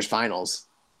Super Juniors finals.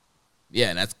 Yeah,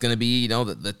 and that's going to be,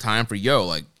 the time for Yo.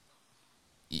 Like,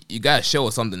 you got to show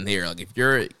us something here. Like, if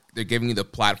they're giving you the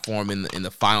platform in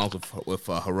the finals with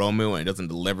Hiromu and it doesn't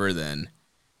deliver, then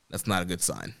that's not a good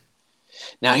sign.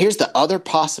 Now, here's the other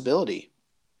possibility.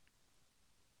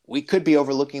 We could be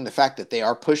overlooking the fact that they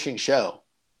are pushing Show,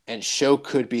 and Show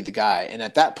could be the guy. And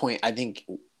at that point, I think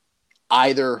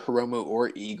either Hiromu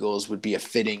or Eagles would be a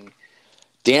fitting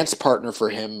dance partner for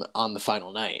him on the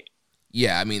final night.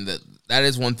 Yeah, I mean, that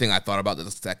is one thing I thought about,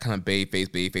 that kind of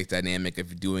babyface dynamic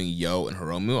of doing Yo and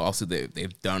Hiromu. Also,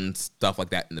 they've done stuff like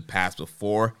that in the past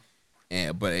before.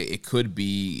 But it could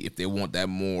be, if they want that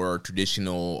more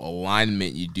traditional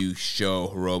alignment, you do Show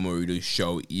Hiromu or you do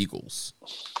Show Eagles.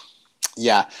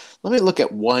 Yeah. Let me look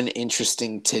at one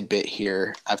interesting tidbit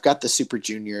here. I've got the Super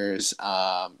Juniors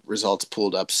results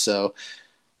pulled up. So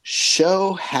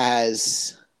Show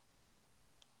has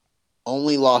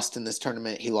only lost in this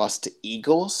tournament. He lost to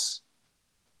Eagles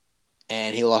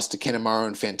and he lost to Kanemaru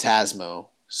and Phantasmo.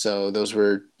 So those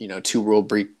were, two rule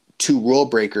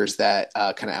breakers that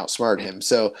kind of outsmarted him.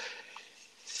 So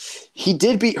he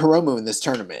did beat Hiromu in this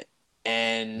tournament.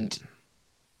 And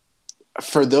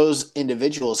for those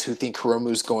individuals who think they're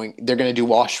going to do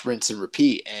wash, rinse, and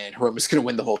repeat, and Hiromu's going to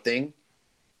win the whole thing,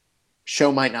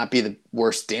 Show might not be the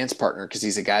worst dance partner because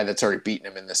he's a guy that's already beaten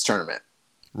him in this tournament.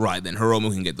 Right, then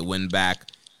Hiromu can get the win back.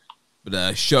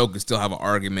 But Show can still have an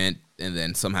argument and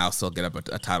then somehow still get up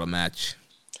a title match.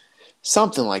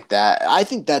 Something like that. I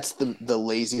think that's the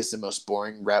laziest and most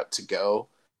boring route to go.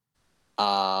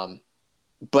 But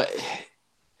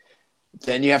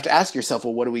then you have to ask yourself,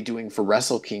 well, what are we doing for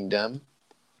Wrestle Kingdom?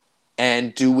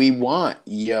 And do we want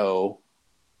Yo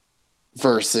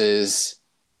versus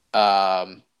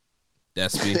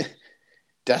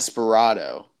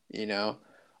Desperado,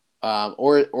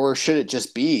 or should it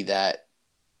just be that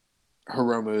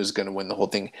Hiromu is going to win the whole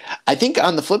thing. I think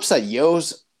on the flip side,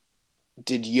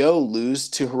 did Yo lose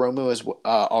to Hiromu as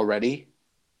already?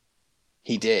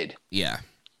 He did. Yeah.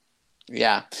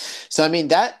 Yeah. So, I mean,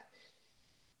 that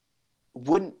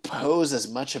wouldn't pose as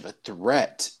much of a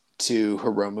threat to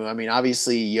Hiromu. I mean,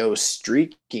 obviously Yo's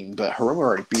streaking, but Hiromu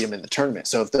already beat him in the tournament.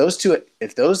 So if those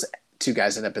two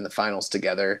guys end up in the finals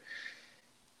together,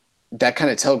 that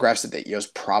kind of telegraphs that Yo's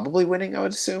probably winning, I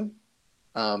would assume.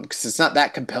 Because it's not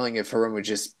that compelling if Hiromu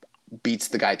just beats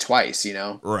the guy twice, you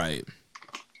know? Right.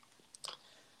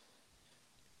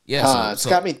 Yeah. It's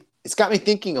got me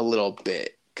thinking a little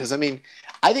bit. Because, I mean,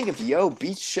 I think if Yo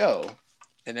beats Sho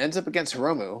and ends up against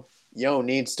Hiromu, Yo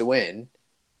needs to win.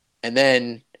 And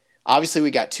then, obviously,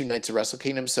 we got 2 nights of Wrestle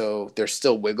Kingdom, so there's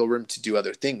still wiggle room to do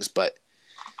other things. But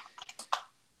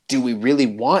do we really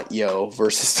want Yo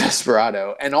versus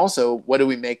Desperado? And also, what do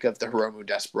we make of the Hiromu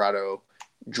Desperado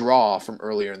draw from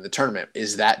earlier in the tournament?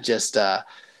 Is that just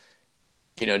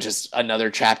just another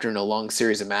chapter in a long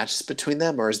series of matches between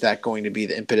them, or is that going to be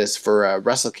the impetus for a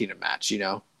Wrestle Kingdom match?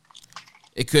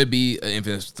 It could be an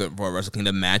impetus for a Wrestle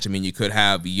Kingdom match. I mean, you could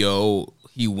have Yo,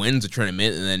 he wins the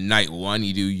tournament, and then night 1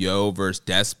 you do Yo versus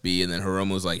Despy, and then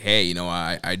Hiromu's like, hey,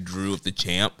 I drew with the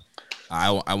champ.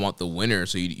 I want the winner,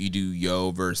 so you do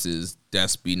Yo versus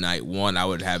Despy night 1. I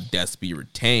would have Despy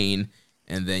retain,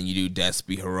 and then you do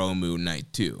Despy Hiromu night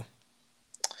 2.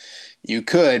 You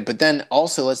could, but then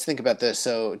also let's think about this.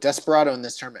 So Desperado in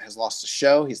this tournament has lost to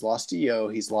Sho, he's lost to Yo,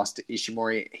 he's lost to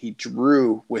Ishimori, he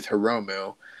drew with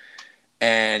Hiromu,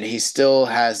 and he still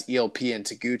has ELP and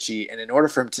Taguchi. And in order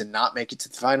for him to not make it to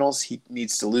the finals, he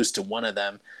needs to lose to one of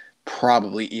them,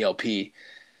 probably ELP.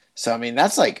 So, I mean,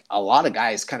 that's like a lot of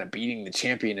guys kind of beating the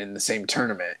champion in the same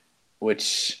tournament,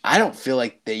 which I don't feel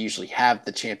like they usually have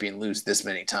the champion lose this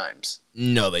many times.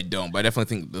 No, they don't. But I definitely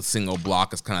think the single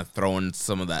block is kind of throwing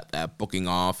some of that booking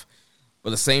off. But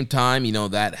at the same time,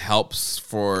 that helps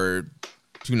for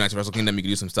 2 nights of Wrestle Kingdom. You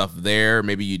can do some stuff there.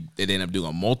 Maybe they'd end up doing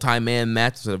a multi-man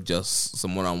match instead of just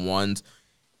some one-on-ones.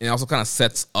 And it also kind of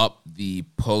sets up the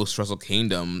post-Wrestle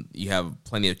Kingdom. You have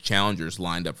plenty of challengers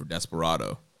lined up for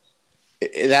Desperado.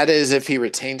 That is if he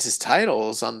retains his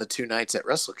titles on the 2 nights at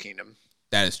Wrestle Kingdom.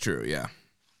 That is true, yeah.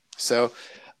 So,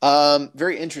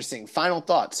 very interesting. Final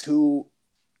thoughts.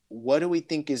 What do we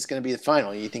think is going to be the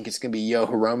final? You think it's going to be Yo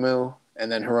Hiromu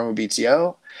and then Hiromu beats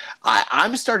Yo?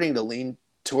 I'm starting to lean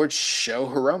towards Sho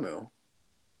Hiromu.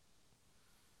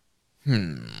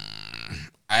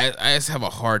 I just have a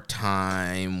hard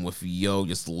time with Yo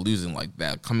just losing like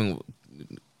that.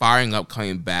 Firing up,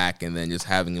 coming back, and then just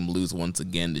having him lose once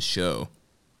again to Sho.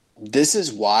 This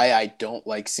is why I don't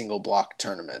like single block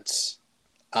tournaments.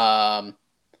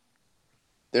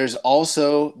 There's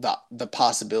also the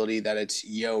possibility that it's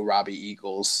Yo Robbie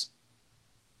Eagles.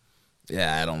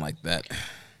 Yeah, I don't like that.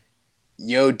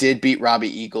 Yo did beat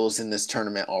Robbie Eagles in this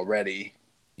tournament already.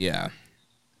 Yeah.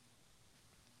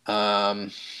 I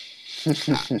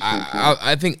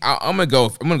think I'm gonna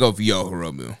go with Yo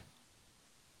Hiromu.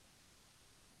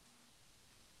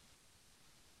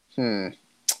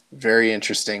 Very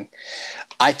interesting.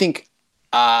 I think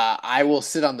I will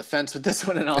sit on the fence with this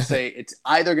one, and I'll say it's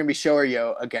either going to be Sho or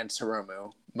Yo against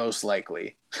Hiromu, most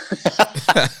likely.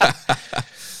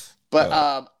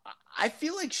 But I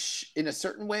feel like in a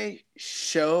certain way, if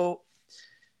Sho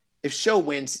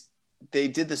wins, they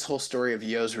did this whole story of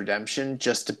Yo's redemption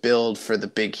just to build for the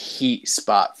big heat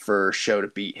spot for Sho to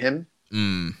beat him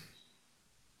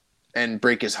and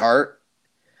break his heart.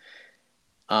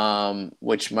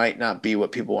 Which might not be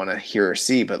what people want to hear or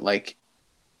see, but like,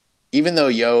 even though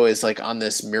Yo is like on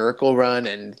this miracle run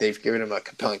and they've given him a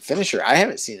compelling finisher, I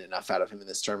haven't seen enough out of him in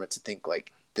this tournament to think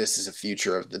like this is a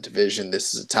future of the division.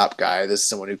 This is a top guy. This is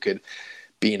someone who could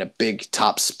be in a big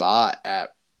top spot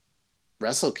at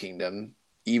Wrestle Kingdom,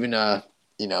 even a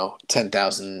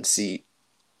 10,000 seat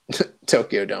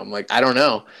Tokyo Dome. Like, I don't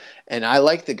know. And I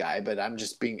like the guy, but I'm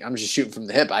just shooting from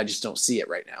the hip. I just don't see it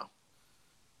right now.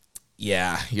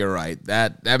 Yeah, you're right.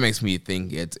 That makes me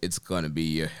think it's going to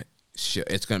be Sho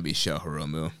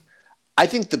Hiromu. I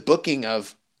think the booking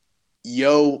of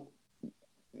Yo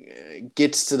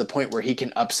gets to the point where he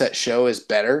can upset Sho is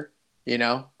better.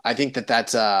 I think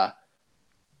that's in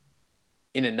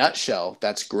a nutshell,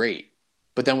 that's great.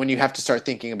 But then when you have to start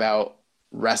thinking about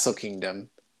Wrestle Kingdom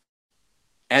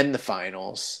and the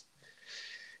finals,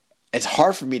 it's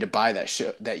hard for me to buy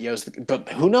that Yo's. But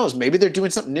who knows? Maybe they're doing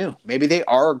something new. Maybe they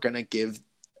are going to give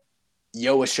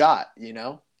Yo a shot,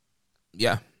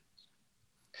 Yeah.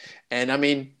 And I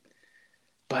mean,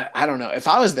 but I don't know. If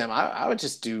I was them, I would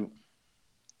just do.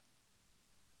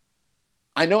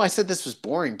 I know I said this was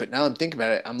boring, but now I'm thinking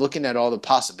about it. I'm looking at all the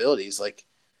possibilities. Like,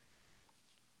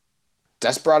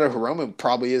 Desperado Hiromu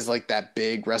probably is like that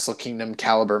big Wrestle Kingdom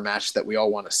caliber match that we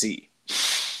all want to see.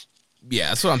 Yeah,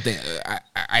 that's what I'm thinking.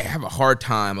 I have a hard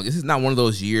time. Like, this is not one of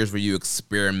those years where you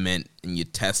experiment and you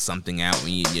test something out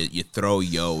and you throw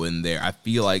Yo in there. I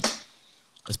feel like,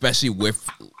 especially with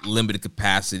limited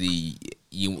capacity,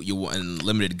 you want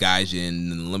limited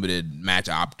Gaijin and limited match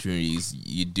opportunities,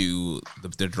 you do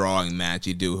the drawing match.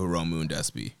 You do Hiromu and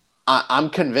Despy.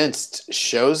 I'm convinced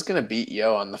Sho's gonna beat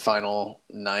Yo on the final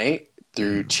night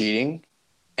through cheating,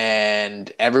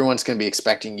 and everyone's gonna be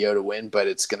expecting Yo to win, but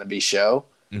it's gonna be Sho.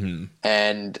 Mm-hmm.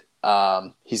 And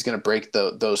he's going to break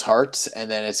those hearts, and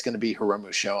then it's going to be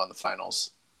Hiromu Sho on the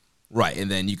finals. Right,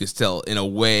 and then you can still, in a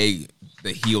way,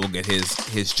 that he will get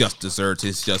his just desserts,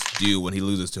 his just due when he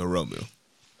loses to Hiromu.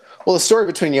 Well, the story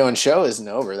between Yo and Sho isn't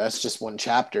over. That's just one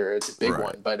chapter. It's a big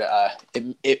one, but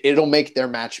it'll make their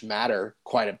match matter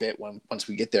quite a bit once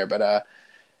we get there. But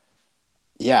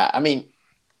yeah, I mean,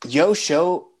 Yo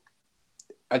Sho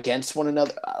against one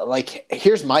another. Like,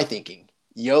 here's my thinking.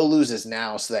 Yo loses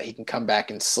now so that he can come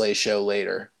back and slay Sho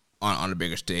later. On a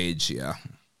bigger stage, yeah.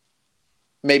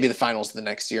 Maybe the finals the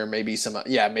next year, maybe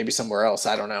somewhere else.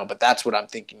 I don't know, but that's what I'm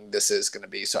thinking this is going to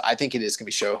be. So I think it is going to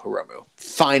be Sho Hiromu.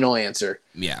 Final answer.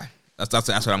 Yeah, that's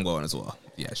what I'm going as well.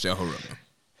 Yeah, Sho Hiromu.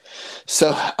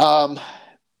 So,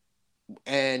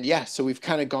 and yeah, so we've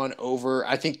kind of gone over.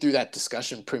 I think through that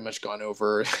discussion, pretty much gone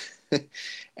over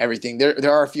everything.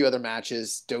 There are a few other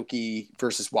matches: Doki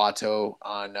versus Wato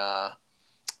on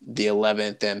the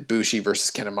 11th, and Bushi versus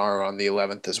Kanemaru on the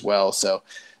 11th as well. So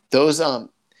those,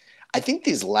 I think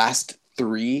these last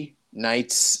 3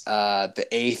 nights, the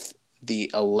 8th, the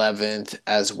 11th,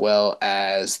 as well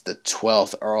as the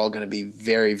 12th, are all going to be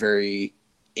very, very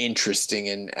interesting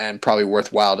and probably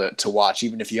worthwhile to watch,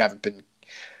 even if you haven't been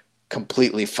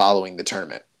completely following the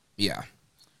tournament. Yeah,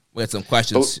 we had some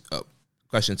questions.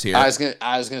 Questions here. I was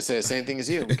gonna say the same thing as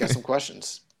you. We got some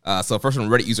questions. So first one,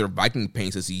 Reddit user Viking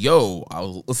Pain says, "Yo, I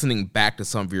was listening back to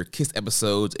some of your Kiss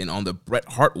episodes, and on the Bret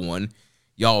Hart one,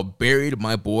 y'all buried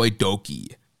my boy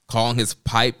Doki, calling his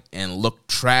pipe and look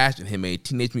trash, and him a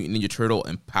Teenage Mutant Ninja Turtle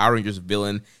and Power Rangers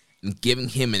villain, and giving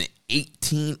him an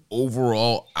 18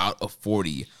 overall out of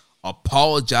 40.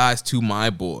 Apologize to my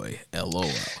boy.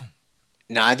 LOL."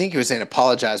 No, I think he was saying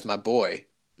apologize, my boy.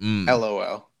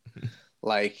 LOL.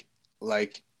 Like,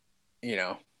 you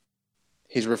know,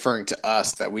 he's referring to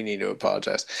us that we need to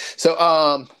apologize. So,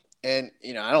 and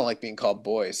you know, I don't like being called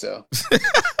boy. So,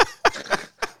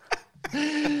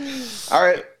 all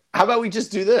right, how about we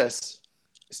just do this?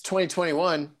 It's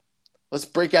 2021. Let's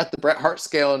break out the Bret Hart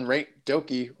scale and rate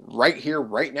Doki right here,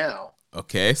 right now.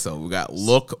 Okay, so we got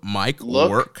look, Mike,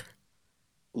 work.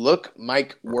 Look,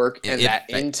 Mike, work, and that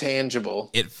intangible.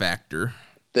 It factor.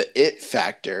 The it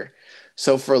factor.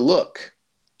 So for look,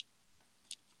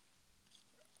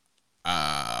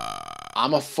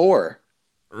 I'm a 4.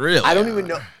 Really? I don't even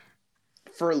know.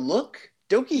 For look,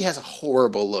 Doki has a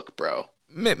horrible look, bro.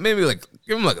 Maybe like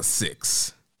give him like a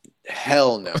 6.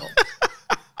 Hell no.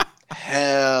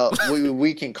 Hell,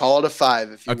 we can call it a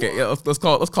 5 if you want. Okay, yeah, let's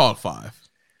call it 5.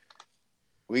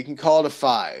 We can call it a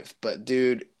 5, but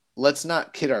dude, let's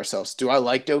not kid ourselves. Do I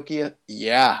like Doki?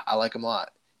 Yeah, I like him a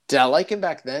lot. Did I like him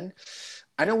back then?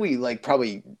 I know we like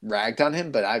probably ragged on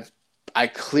him, but I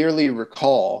clearly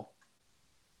recall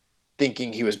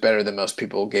thinking he was better than most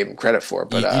people gave him credit for.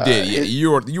 But you did. Yeah.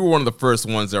 You were one of the first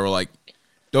ones that were like,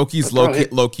 Doki's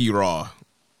low key raw.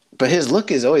 But his look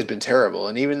has always been terrible,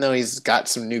 and even though he's got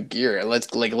some new gear,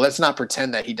 let's not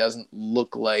pretend that he doesn't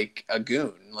look like a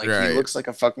goon. Like right. He looks like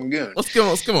a fucking goon. Let's give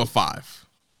him a 5.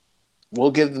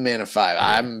 We'll give the man a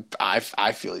 5.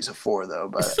 I feel he's a 4 though,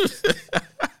 but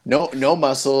no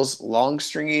muscles, long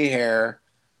stringy hair,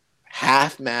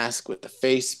 half mask with the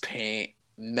face paint,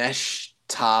 mesh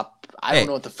top. I don't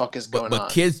know what the fuck is going on. But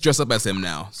kids dress up as him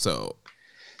now, so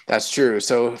that's true.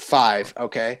 So 5,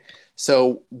 okay.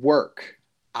 So work,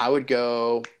 I would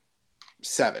go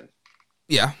 7.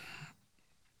 Yeah,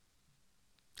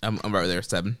 I'm right there,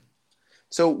 7.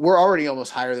 So we're already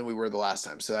almost higher than we were the last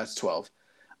time. So that's 12.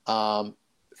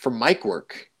 For mic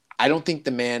work, I don't think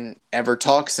the man ever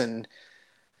talks, and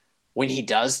when he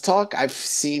does talk, I've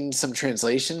seen some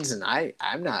translations, and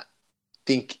I'm not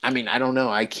I don't know.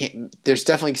 I can't. There's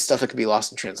definitely stuff that could be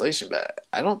lost in translation, but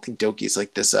I don't think Doki's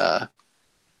like this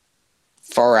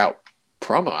far out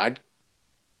promo. I'd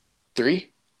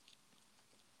 3,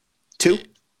 2.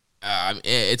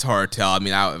 It's hard to tell. I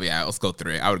mean, let's go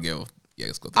 3. I would go. Yeah,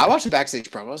 let's go 3. I watch the backstage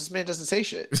promos. This man doesn't say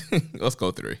shit. Let's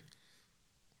go 3.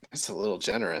 That's a little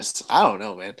generous. I don't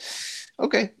know, man.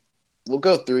 Okay, we'll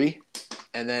go 3,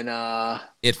 and then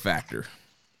it factor.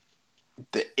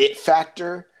 The it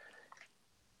factor.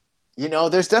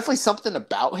 there's definitely something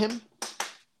about him.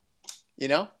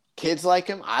 Kids like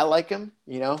him. I like him,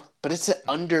 but it's an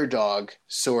underdog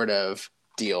sort of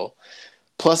deal.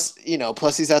 Plus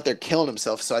he's out there killing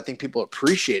himself. So I think people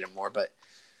appreciate him more, but.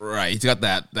 Right. He's got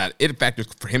that it factor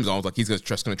for him is almost like he's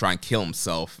just going to try and kill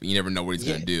himself. You never know what he's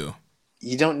going to do.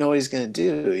 You don't know what he's going to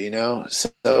do,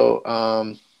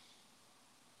 So,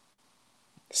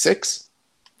 6?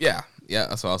 Yeah,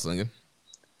 that's what I was thinking.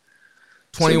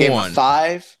 21. So game of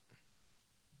 5.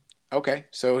 Okay,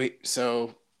 so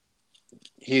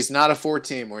he's not a 4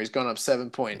 team where he's going up 7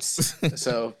 points.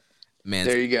 So man,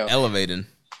 there you go, elevating.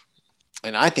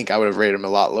 And I think I would have rated him a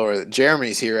lot lower.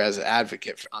 Jeremy's here as an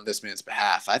advocate on this man's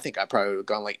behalf. I think I probably would have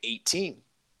gone like 18.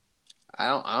 I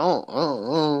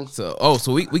don't. So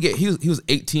we get he was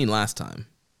 18 last time.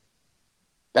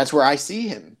 That's where I see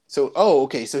him. So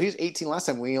okay. So he was 18 last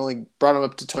time. We only brought him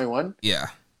up to 21. Yeah.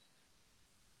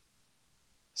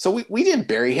 So we didn't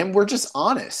bury him. We're just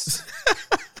honest.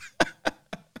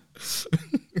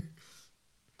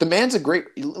 The man's a great.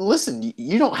 Listen,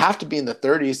 you don't have to be in the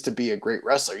 30s to be a great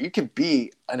wrestler. You can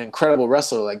be an incredible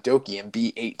wrestler like Doki and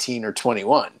be 18 or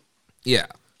 21. Yeah.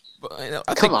 But,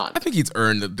 I think he's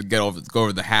earned to go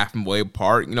over the halfway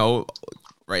part,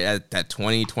 right at that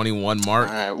 20, 21 mark.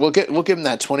 All right, we'll give him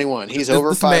that 21. He's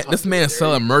over 500. This man is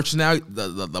selling merch now.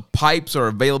 The pipes are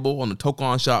available on the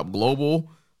Tokon Shop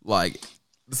Global. Like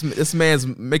this man's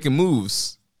making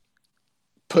moves.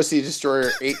 Pussy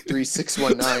Destroyer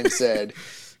 83619 said,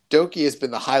 Doki has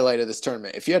been the highlight of this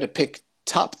tournament. If you had to pick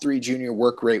top 3 junior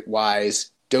work rate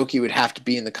wise, Doki would have to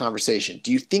be in the conversation.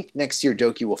 Do you think next year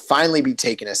Doki will finally be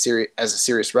taken as a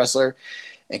serious wrestler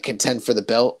and contend for the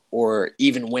belt or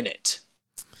even win it?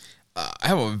 I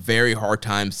have a very hard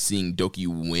time seeing Doki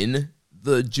win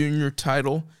the junior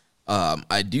title.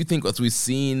 I do think as we've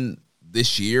seen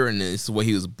this year and this is the way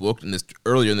he was booked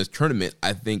earlier in this tournament,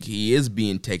 I think he is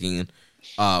being taken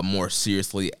more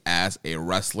seriously as a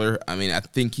wrestler. I mean, I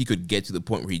think he could get to the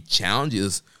point where he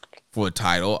challenges for the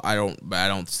title. I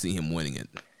don't see him winning it.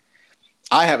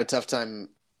 I have a tough time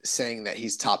saying that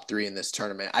he's top 3 in this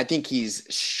tournament. I think he's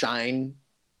shown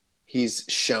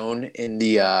in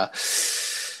the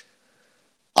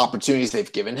opportunities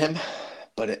they've given him,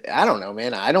 but I don't know,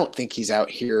 man. I don't think he's out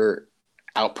here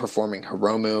outperforming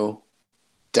Hiromu,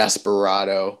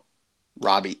 Desperado,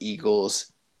 Robbie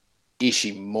Eagles,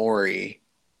 Ishimori,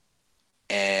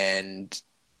 and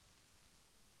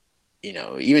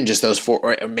even just those 4,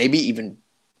 or maybe even,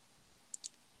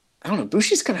 I don't know,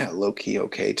 Bushi's gonna have a low-key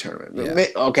okay tournament. Yeah.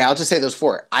 Okay, I'll just say those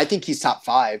 4. I think he's top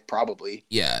 5 probably.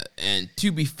 Yeah, and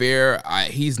to be fair,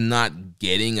 he's not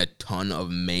getting a ton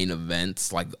of main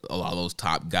events like a lot of those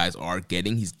top guys are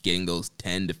getting. He's getting those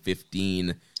 10 to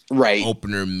 15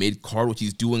 opener mid card, which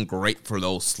he's doing great for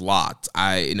those slots.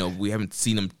 We haven't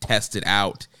seen him test it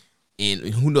out. And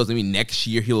who knows, maybe next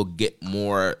year he'll get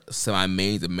more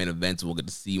semi-mains and main events. We'll get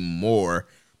to see more.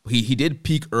 But he did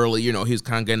peak early. He was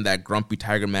kind of getting that grumpy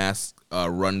Tiger Mask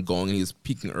run going. And he was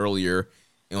peaking earlier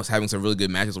and was having some really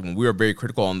good matches. When we were very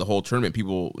critical on the whole tournament,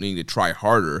 people needing to try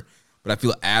harder. But I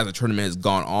feel as the tournament has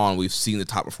gone on, we've seen the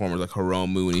top performers like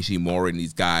Hiromu and Ishimori and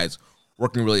these guys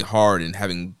working really hard and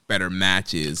having better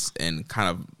matches and kind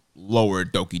of lower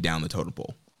Doki down the totem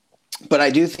pole. But I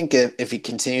do think if he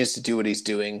continues to do what he's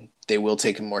doing, they will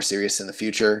take him more serious in the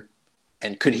future.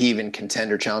 And could he even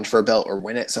contend or challenge for a belt or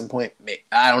win it at some point?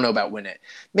 I don't know about win it.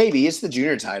 Maybe it's the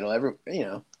junior title.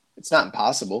 It's not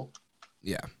impossible.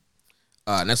 Yeah.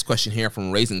 Next question here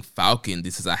from Raising Falcon.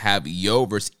 This is, I have Yo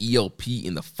versus ELP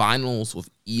in the finals with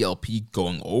ELP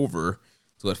going over.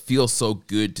 So it feels so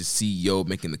good to see Yo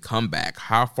making the comeback.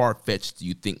 How far-fetched do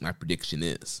you think my prediction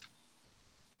is?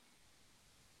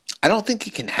 I don't think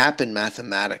it can happen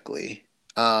mathematically.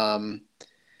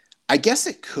 I guess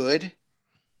it could.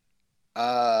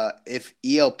 If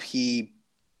ELP...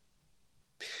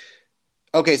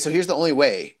 Okay, so here's the only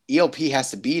way. ELP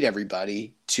has to beat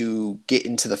everybody to get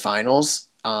into the finals,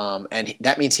 and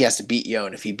that means he has to beat Yo.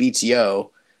 And if he beats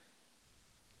Yo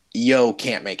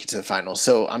can't make it to the finals.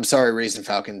 So I'm sorry, Raisin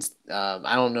Falcons.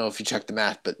 I don't know if you checked the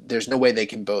math, but there's no way they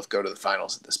can both go to the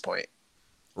finals at this point.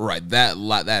 Right,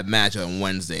 that match on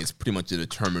Wednesday is pretty much a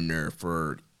determiner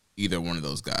for either one of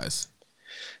those guys.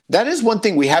 That is one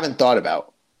thing we haven't thought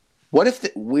about. What if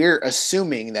we're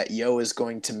assuming that Yo is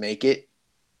going to make it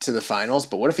to the finals,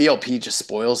 but what if ELP just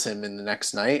spoils him in the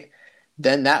next night?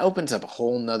 Then that opens up a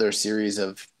whole nother series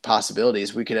of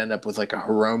possibilities. We could end up with like a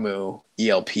Hiromu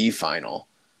ELP final.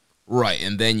 Right,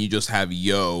 and then you just have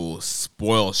Yo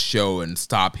spoil Show and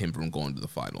stop him from going to the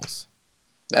finals.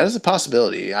 That is a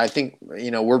possibility. I think,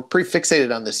 we're pretty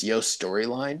fixated on this Yo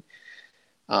storyline.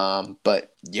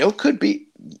 But Yo could beat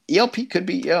ELP could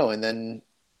beat Yo, and then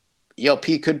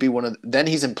ELP could be one of. Then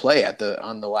he's in play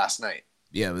on the last night.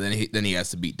 Yeah, but then he has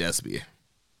to beat Despy,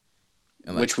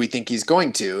 which we think he's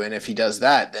going to. And if he does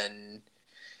that, then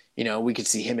we could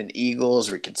see him in Eagles,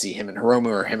 or we could see him in Hiromu,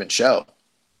 or him in Show.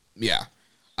 Yeah,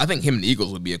 I think him and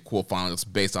Eagles would be a cool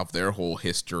finalist based off their whole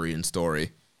history and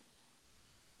story.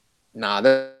 Nah,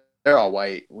 they're all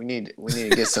white. We need to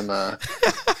get some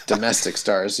domestic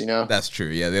stars. That's true.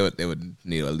 Yeah, they would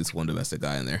need at least one domestic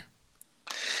guy in there.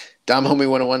 Dom Homie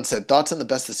 101 said, thoughts on the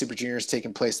Best of the Super Juniors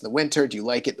taking place in the winter? Do you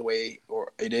like it the way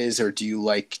it is, or do you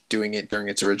like doing it during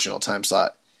its original time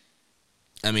slot?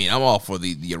 I mean, I'm all for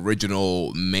the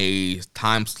original May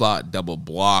time slot, double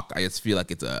block. I just feel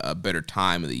like it's a better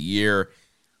time of the year.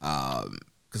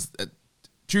 Because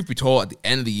truth be told, at the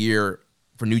end of the year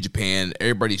for New Japan,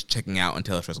 everybody's checking out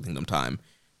until it's Wrestle Kingdom time.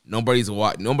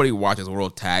 Nobody watches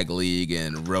World Tag League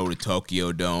and Road to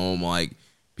Tokyo Dome. Like,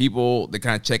 people, they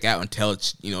kind of check out until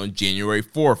it's, January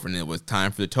 4th, and it was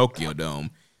time for the Tokyo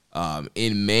Dome.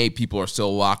 In May, people are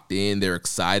still locked in. They're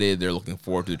excited. They're looking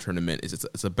forward to the tournament.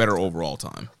 It's a better overall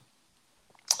time.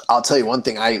 I'll tell you one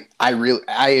thing. I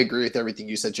agree with everything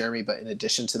you said, Jeremy. But in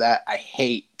addition to that, I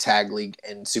hate Tag League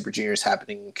and Super Juniors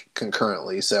happening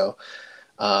concurrently. So,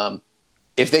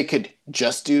 if they could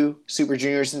just do Super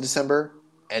Juniors in December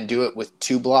and do it with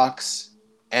 2 blocks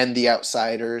and the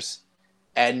Outsiders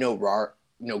and no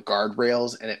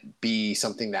guardrails, and it be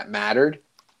something that mattered,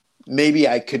 maybe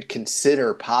I could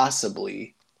consider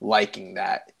possibly liking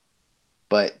that.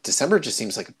 But December just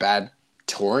seems like a bad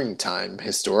touring time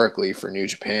historically for New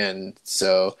Japan.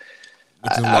 So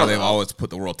which is why they've always put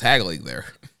the World Tag League there.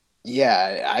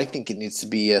 Yeah, I think it needs to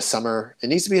be a summer. It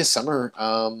needs to be a summer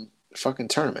fucking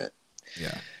tournament.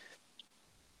 Yeah.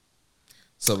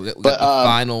 So we got the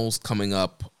finals coming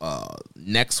up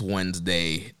next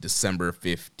Wednesday, December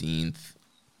 15th.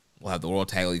 We'll have the World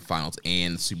Tag League finals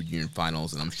and the Super Junior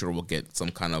finals, and I'm sure we'll get some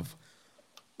kind of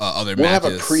other matches.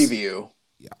 We'll have a preview.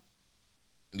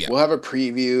 Yeah. We'll have a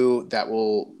preview that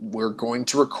we're going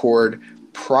to record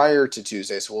prior to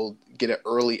Tuesday, so we'll get an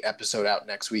early episode out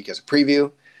next week as a preview.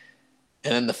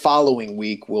 And then the following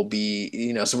week will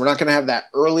be, so we're not going to have that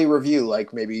early review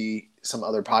like maybe some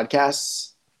other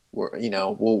podcasts.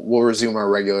 We'll resume our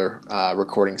regular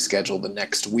recording schedule the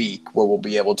next week, where we'll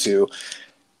be able to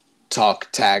talk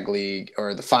Tag League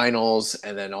or the finals,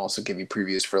 and then also give you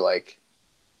previews for like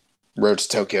Road to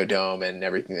Tokyo Dome and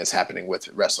everything that's happening with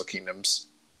Wrestle Kingdoms.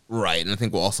 Right, and I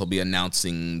think we'll also be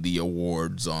announcing the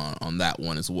awards on that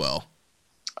one as well.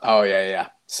 Oh, yeah.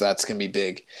 So that's going to be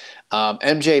big.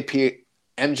 MJ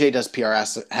Does PR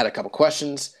had a couple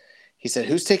questions. He said,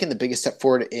 who's taking the biggest step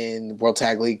forward in World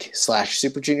Tag League /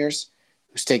 Super Juniors?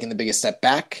 Who's taking the biggest step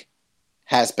back?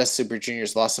 Has Best Super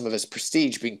Juniors lost some of its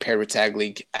prestige being paired with Tag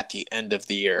League at the end of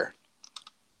the year?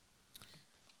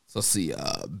 So let's see.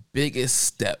 Biggest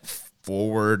step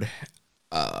forward.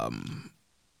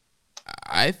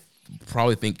 I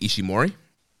probably think Ishimori.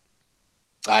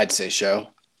 I'd say Show.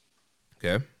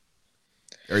 Okay.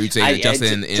 Are you saying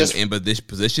just in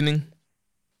positioning?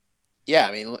 Yeah,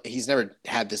 I mean, he's never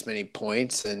had this many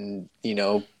points and,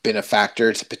 been a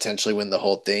factor to potentially win the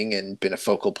whole thing and been a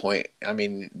focal point. I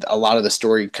mean, a lot of the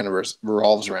story kind of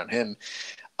revolves around him.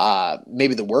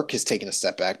 Maybe the work has taken a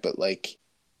step back, but like,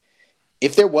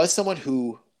 if there was someone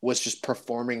who was just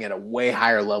performing at a way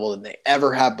higher level than they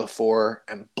ever have before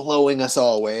and blowing us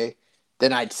all away,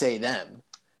 then I'd say them.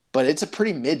 But it's a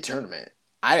pretty mid tournament.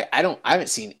 I haven't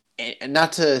seen, and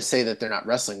not to say that they're not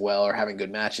wrestling well or having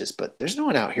good matches, but there's no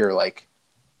one out here like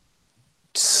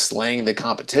slaying the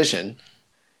competition.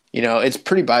 It's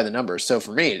pretty by the numbers. So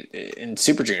for me, in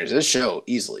Super Juniors, this Show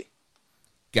easily.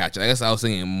 Gotcha. I guess I was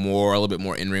thinking a little bit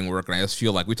more in-ring work, and I just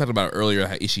feel like we talked about earlier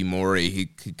how Ishimori, he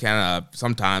kind of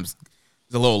sometimes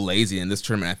is a little lazy in this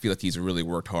tournament. I feel like he's really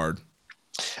worked hard.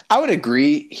 I would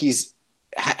agree. He's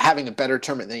having a better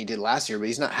tournament than he did last year, but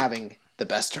he's not having the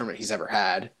best tournament he's ever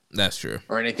had. That's true.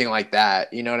 Or anything like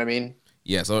that. You know what I mean?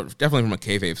 Yeah, so definitely from a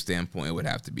kayfabe standpoint, it would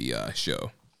have to be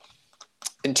Show.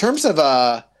 In terms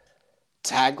of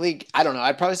Tag League, I don't know.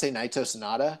 I'd probably say Naito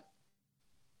Sonata.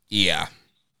 Yeah.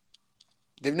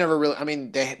 They've never really,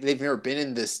 they've never been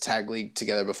in this Tag League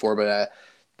together before, but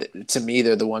to me,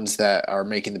 they're the ones that are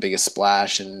making the biggest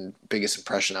splash and biggest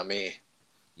impression on me.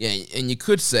 Yeah, and you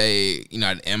could say,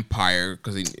 at Empire,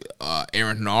 because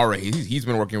Aaron Henare, he's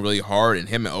been working really hard, and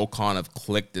him and Okan have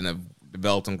clicked and have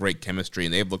developed some great chemistry,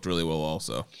 and they've looked really well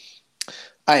also.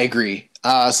 I agree.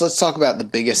 So let's talk about the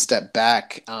biggest step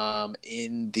back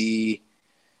in the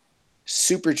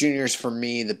Super Juniors. For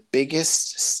me, the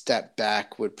biggest step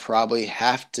back would probably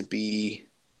have to be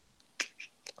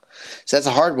So that's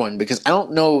a hard one because I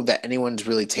don't know that anyone's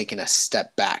really taken a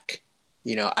step back.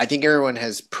 I think everyone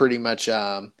has pretty much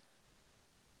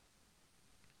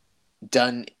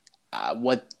done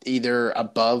what either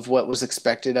above what was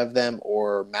expected of them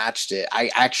or matched it. I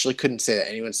actually couldn't say that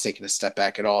anyone's taken a step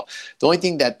back at all. The only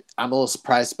thing that I'm a little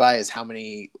surprised by is how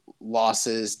many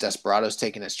losses Desperado's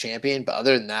taken as champion. But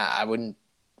other than that, I wouldn't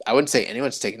say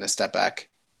anyone's taken a step back.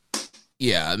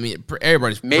 Yeah, I mean,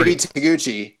 everybody's maybe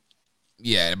Taguchi.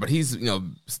 Yeah, but he's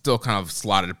still kind of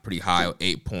slotted pretty high with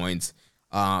 8 points.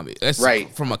 Right.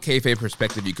 From a kayfabe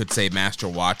perspective, you could say Master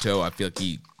Wato. I feel like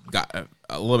he got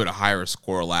a little bit higher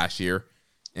score last year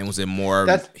and was in more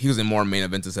main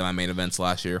events than semi-main events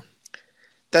last year.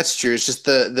 That's true. It's just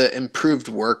the improved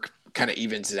work kind of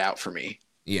evens it out for me.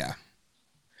 Yeah.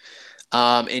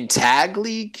 In Tag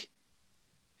League,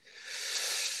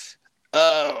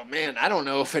 oh man, I don't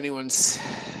know if anyone's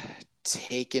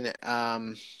taken it.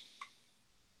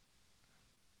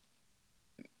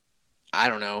 I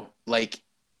don't know. Like,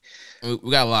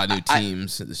 we got a lot of new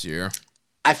teams this year.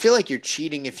 I feel like you're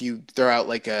cheating if you throw out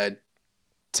like a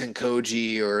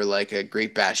Tenkoji or like a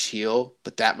Great Bash heel,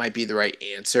 but that might be the right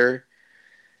answer.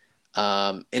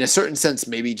 In a certain sense,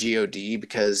 maybe GOD,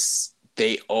 because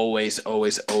they always are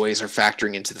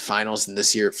factoring into the finals, and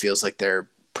this year it feels like they're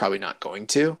probably not going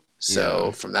to.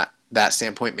 So from that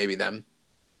standpoint, maybe them.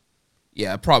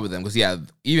 Yeah, probably them, because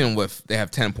even with they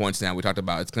have 10 points now, we talked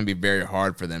about, it's going to be very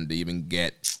hard for them to even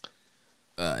get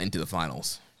into the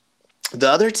finals.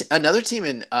 Another team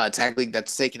in Tag League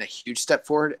that's taken a huge step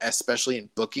forward, especially in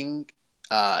booking,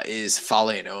 is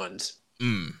Fale and Owens.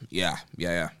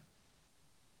 Yeah.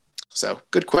 So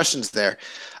good questions there.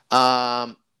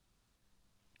 And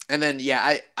then,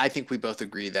 I think we both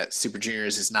agree that Super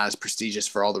Juniors is not as prestigious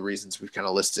for all the reasons we've kind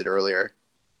of listed earlier.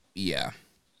 Yeah.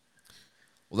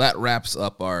 Well, that wraps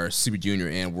up our Super Junior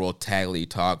and World Tag League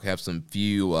talk. We have some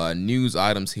few news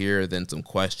items here, then some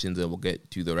questions, and we'll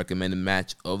get to the recommended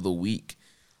match of the week.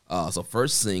 So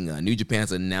first thing, New Japan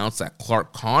has announced that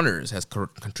Clark Connors has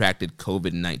contracted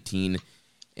COVID-19,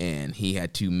 and he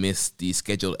had to miss the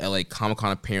scheduled LA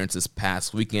Comic-Con appearance this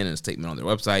past weekend. In a statement on their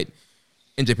website,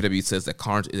 NJPW says that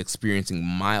Connors is experiencing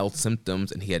mild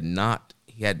symptoms, and he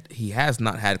has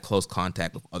not had close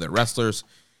contact with other wrestlers.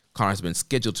 Connors has been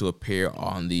scheduled to appear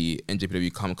on the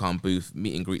NJPW Comic-Con booth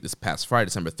meet and greet this past Friday,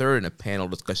 December 3rd, in a panel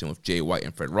discussion with Jay White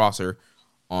and Fred Rosser.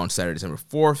 On Saturday, December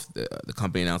 4th, the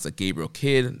company announced that Gabriel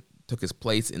Kidd took his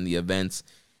place in the events.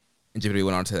 NJPW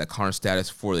went on to say that Connors' status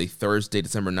for the Thursday,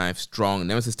 December 9th, Strong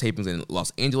Nemesis tapings in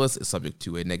Los Angeles is subject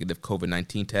to a negative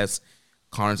COVID-19 test.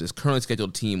 Connors is currently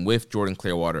scheduled to team with Jordan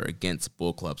Clearwater against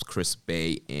Bull Club's Chris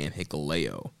Bay and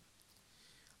Hikuleo.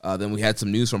 Then we had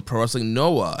some news from Pro Wrestling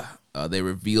Noah. They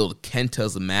revealed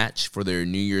Kenta's match for their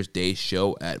New Year's Day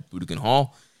show at Budokan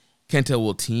Hall. Kenta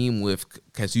will team with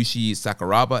Kazushi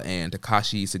Sakuraba and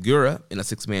Takashi Segura in a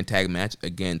 6-man tag match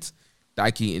against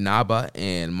Daiki Inaba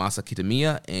and Masa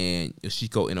Kitamiya and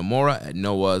Yoshiko Inamura at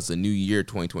Noah's The New Year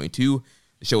 2022.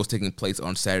 The show is taking place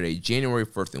on Saturday, January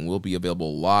 1st, and will be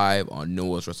available live on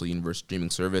Noah's Wrestle Universe streaming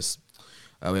service.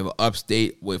 We have an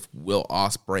update with Will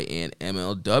Ospreay and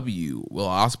MLW. Will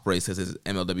Ospreay says his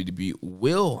MLW debut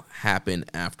will happen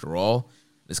after all.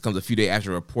 This comes a few days after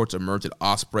reports emerged that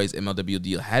Ospreay's MLW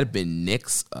deal had been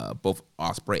nixed. Both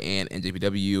Ospreay and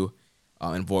NJPW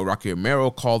and Void Rocky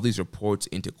Romero called these reports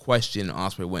into question.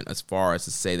 Ospreay went as far as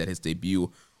to say that his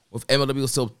debut with MLW will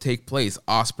still take place.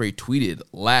 Ospreay tweeted,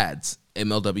 "Lads,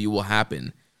 MLW will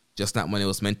happen, just not when it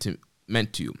was meant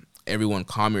to. Everyone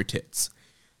calm your tits."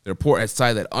 The report has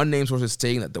cited that unnamed sources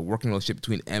stating that the working relationship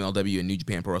between MLW and New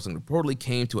Japan Pro Wrestling reportedly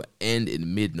came to an end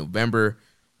in mid-November,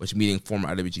 which meaning former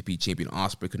IWGP champion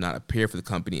Ospreay could not appear for the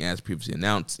company as previously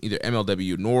announced. Neither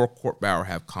MLW nor Court Bauer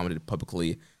have commented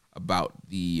publicly about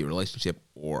the relationship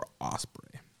or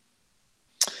Ospreay.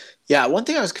 Yeah, one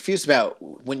thing I was confused about,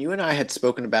 when you and I had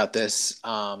spoken about this,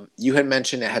 you had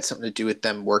mentioned it had something to do with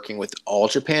them working with All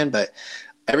Japan, but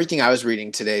everything I was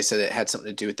reading today said it had something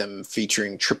to do with them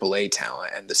featuring AAA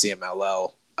talent and the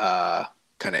CMLL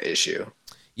kind of issue.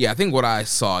 Yeah, I think what I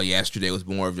saw yesterday was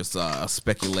more of just a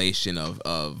speculation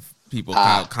of people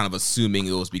kind of assuming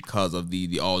it was because of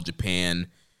the All Japan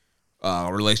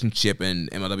relationship and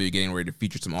MLW getting ready to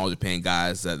feature some All Japan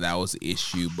guys that was the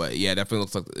issue. But yeah, it definitely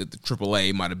looks like the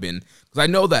AAA might have been, because I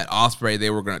know that Ospreay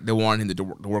they wanted him to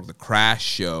work the Crash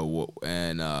show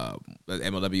and that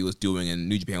MLW was doing, and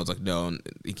New Japan was like, no,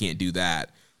 he can't do that.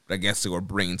 But I guess they were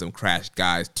bringing some Crash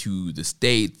guys to the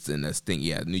States, and this thing,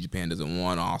 yeah, New Japan doesn't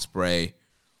want Ospreay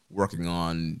working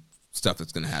on stuff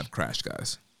that's going to have Crash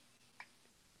guys.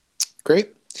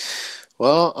 Great.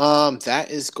 Well,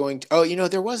 that is going to... Oh,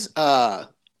 there was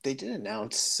they did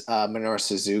announce Minoru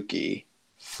Suzuki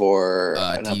for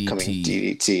an upcoming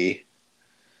DDT.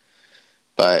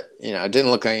 But, it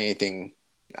didn't look like anything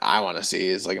I want to see.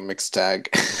 It's like a mixed tag.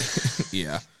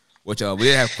 Yeah. Which we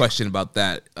did have a question about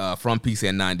that from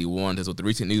PCN91. Says with the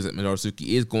recent news that Minoru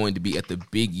Suzuki is going to be at the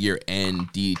big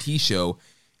year-end DDT show,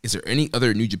 is there any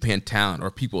other New Japan talent or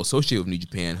people associated with New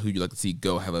Japan who you'd like to see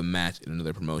go have a match in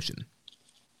another promotion?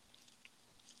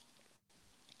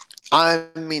 I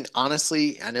mean,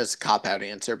 honestly, I know it's a cop-out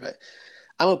answer, but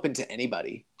I'm open to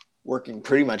anybody working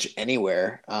pretty much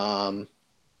anywhere. I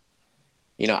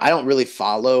don't really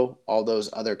follow all those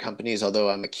other companies, although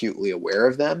I'm acutely aware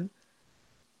of them.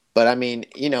 But I mean,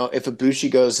 if Ibushi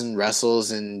goes and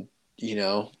wrestles in,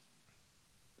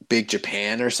 Big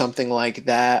Japan or something like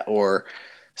that, or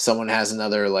someone has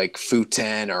another like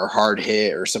Futen or Hard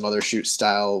Hit or some other shoot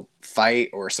style fight,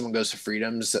 or someone goes to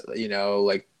Freedoms,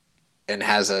 and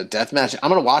has a death match, I'm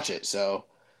going to watch it. So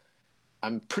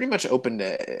I'm pretty much open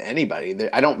to anybody.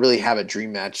 I don't really have a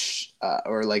dream match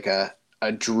or like a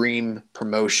dream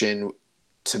promotion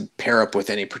to pair up with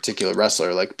any particular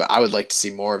wrestler. But I would like to see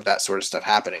more of that sort of stuff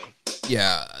happening.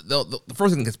 Yeah, the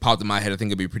first thing that's popped in my head, I think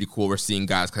it'd be pretty cool. We're seeing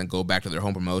guys kind of go back to their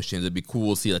home promotions. It'd be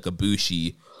cool to see like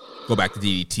Ibushi go back to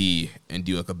DDT and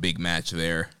do like a big match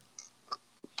there.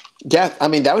 Yeah, I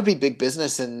mean, that would be big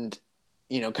business and,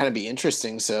 kind of be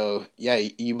interesting. So, yeah,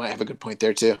 you might have a good point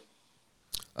there, too.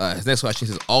 His next question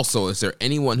says, also, is there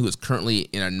anyone who is currently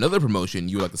in another promotion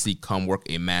you would like to see come work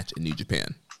a match in New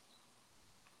Japan?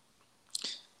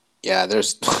 Yeah,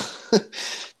 there's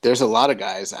there's a lot of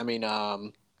guys. I mean,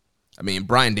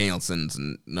 Bryan Danielson's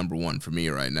number one for me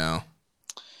right now.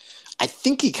 I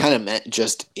think he kind of meant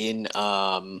just in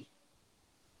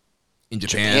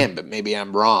Japan, but maybe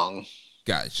I'm wrong.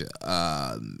 Gotcha.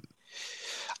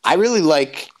 I really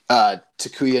like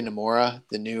Takuya Nomura,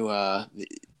 the new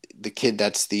the kid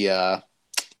that's the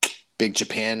Big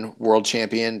Japan world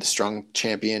champion, the strong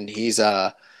champion. He's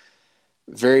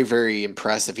very, very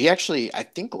impressive. He actually, I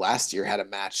think last year had a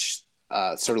match,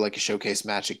 sort of like a showcase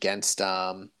match against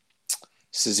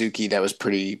Suzuki that was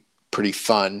pretty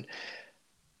fun.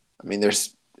 I mean,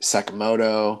 there's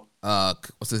Sakamoto.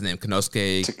 What's his name?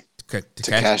 Konosuke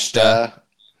Takeshita.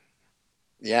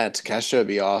 Yeah, Takeshita would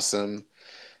be awesome.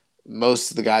 Most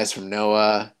of the guys from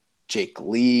Noah, Jake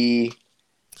Lee.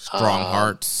 Strong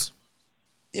Hearts.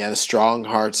 Yeah, the Strong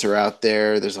Hearts are out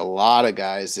there. There's a lot of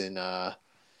guys in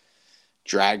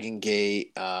Dragon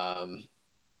Gate. Why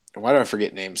do I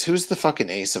forget names? Who's the fucking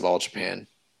ace of All Japan?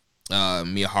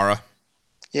 Miyahara.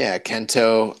 Yeah,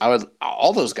 Kento.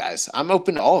 All those guys. I'm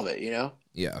open to all of it,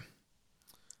 Yeah.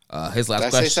 His last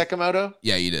Did question. I say Sakamoto?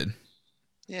 Yeah, you did.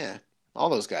 Yeah, all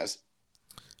those guys.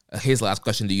 His last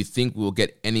question: do you think we'll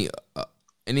get any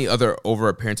other over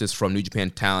appearances from New Japan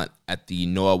talent at the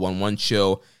Noah 1-1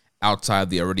 show outside of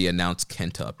the already announced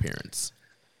Kenta appearance?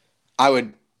 I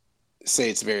would say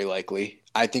it's very likely.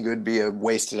 I think it would be a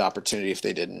wasted opportunity if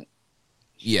they didn't.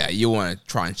 Yeah, you want to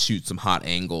try and shoot some hot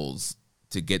angles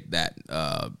to get that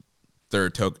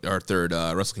third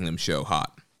Wrestle Kingdom show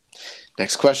hot.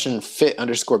 Next question,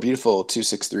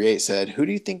 fit_beautiful2638 said, who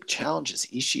do you think challenges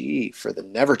Ishii for the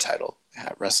Never title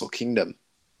at Wrestle Kingdom?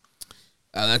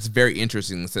 That's very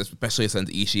interesting, especially since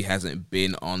Ishii hasn't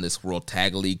been on this World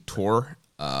Tag League tour.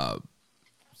 So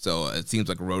it seems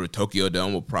like Road to Tokyo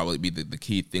Dome will probably be the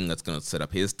key thing that's going to set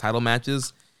up his title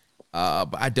matches.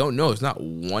 But I don't know. There's not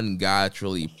one guy that's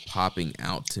really popping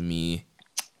out to me.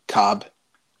 Cobb.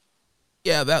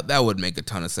 Yeah, that would make a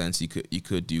ton of sense. You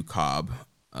could do Cobb.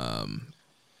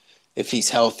 If he's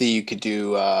healthy, you could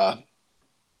do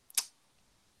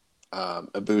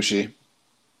Ibushi.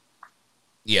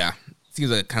 Yeah, seems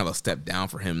like kind of a step down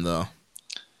for him though.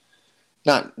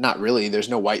 Not really. There's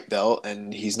no white belt,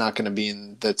 and he's not going to be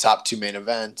in the top two main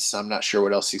events. I'm not sure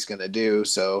what else he's going to do.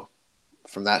 So,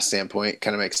 from that standpoint, it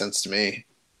kind of makes sense to me.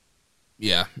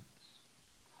 Yeah.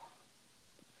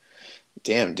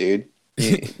 Damn, dude.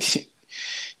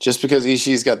 Just because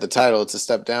Ishii's got the title, it's a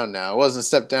step down now. It wasn't a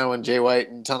step down when Jay White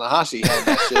and Tanahashi had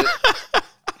that shit.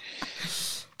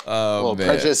 Oh, a little man.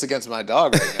 prejudice against my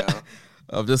dog right now.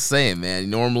 I'm just saying, man.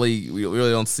 Normally, we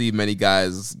really don't see many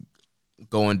guys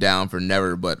going down for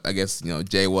Never, but I guess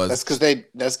Jay was. That's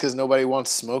because nobody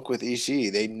wants smoke with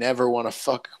Ishii. They never want to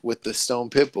fuck with the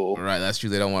Stone Pitbull. Right, that's true.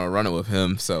 They don't want to run it with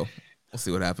him, so we'll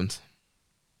see what happens.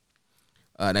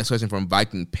 Next question from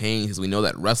Viking Pain says, we know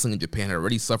that wrestling in Japan had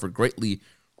already suffered greatly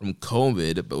from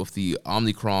COVID, but with the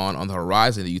Omicron on the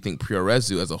horizon, do you think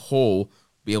Puroresu as a whole will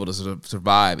be able to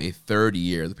survive a third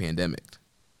year of the pandemic?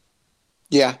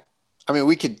 Yeah. I mean,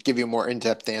 we could give you a more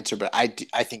in-depth answer, but I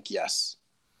think yes.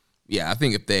 Yeah, I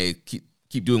think if they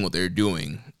keep doing what they're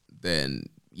doing, then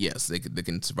yes, they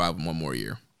can survive one more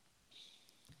year.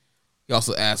 He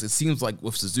also asks, it seems like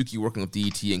with Suzuki working with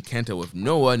DDT and Kenta with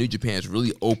Noah, New Japan is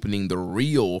really opening the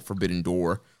real forbidden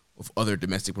door with other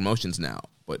domestic promotions now.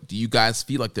 But do you guys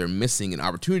feel like they're missing an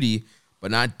opportunity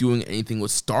but not doing anything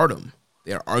with Stardom?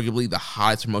 They are arguably the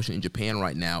hottest promotion in Japan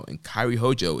right now, and Kairi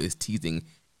Hojo is teasing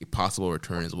a possible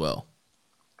return as well.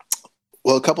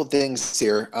 Well, a couple things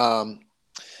here.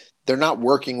 They're not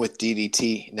working with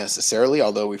DDT necessarily,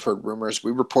 although we've heard rumors.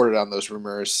 We reported on those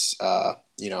rumors, a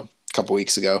couple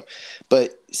weeks ago.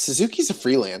 But Suzuki's a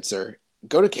freelancer.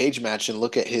 Go to Cage Match and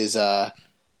look at his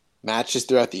matches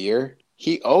throughout the year.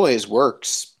 He always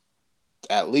works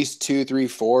at least 2, 3,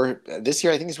 4. This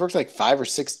year, I think he's worked like 5 or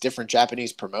 6 different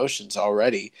Japanese promotions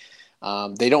already.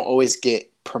 They don't always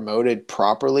get promoted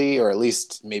properly, or at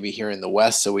least maybe here in the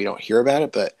West, so we don't hear about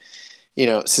it. But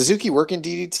Suzuki working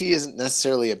DDT isn't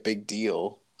necessarily a big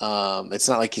deal. It's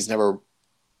not like he's never.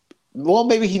 Well,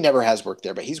 maybe he never has worked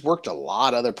there, but he's worked a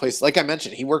lot of other places. Like I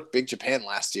mentioned, he worked Big Japan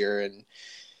last year, and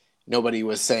nobody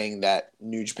was saying that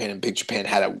New Japan and Big Japan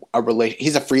had a relation.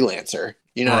 He's a freelancer.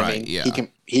 You know what I mean? Yeah.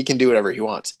 He can do whatever he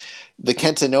wants. The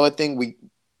Kenta Noah thing, we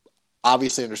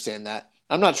obviously understand that.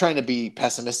 I'm not trying to be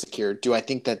pessimistic here. Do I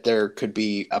think that there could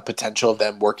be a potential of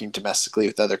them working domestically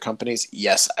with other companies?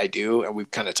 Yes, I do, and we've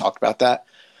kind of talked about that.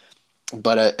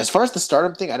 But as far as the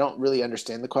Stardom thing, I don't really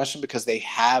understand the question because they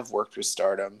have worked with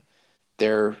Stardom.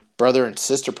 Their brother and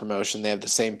sister promotion, they have the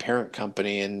same parent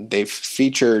company, and they've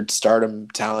featured Stardom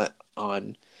talent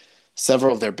on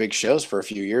several of their big shows for a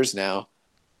few years now.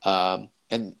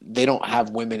 And they don't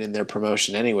have women in their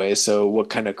promotion anyway, so what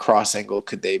kind of cross angle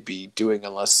could they be doing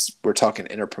unless we're talking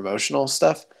interpromotional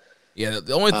stuff? Yeah,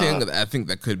 the only thing that I think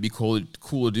that could be cool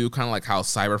to do, kind of like how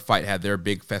Cyberfight had their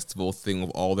big festival thing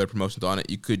with all their promotions on it,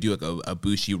 you could do like a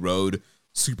Bushi Road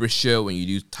super show and you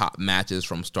do top matches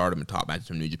from Stardom and top matches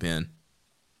from New Japan.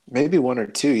 Maybe 1 or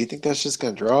 2. You think that's just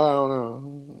going to draw? I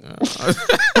don't know.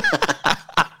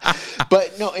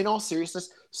 But no, in all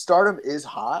seriousness, Stardom is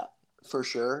hot for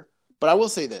sure. But I will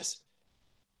say this.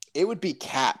 It would be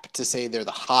cap to say they're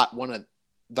arguably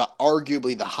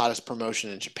the hottest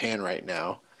promotion in Japan right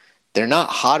now. They're not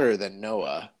hotter than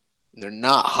Noah. They're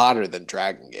not hotter than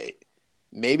Dragon Gate.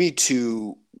 Maybe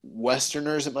to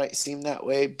Westerners it might seem that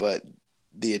way, but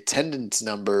the attendance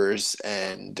numbers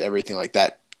and everything like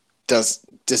that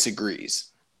disagrees.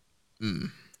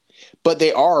 But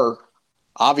they are,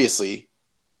 obviously,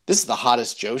 this is the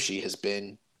hottest Joshi has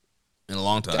been in a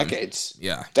long time. Decades.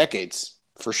 Yeah. Decades,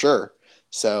 for sure.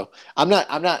 So I'm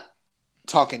not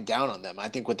talking down on them. I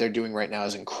think what they're doing right now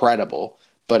is incredible.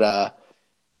 But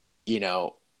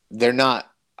they're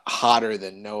not hotter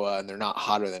than Noah and they're not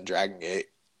hotter than Dragon Gate.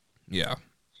 Yeah.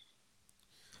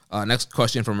 Next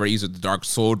question from our user, The Dark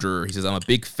Soldier. He says, I'm a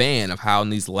big fan of how in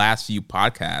these last few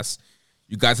podcasts,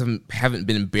 you guys haven't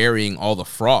been burying all the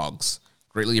frogs.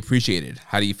 Greatly appreciated.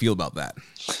 How do you feel about that?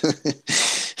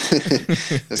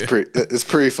 It's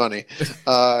pretty funny.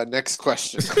 Next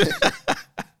question.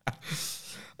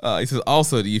 He says,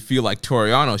 also, do you feel like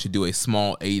Toriano should do a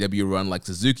small AEW run like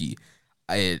Suzuki?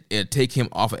 It'd take him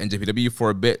off of NJPW for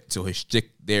a bit so his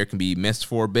shtick there can be missed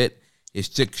for a bit. His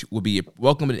shtick will be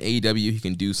welcome in AEW. He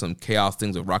can do some chaos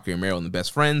things with Rocky Romero and the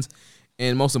Best Friends.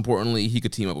 And most importantly, he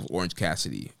could team up with Orange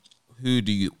Cassidy.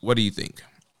 What do you think?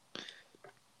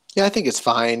 Yeah, I think it's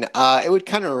fine. It would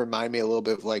kind of remind me a little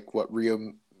bit of like what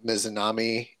Ryo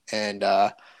Mizunami and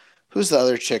who's the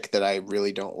other chick that I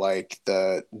really don't like?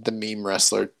 The meme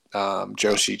wrestler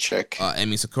Joshi chick.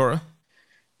 Emi Sakura?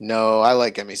 No, I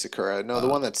like Emi Sakura. No, the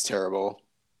one that's terrible.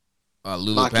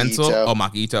 Lulu Pencil? Oh,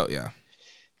 Maki Ito, yeah.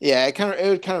 Yeah, it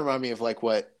would kind of remind me of like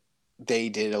what they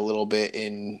did a little bit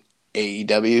in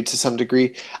AEW to some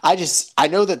degree. I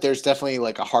know that there's definitely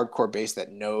like a hardcore base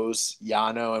that knows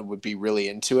Yano and would be really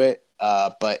into it.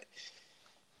 But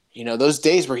those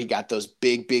days where he got those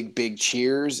big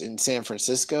cheers in San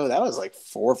Francisco, that was like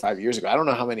 4 or 5 years ago. I don't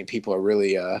know how many people are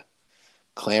really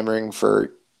clamoring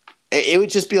for. It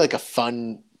would just be like a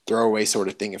fun throwaway sort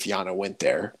of thing if Yano went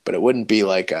there, but it wouldn't be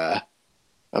like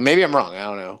maybe I'm wrong. I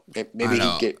don't know. Maybe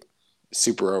he'd get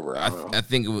super over. I don't know. I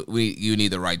think you need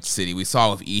the right city. We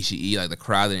saw with Ishii, like the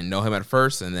crowd didn't know him at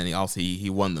first, and then he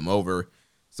won them over.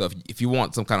 So if you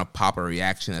want some kind of pop-up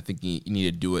reaction, I think you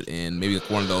need to do it in maybe like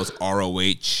one of those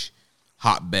ROH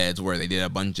hotbeds where they did a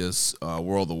bunch of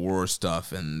World of War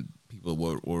stuff, and people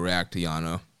will react to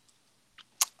Yano.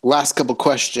 Last couple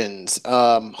questions.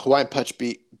 Hawaiian Punch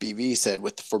BV said,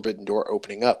 with the Forbidden Door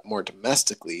opening up more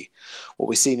domestically, will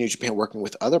we see New Japan working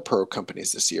with other pro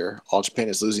companies this year? All Japan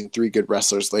is losing 3 good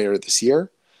wrestlers later this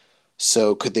year.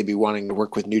 So could they be wanting to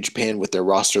work with New Japan with their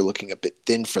roster looking a bit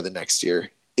thin for the next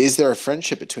year? is there a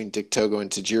friendship between Dick Togo and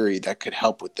Tajiri that could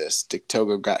help with this? Dick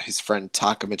Togo got his friend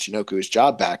Taka Michinoku his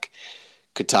job back.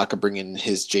 Could Taka bring in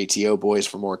his JTO boys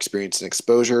for more experience and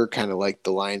exposure, kind of like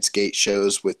the Lionsgate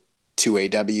shows with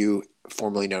 2AW,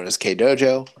 formerly known as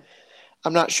K-Dojo?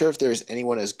 I'm not sure if there's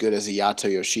anyone as good as Ayato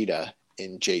Yoshida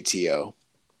in JTO.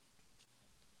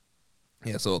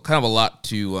 Yeah, so kind of a lot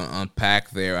to unpack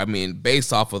there. I mean,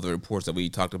 based off of the reports that we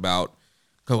talked about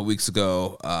a couple weeks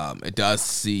ago, it does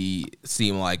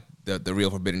seem like the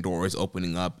real Forbidden Door is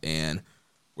opening up, and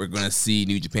we're going to see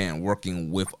New Japan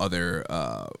working with other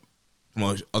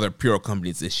Puro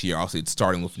companies this year. Obviously, it's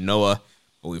starting with Noah,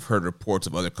 but we've heard reports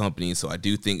of other companies. So I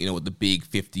do think, with the big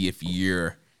 50th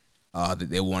year, that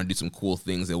they want to do some cool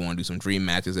things. They want to do some dream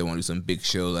matches. They want to do some big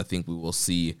shows. I think we will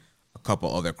see a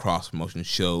couple other cross-promotion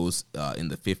shows in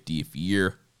the 50th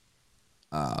year.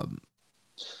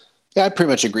 Yeah, I pretty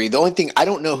much agree. The only thing, I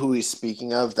don't know who he's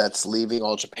speaking of that's leaving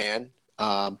All Japan,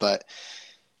 but,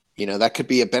 that could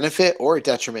be a benefit or a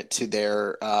detriment to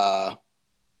their,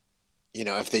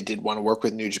 if they did want to work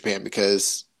with New Japan,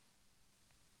 because,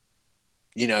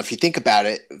 if you think about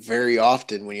it, very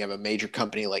often when you have a major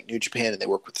company like New Japan and they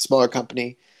work with a smaller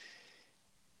company,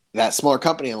 that smaller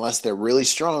company, unless they're really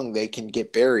strong, they can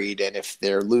get buried. And if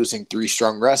they're losing 3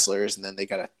 strong wrestlers and then they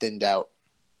got a thinned out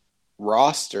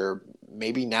roster,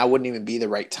 maybe now wouldn't even be the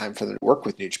right time for them to work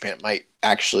with New Japan. It might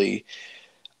actually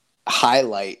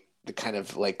highlight the kind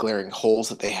of like glaring holes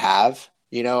that they have.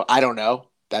 I don't know.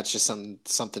 That's just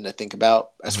something to think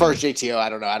about. As far as JTO, I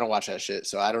don't know. I don't watch that shit,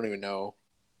 so I don't even know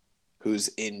who's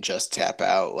in Just Tap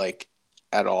Out like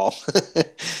at all.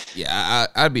 Yeah,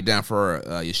 I'd be down for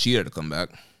Yoshida to come back.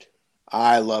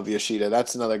 I love Yoshida.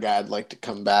 That's another guy I'd like to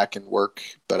come back and work,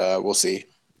 but we'll see.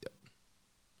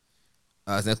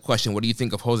 Next question, what do you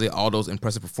think of Jose Aldo's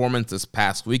impressive performance this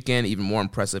past weekend? Even more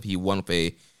impressive, he won with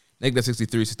a negative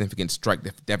 63 significant strike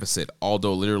deficit.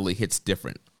 Aldo literally hits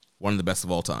different. One of the best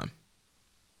of all time.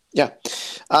 Yeah.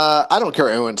 I don't care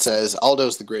what anyone says.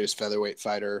 Aldo's the greatest featherweight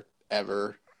fighter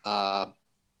ever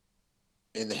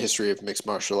in the history of mixed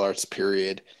martial arts,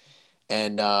 period.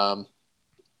 And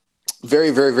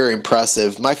very, very, very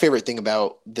impressive. My favorite thing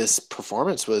about this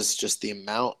performance was just the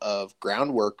amount of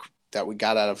groundwork that we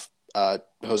got out of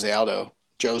Jose Aldo.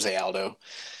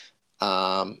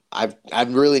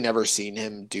 I've really never seen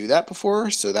him do that before,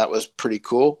 so that was pretty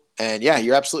cool. And yeah,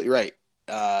 you're absolutely right.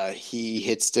 He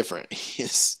hits different. He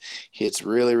hits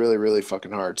really, really, really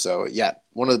fucking hard. So yeah,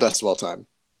 one of the best of all time.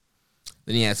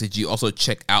 Then he asked, did you also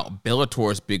check out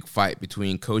Bellator's big fight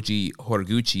between Koji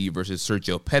Horiguchi versus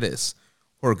Sergio Pettis?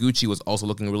 Horiguchi was also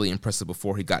looking really impressive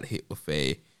before he got hit with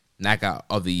a knockout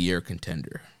of the year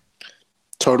contender.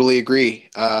 Totally agree.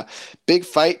 Big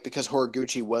fight because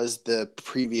Horiguchi was the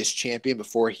previous champion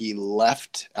before he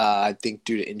left, I think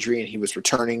due to injury, and he was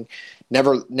returning.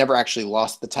 Never actually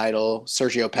lost the title.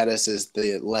 Sergio Pettis is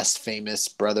the less famous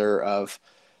brother of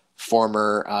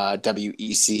former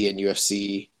WEC and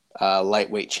UFC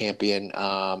lightweight champion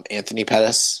Anthony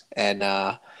Pettis.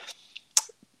 And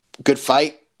good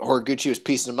fight. Horiguchi was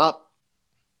piecing him up.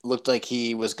 Looked like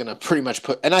he was going to pretty much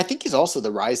put, and I think he's also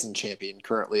the Rising champion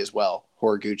currently as well.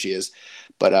 Horiguchi is,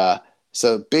 but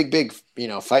so big,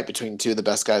 fight between two of the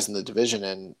best guys in the division,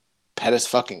 and Pettis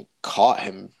fucking caught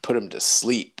him, put him to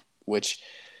sleep, which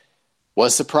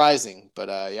was surprising.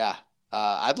 But yeah,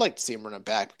 I'd like to see him run it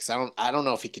back because I don't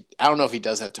know if he could. I don't know if he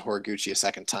does that to Horiguchi a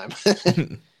second time.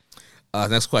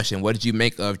 Next question. What did you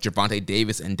make of Gervonta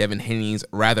Davis and Devin Haney's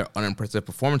rather unimpressive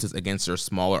performances against their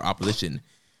smaller opposition?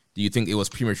 Do you think it was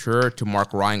premature to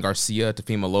mark Ryan Garcia,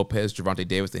 Teofimo Lopez, Gervonta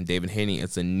Davis, and David Haney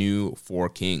as the new Four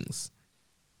Kings?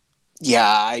 Yeah,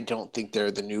 I don't think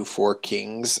they're the new Four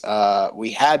Kings.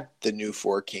 We had the new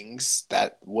Four Kings.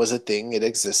 That was a thing. It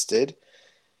existed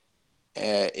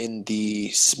in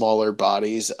the smaller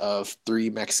bodies of 3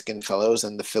 Mexican fellows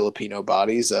and the Filipino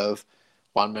bodies of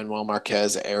Juan Manuel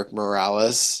Marquez, Eric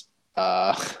Morales,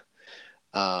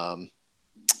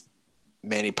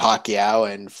 Manny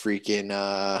Pacquiao, and freaking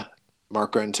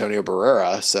Marco Antonio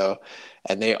Barrera. So,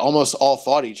 and they almost all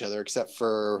fought each other except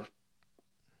for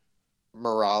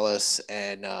Morales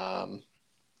and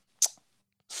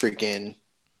freaking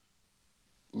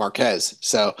Marquez.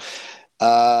 So,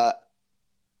 yeah,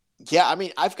 I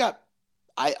mean,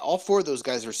 all 4 of those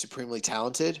guys are supremely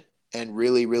talented and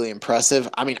really, really impressive.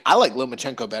 I mean, I like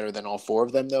Lomachenko better than all 4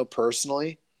 of them, though,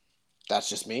 personally. That's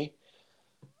just me.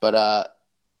 But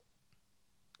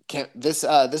this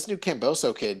new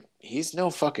Camboso kid, he's no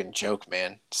fucking joke,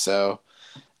 man. So,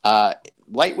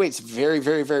 lightweight's very,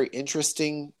 very, very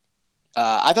interesting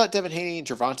I thought Devin Haney and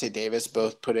Gervonta Davis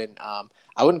both put in,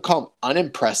 I wouldn't call them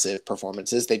unimpressive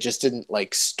performances. They just didn't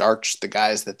like starch the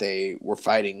guys that they were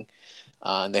fighting.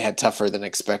 And they had tougher than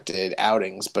expected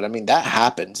outings. But I mean, that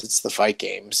happens. It's the fight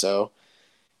game. So,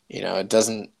 it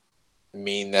doesn't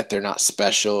mean that they're not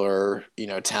special or,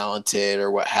 talented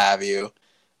or what have you.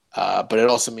 But it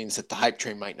also means that the hype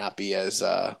train might not be as,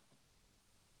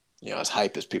 as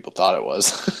hype as people thought it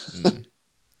was.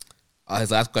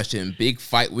 His last question, big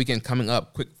fight weekend coming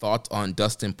up. Quick thoughts on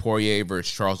Dustin Poirier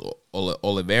versus Charles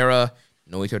Oliveira,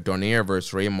 Noito Donaire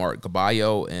versus Raymart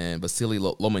Gaballo, and Vasily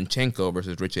Lomachenko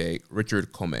versus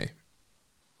Richard Commey.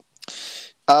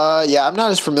 Yeah, I'm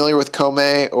not as familiar with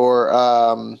Commey or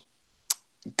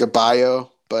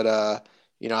Gaballo, but,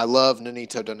 I love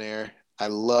Nonito Donaire. I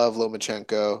love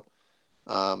Lomachenko.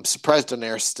 Surprised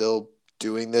Donaire's still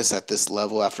doing this at this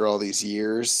level after all these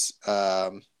years.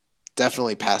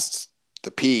 Definitely past the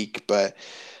peak, but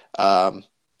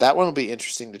that one will be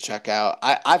interesting to check out.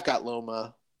 I've got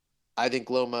Loma. I think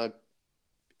Loma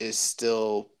is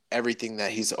still everything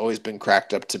that he's always been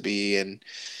cracked up to be, and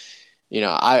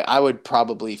I would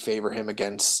probably favor him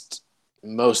against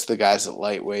most of the guys at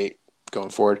lightweight going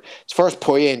forward. As far as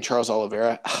Poirier and Charles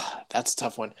Oliveira, that's a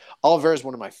tough one. Oliveira is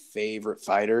one of my favorite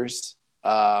fighters,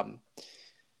 but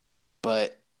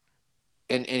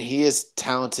and he is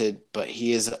talented, but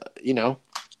he is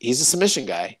he's a submission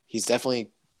guy. He's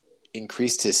definitely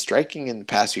increased his striking in the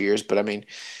past few years, but I mean,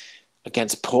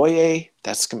 against Poirier,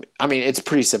 it's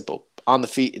pretty simple. On the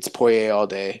feet, it's Poirier all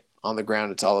day. On the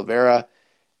ground, it's Oliveira.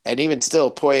 And even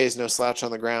still, Poirier is no slouch on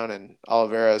the ground, and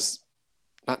Oliveira's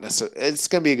not necessarily. It's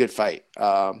going to be a good fight.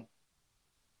 I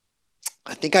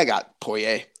think I got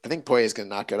Poirier. I think Poirier is going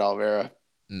to knock out Oliveira.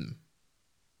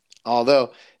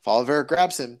 Although, if Oliveira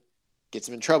grabs him, gets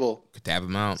him in trouble, could tap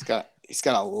him out. He's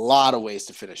got a lot of ways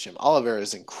to finish him. Oliveira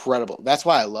is incredible. That's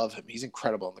why I love him. He's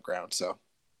incredible on the ground. So.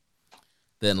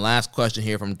 Then last question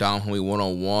here from Dom Homie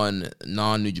 101,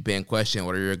 non-New Japan question.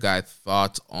 What are your guys'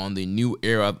 thoughts on the new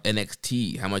era of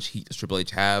NXT? How much heat does Triple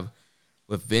H have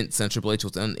with Vince, and Triple H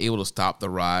was unable to stop the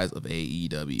rise of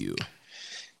AEW?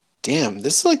 Damn,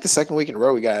 this is like the second week in a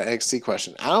row we got an NXT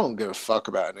question. I don't give a fuck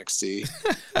about NXT.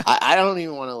 I don't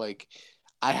even want to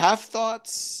I have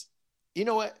thoughts. You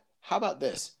know what? How about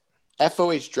this?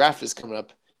 FOH draft is coming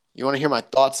up. You want to hear my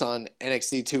thoughts on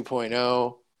NXT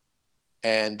 2.0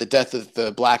 and the death of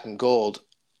the black and gold?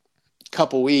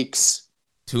 Couple weeks.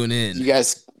 Tune in. You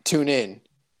guys tune in.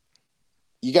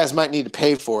 You guys might need to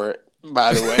pay for it,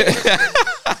 by the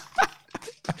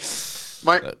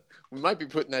way. We might be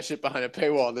putting that shit behind a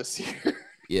paywall this year.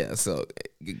 Yeah, so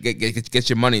get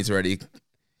your monies ready.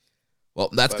 Well,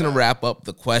 that's going to wrap up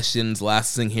the questions.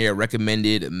 Last thing here,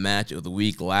 recommended match of the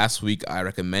week. Last week, I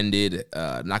recommended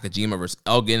Nakajima versus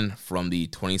Elgin from the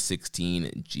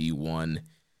 2016 G1. Did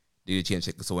you get a chance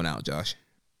to check this one out, Josh?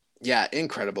 Yeah,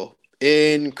 incredible.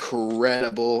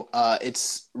 Incredible.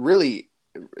 It's really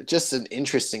just an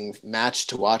interesting match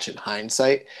to watch in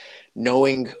hindsight,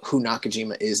 knowing who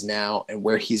Nakajima is now and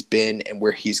where he's been and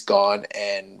where he's gone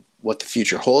and what the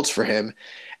future holds for him.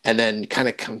 And then kind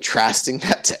of contrasting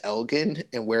that to Elgin,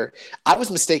 and where I was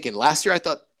mistaken. Last year I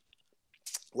thought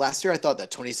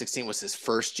that 2016 was his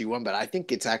first G1, but I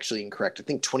think it's actually incorrect. I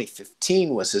think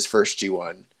 2015 was his first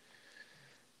G1,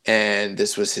 and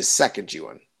this was his second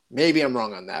G1. Maybe I'm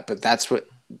wrong on that, but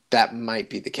that might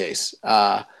be the case.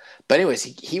 But anyways,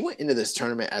 he went into this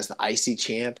tournament as the IC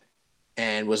champ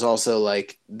and was also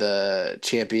like the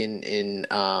champion in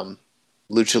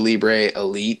Lucha Libre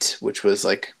Elite, which was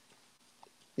like,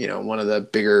 one of the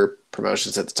bigger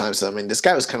promotions at the time. So, I mean, this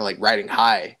guy was kind of like riding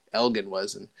high, Elgin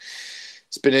was, and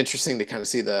it's been interesting to kind of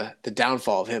see the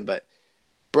downfall of him. But,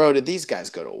 bro, did these guys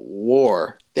go to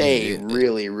war? They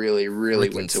really, really, really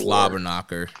went to war. Slobber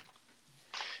knocker.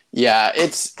 Yeah,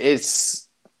 it's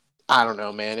I don't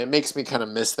know, man. It makes me kind of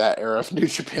miss that era of New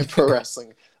Japan Pro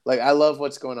Wrestling. Like, I love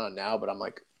what's going on now, but I'm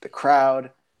like, the crowd,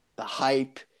 the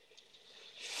hype,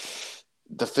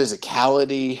 the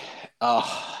physicality,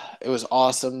 it was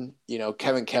awesome.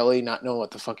 Kevin Kelly not knowing what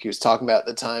the fuck he was talking about at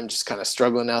the time, just kind of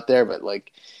struggling out there. But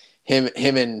like him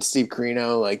and Steve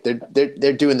Corino, like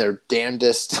they're doing their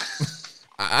damnedest.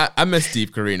 I miss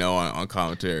Steve Corino on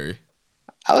commentary.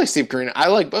 I like Steve Corino. I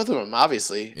like both of them,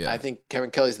 obviously. Yeah. I think Kevin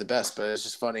Kelly's the best, but it's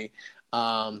just funny.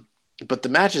 But the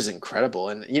match is incredible,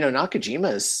 and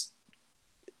Nakajima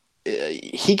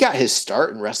he got his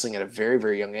start in wrestling at a very,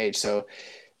 very young age. So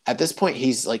at this point,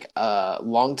 he's like a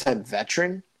longtime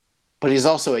veteran, but he's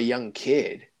also a young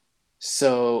kid.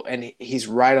 So, and he's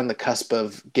right on the cusp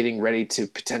of getting ready to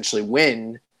potentially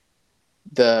win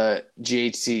the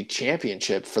GHC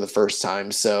championship for the first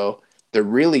time. So they're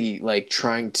really like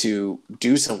trying to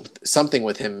do something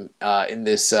with him in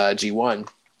this G1.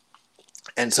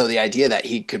 And so the idea that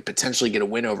he could potentially get a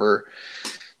win over,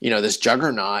 this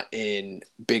juggernaut in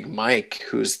Big Mike,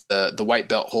 who's the white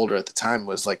belt holder at the time,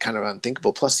 was like kind of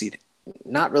unthinkable. Plus, he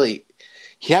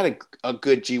had a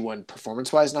good G1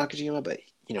 performance-wise, Nakajima, but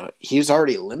he was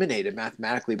already eliminated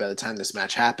mathematically by the time this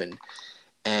match happened.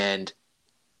 And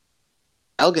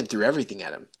Elgin threw everything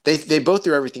at him. They both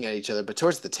threw everything at each other, but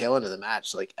towards the tail end of the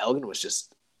match, like Elgin was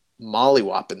just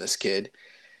mollywopping this kid.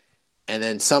 And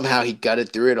then somehow he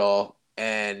gutted through it all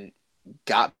and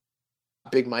got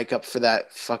Big Mike up for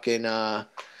that fucking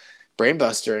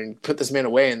brainbuster and put this man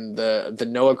away. And the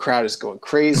Noah crowd is going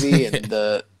crazy, and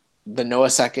the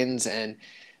Noah seconds and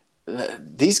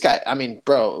these guys. I mean,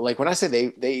 bro, like when I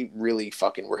say they really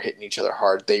fucking were hitting each other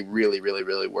hard, they really, really,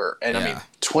 really were. And I mean,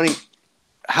 20.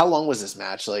 How long was this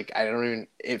match? Like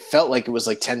it felt like it was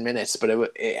like 10 minutes, but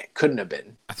it couldn't have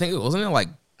been. I think wasn't it like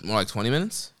more like 20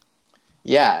 minutes?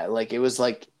 Yeah, like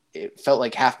it felt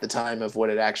like half the time of what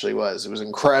it actually was. It was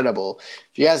incredible.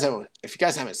 If you guys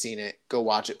haven't seen it, go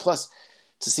watch it. Plus,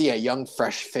 to see a young,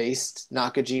 fresh-faced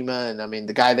Nakajima, and I mean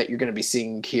the guy that you're going to be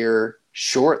seeing here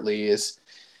shortly is,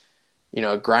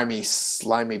 a grimy,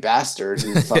 slimy bastard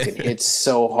who fucking hits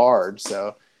so hard.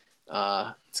 So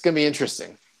it's going to be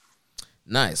interesting.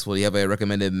 Nice. Well, do you have a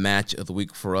recommended match of the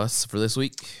week for us for this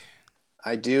week?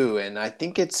 I do, and I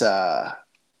think it's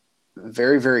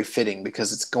very, very fitting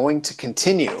because it's going to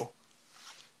continue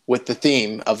with the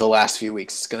theme of the last few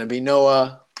weeks. It's going to be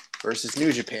Noah versus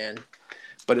New Japan,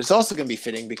 but it's also going to be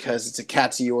fitting because it's a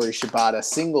Katsuyori Shibata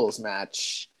singles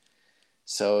match.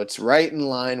 So it's right in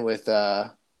line with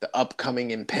the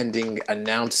upcoming impending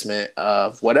announcement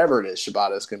of whatever it is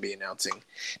Shibata is going to be announcing.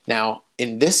 Now,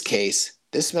 in this case,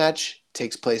 this match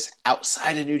takes place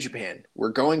outside of New Japan.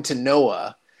 We're going to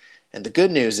Noah, and the good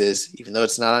news is, even though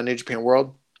it's not on New Japan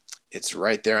World, it's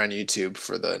right there on YouTube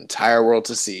for the entire world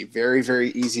to see. Very,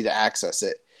 very easy to access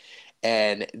it.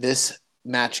 And this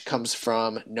match comes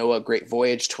from Noah Great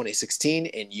Voyage 2016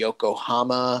 in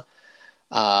Yokohama.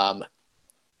 And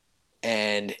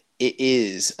it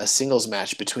is a singles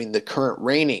match between the current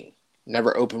reigning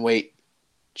never openweight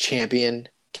champion,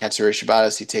 Katsuyori Shibata,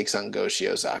 as he takes on Go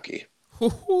Shiozaki.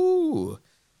 Woo-hoo.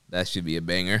 That should be a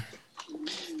banger.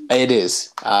 It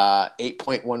is.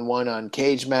 8.11 on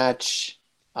Cage Match.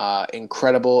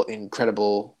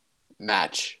 Incredible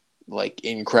match. Like,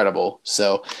 incredible.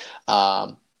 So,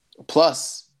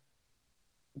 plus,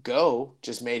 Go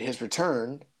just made his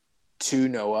return to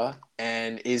Noah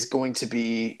and is going to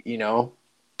be,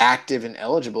 active and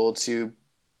eligible to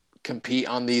compete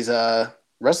on these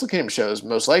Wrestle Kingdom shows,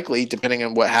 most likely, depending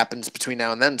on what happens between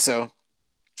now and then. So,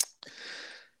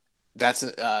 this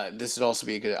would also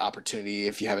be a good opportunity,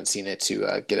 if you haven't seen it,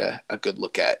 to get a good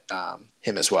look at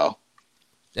him as well.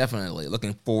 Definitely.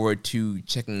 Looking forward to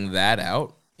checking that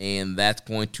out. And that's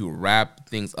going to wrap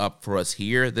things up for us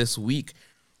here this week.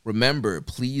 Remember,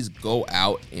 please go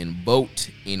out and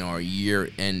vote in our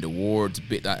year-end awards,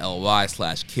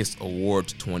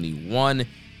 bit.ly/KISSAwards21.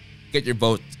 Get your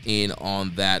votes in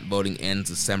on that. Voting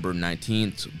ends December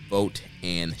 19th. Vote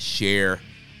and share.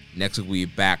 Next week, we'll be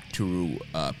back to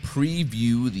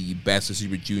preview the Best of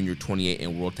Super Junior 28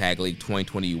 and World Tag League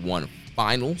 2021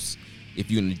 finals. If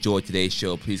you enjoyed today's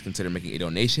show, please consider making a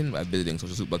donation by visiting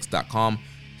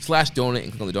socialsuplex.com/donate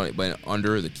and click on the donate button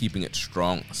under the Keeping It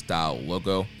Strong style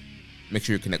logo. Make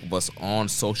sure you connect with us on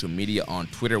social media. On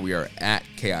Twitter, we are at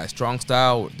KI Strong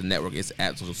Style. The network is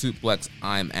at Social Suplex.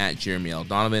 I'm at Jeremy L.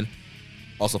 Donovan.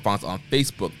 Also find us on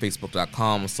Facebook,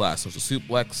 facebook.com/Social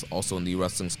Suplex. Also in the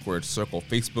Wrestling Squared Circle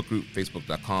Facebook group,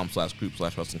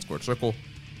 facebook.com/group/Wrestling Squared Circle.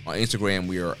 On Instagram,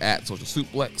 we are at Social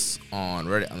Suplex. On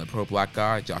Reddit, I'm the Pro Black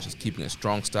Guy. Josh is Keeping It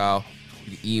Strong Style.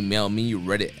 You can email me,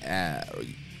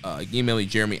 email me,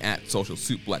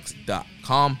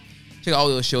 jeremy@socialsuplex.com. Check out all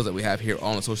the other shows that we have here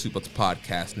on the Social Suplex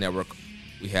Podcast Network.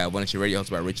 We have One Nation Radio hosted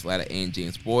by Rich Latta and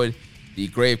James Boyd. The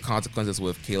Grave Consequences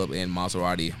with Caleb and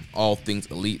Maserati. All Things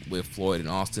Elite with Floyd and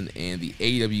Austin. And the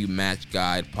AEW Match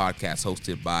Guide podcast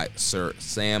hosted by Sir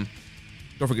Sam.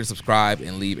 Don't forget to subscribe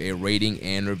and leave a rating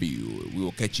and review. We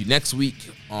will catch you next week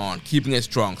on Keeping It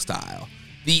Strong Style,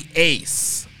 the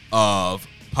ace of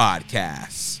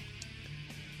podcasts.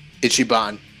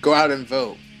 Ichiban, go out and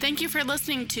vote. Thank you for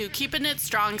listening to Keeping It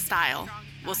Strong Style.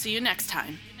 We'll see you next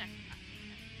time.